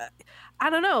that, I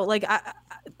don't know, like, I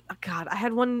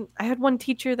had one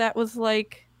teacher that was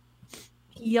like,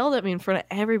 he yelled at me in front of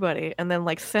everybody and then,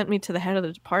 like, sent me to the head of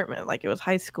the department, like it was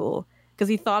high school, because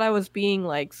he thought I was being,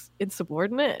 like,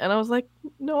 insubordinate, and I was like,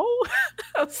 no.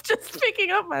 I was just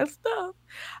picking up my stuff.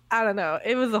 I don't know,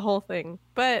 it was a whole thing,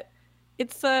 but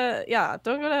it's don't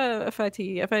go to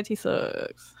FIT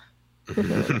sucks.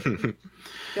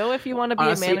 Go if you want to be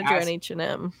Honestly, a manager in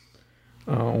H&M.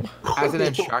 Oh. As an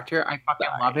instructor, I fucking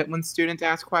love it when students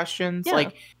ask questions. Yeah.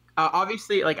 Like,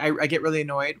 obviously, like, I get really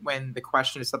annoyed when the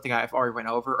question is something I've already went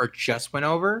over or just went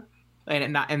over,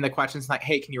 and the question's like,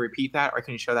 hey, can you repeat that, or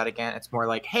can you show that again? It's more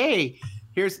like, hey,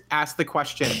 ask the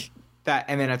question that,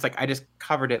 and then it's like, I just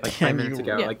covered it like 5 minutes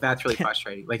ago. Like, that's really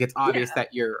frustrating. Like, it's obvious that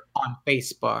you're on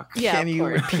Facebook. Yeah, Can you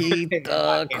repeat the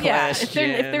question? Yeah, if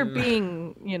they're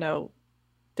being, you know,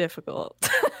 difficult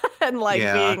and, like,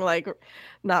 being, like,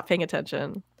 not paying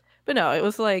attention. But no, it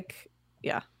was like,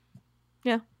 yeah.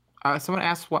 Someone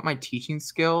asked what my teaching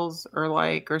skills are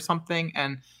like or something,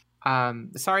 and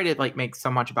sorry to, like, make so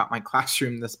much about my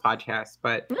classroom this podcast,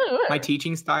 but my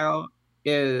teaching style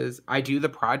is I do the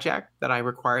project that I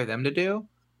require them to do.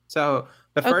 So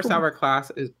the first hour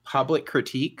class is public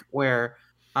critique, where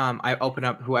I open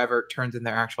up whoever turns in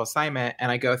their actual assignment,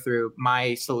 and I go through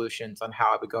my solutions on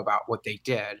how I would go about what they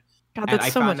did. God, and that's I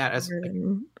so found much that as harder.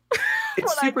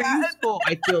 it's super useful,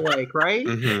 I feel like, right?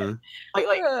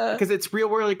 Like, because it's real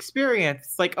world experience.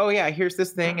 It's like, oh yeah, here's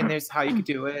this thing, and there's how you could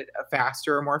do it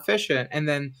faster or more efficient. And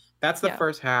then that's the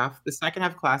first half. The second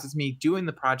half of class is me doing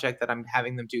the project that I'm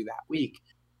having them do that week.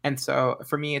 And so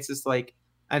for me, it's just like,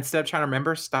 instead of trying to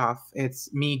remember stuff,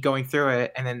 it's me going through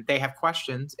it, and then they have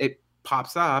questions. It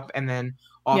pops up, and then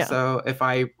also if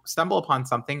I stumble upon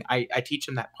something, I teach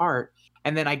them that part.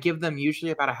 And then I give them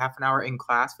usually about a half an hour in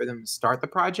class for them to start the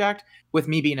project, with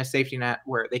me being a safety net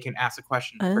where they can ask a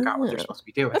question and forgot what they're supposed to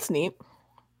be doing. That's neat.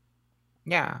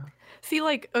 Yeah. See,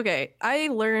 like, okay, I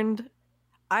learned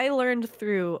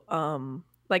through,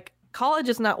 like, college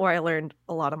is not where I learned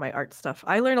a lot of my art stuff.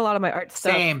 I learned a lot of my art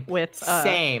stuff with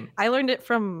I learned it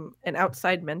from an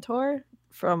outside mentor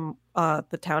from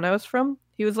the town I was from.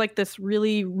 He was like this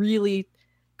really, really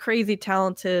crazy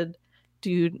talented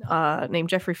dude named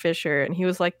Jeffrey Fisher, and he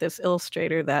was like this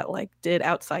illustrator that, like, did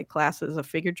outside classes of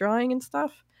figure drawing and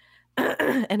stuff.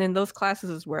 And in those classes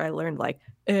is where I learned like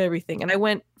everything. And I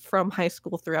went from high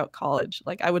school throughout college.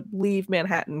 Like I would leave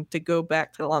Manhattan to go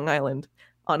back to Long Island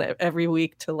on it every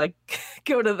week to like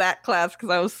go to that class because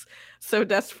I was so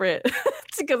desperate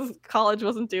because college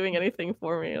wasn't doing anything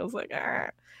for me. I was like, ah.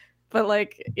 But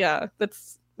like, yeah,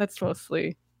 that's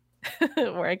mostly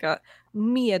where I got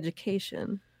me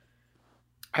education.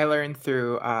 I learned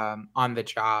through on the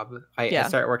job. I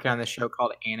started working on this show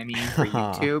called Anime for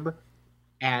YouTube.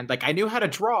 And like I knew how to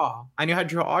draw. I knew how to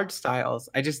draw art styles.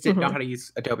 I just didn't know how to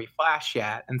use Adobe Flash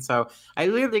yet. And so I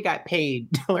literally got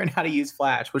paid to learn how to use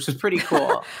Flash, which was pretty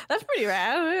cool. That's pretty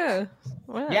rad. Yeah.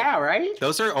 Wow. Yeah, right?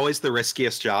 Those are always the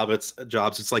riskiest jobs.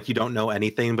 It's like you don't know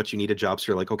anything, but you need a job,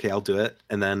 so you're like, okay, I'll do it.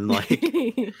 And then like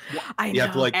I you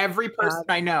have to, like, every person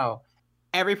I know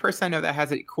that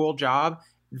has a cool job,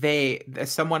 they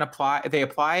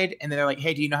applied and they're like,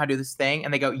 hey, do you know how to do this thing?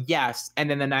 And they go, yes. And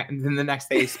then the next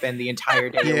day they spend the entire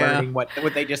day learning what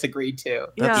they just agreed to.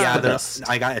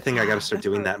 I think I got to start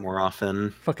doing that more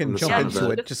often. Fucking jump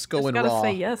into it. Just go in raw.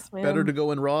 Say yes, man. Better to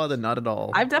go in raw than not at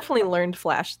all. I've definitely learned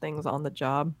Flash things on the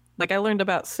job. Like I learned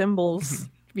about symbols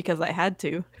because I had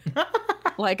to.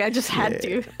 Like I just had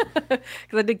to. Because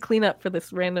I did clean up for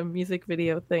this random music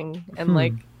video thing. And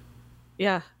like,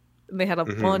 yeah. They had a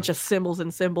bunch of symbols,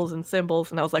 and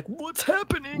I was like, "What's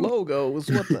happening?"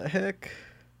 Logos, what the heck?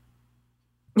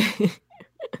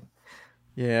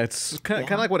 Yeah, it's kind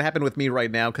of like what happened with me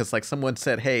right now, because like someone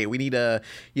said, "Hey, we need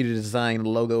you to design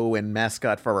logo and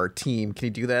mascot for our team. Can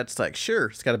you do that?" It's like, sure,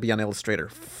 it's got to be on Illustrator.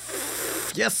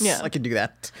 Yes, I can do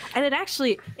that. And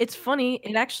it's funny.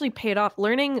 It actually paid off.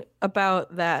 Learning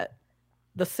about the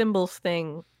symbols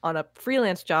thing on a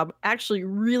freelance job actually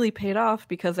really paid off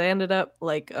because I ended up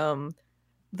like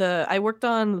I worked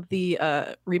on the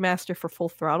remaster for Full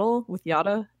Throttle with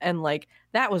Yada, and like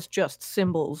that was just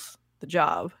symbols, the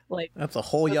job. Like that's a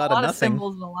whole Yada nothing. Of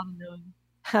symbols and a lot of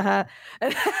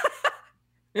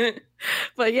knowing.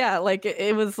 But yeah, like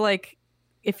it was like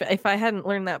if I hadn't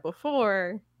learned that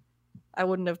before, I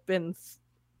wouldn't have been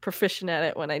proficient at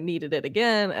it when I needed it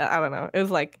again. I don't know. It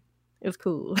was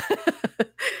cool.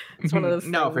 It's one of those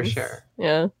things. No, for sure.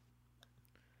 Yeah.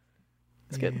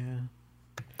 It's good.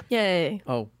 Yay.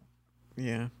 Oh,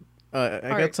 yeah. I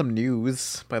got some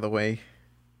news, by the way.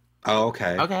 Oh,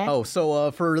 okay. Oh,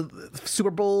 so for Super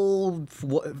Bowl,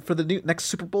 for the next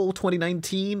Super Bowl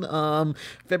 2019,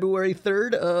 February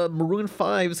 3rd, Maroon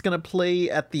 5 is gonna play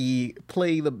the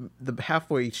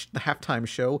halftime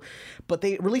show, but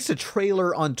they released a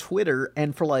trailer on Twitter,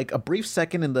 and for like a brief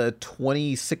second in the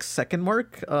 26-second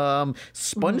mark,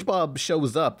 SpongeBob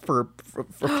shows up for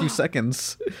a few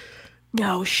seconds.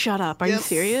 No, shut up. Are you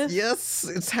serious? Yes,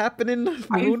 it's happening.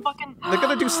 They're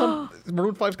gonna do some.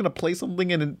 Maroon 5's gonna play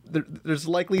something, and there's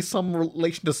likely some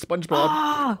relation to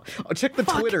SpongeBob. Check the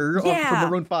Twitter for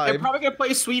Maroon 5. They're probably gonna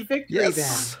play Sweet Victory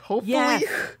then. Hopefully. Yes.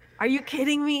 Are you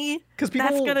kidding me? Because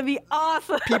that's gonna be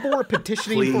awesome. People were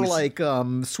petitioning for like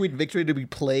Sweet Victory to be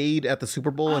played at the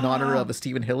Super Bowl in honor of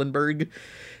Steven Hillenburg.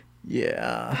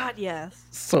 Yeah. God yes.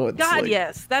 So it's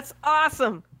yes. That's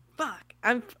awesome. Fuck.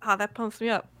 That pumps me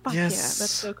up. Fuck yes. Yeah, that's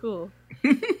so cool.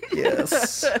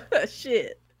 Yes.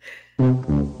 Shit.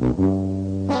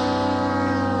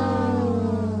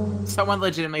 Someone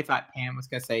legitimately thought Pam was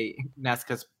gonna say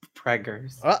Nesca's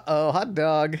Preggers. Hot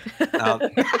dog.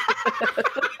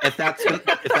 If that's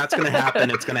gonna happen,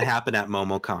 it's gonna happen at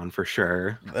MomoCon for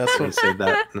sure. That's what saved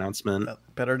that announcement.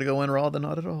 Better to go in raw than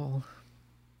not at all.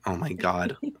 Oh my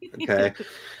god. Okay.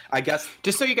 I guess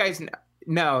just so you guys know.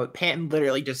 No, Pan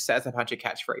literally just says a bunch of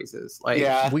catchphrases.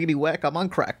 Like, Weedy whack, I'm on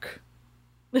crack.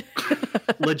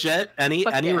 Legit, any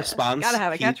response. Gotta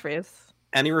have a catchphrase.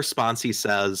 Any response he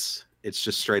says, it's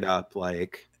just straight up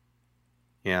like,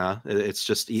 yeah, it's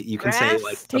just you can say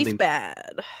like something tastes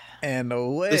bad. And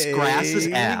away this grass is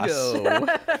ass.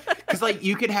 Because like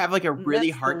you could have like a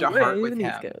really heart to heart with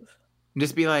him. And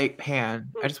just be like, Pan,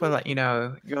 I just want to let you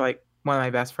know you're like one of my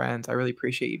best friends. I really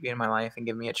appreciate you being in my life and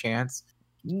giving me a chance.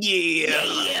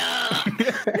 Yeah.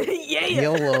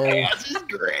 YOLO. Grass is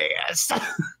grass.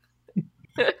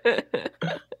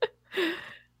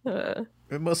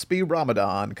 It must be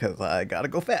Ramadan because I gotta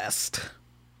go fast.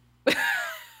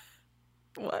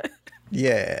 What?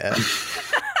 Yeah.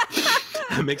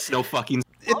 That makes no fucking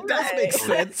sense. It does make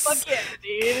sense. Fuck yeah,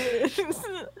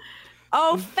 dude.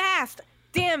 Oh, fast.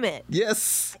 Damn it.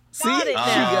 Yes. See? Got it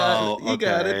now. You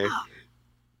got it.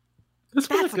 This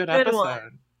was a good episode.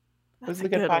 One. This is a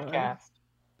good podcast.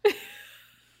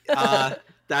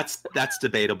 That's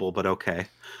debatable, but okay.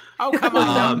 Oh, come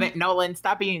on, Nolan.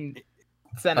 Stop being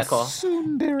cynical.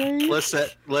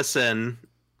 Listen.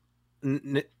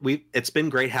 It's been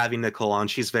great having Nicole on.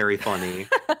 She's very funny.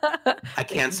 I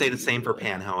can't say the same for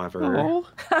Pan, however. Oh,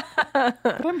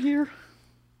 but I'm here.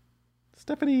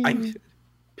 Stephanie.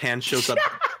 Pan shows up.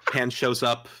 Pan shows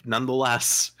up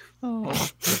nonetheless. Oh.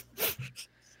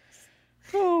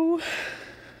 Oh.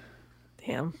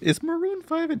 Damn. Is Maroon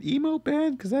 5 an emo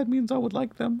band? Because that means I would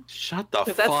like them. Shut the fuck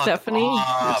Is that Stephanie?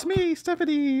 up. It's me,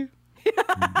 Stephanie. God,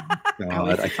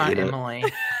 I It's not hate it. Emily.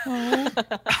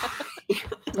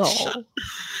 Oh.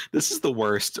 This is the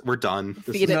worst. We're done.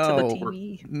 This Feed is- it to the No.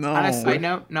 TV. No. On a side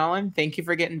note, Nolan, thank you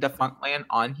for getting Defunctland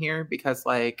on here because,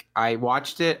 like, I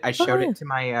watched it, I showed yeah. it to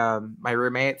my my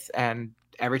roommates, and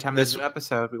every time there's This- an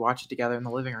episode, we watch it together in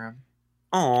the living room.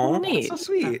 Aw, Neat. that's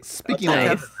so sweet. Speaking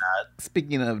Nice.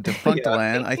 of Defunct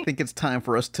Land, I think it's time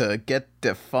for us to get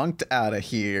Defunct out of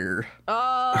here.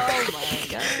 Oh my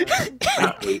god.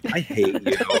 I hate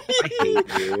you. I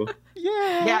hate you.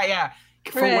 Yeah. Yeah.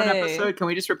 For one Hooray. episode, can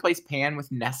we just replace Pan with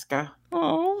Nesca?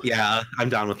 Oh, Yeah, I'm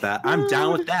down with that. I'm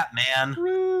down with that, man.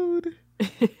 rude.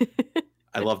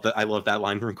 I love that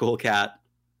line from Cool Cat.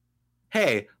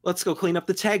 Hey, let's go clean up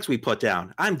the tags we put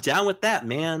down. I'm down with that,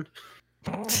 man.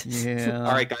 Yeah.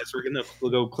 All right, guys,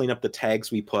 we'll go clean up the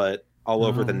tags we put all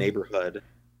over the neighborhood.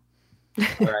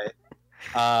 All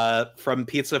right. From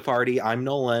Pizza Party, I'm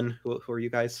Nolan. Who are you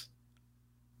guys?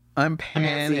 I'm Pan,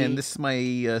 Nancy. and this is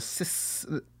my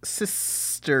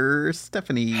sister,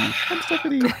 Stephanie. I'm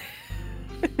Stephanie.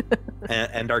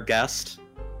 And our guest.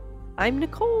 I'm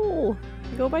Nicole.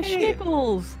 I go by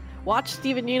Schnickles. Watch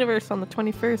Steven Universe on the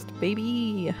 21st,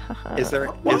 baby. Is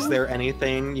there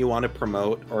anything you want to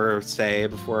promote or say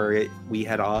before we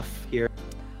head off here?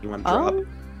 You want to drop?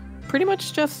 Pretty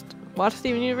much just watch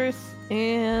Steven Universe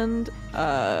and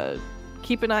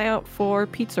keep an eye out for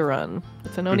Pizza Run.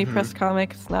 It's an Oni Mhm. Press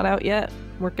comic. It's not out yet.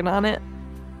 Working on it.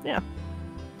 Yeah.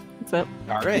 That's it.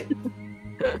 All right.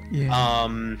 Yeah.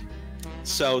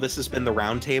 So this has been the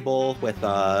Roundtable with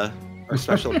our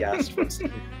special guest from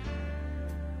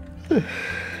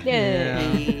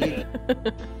Yay.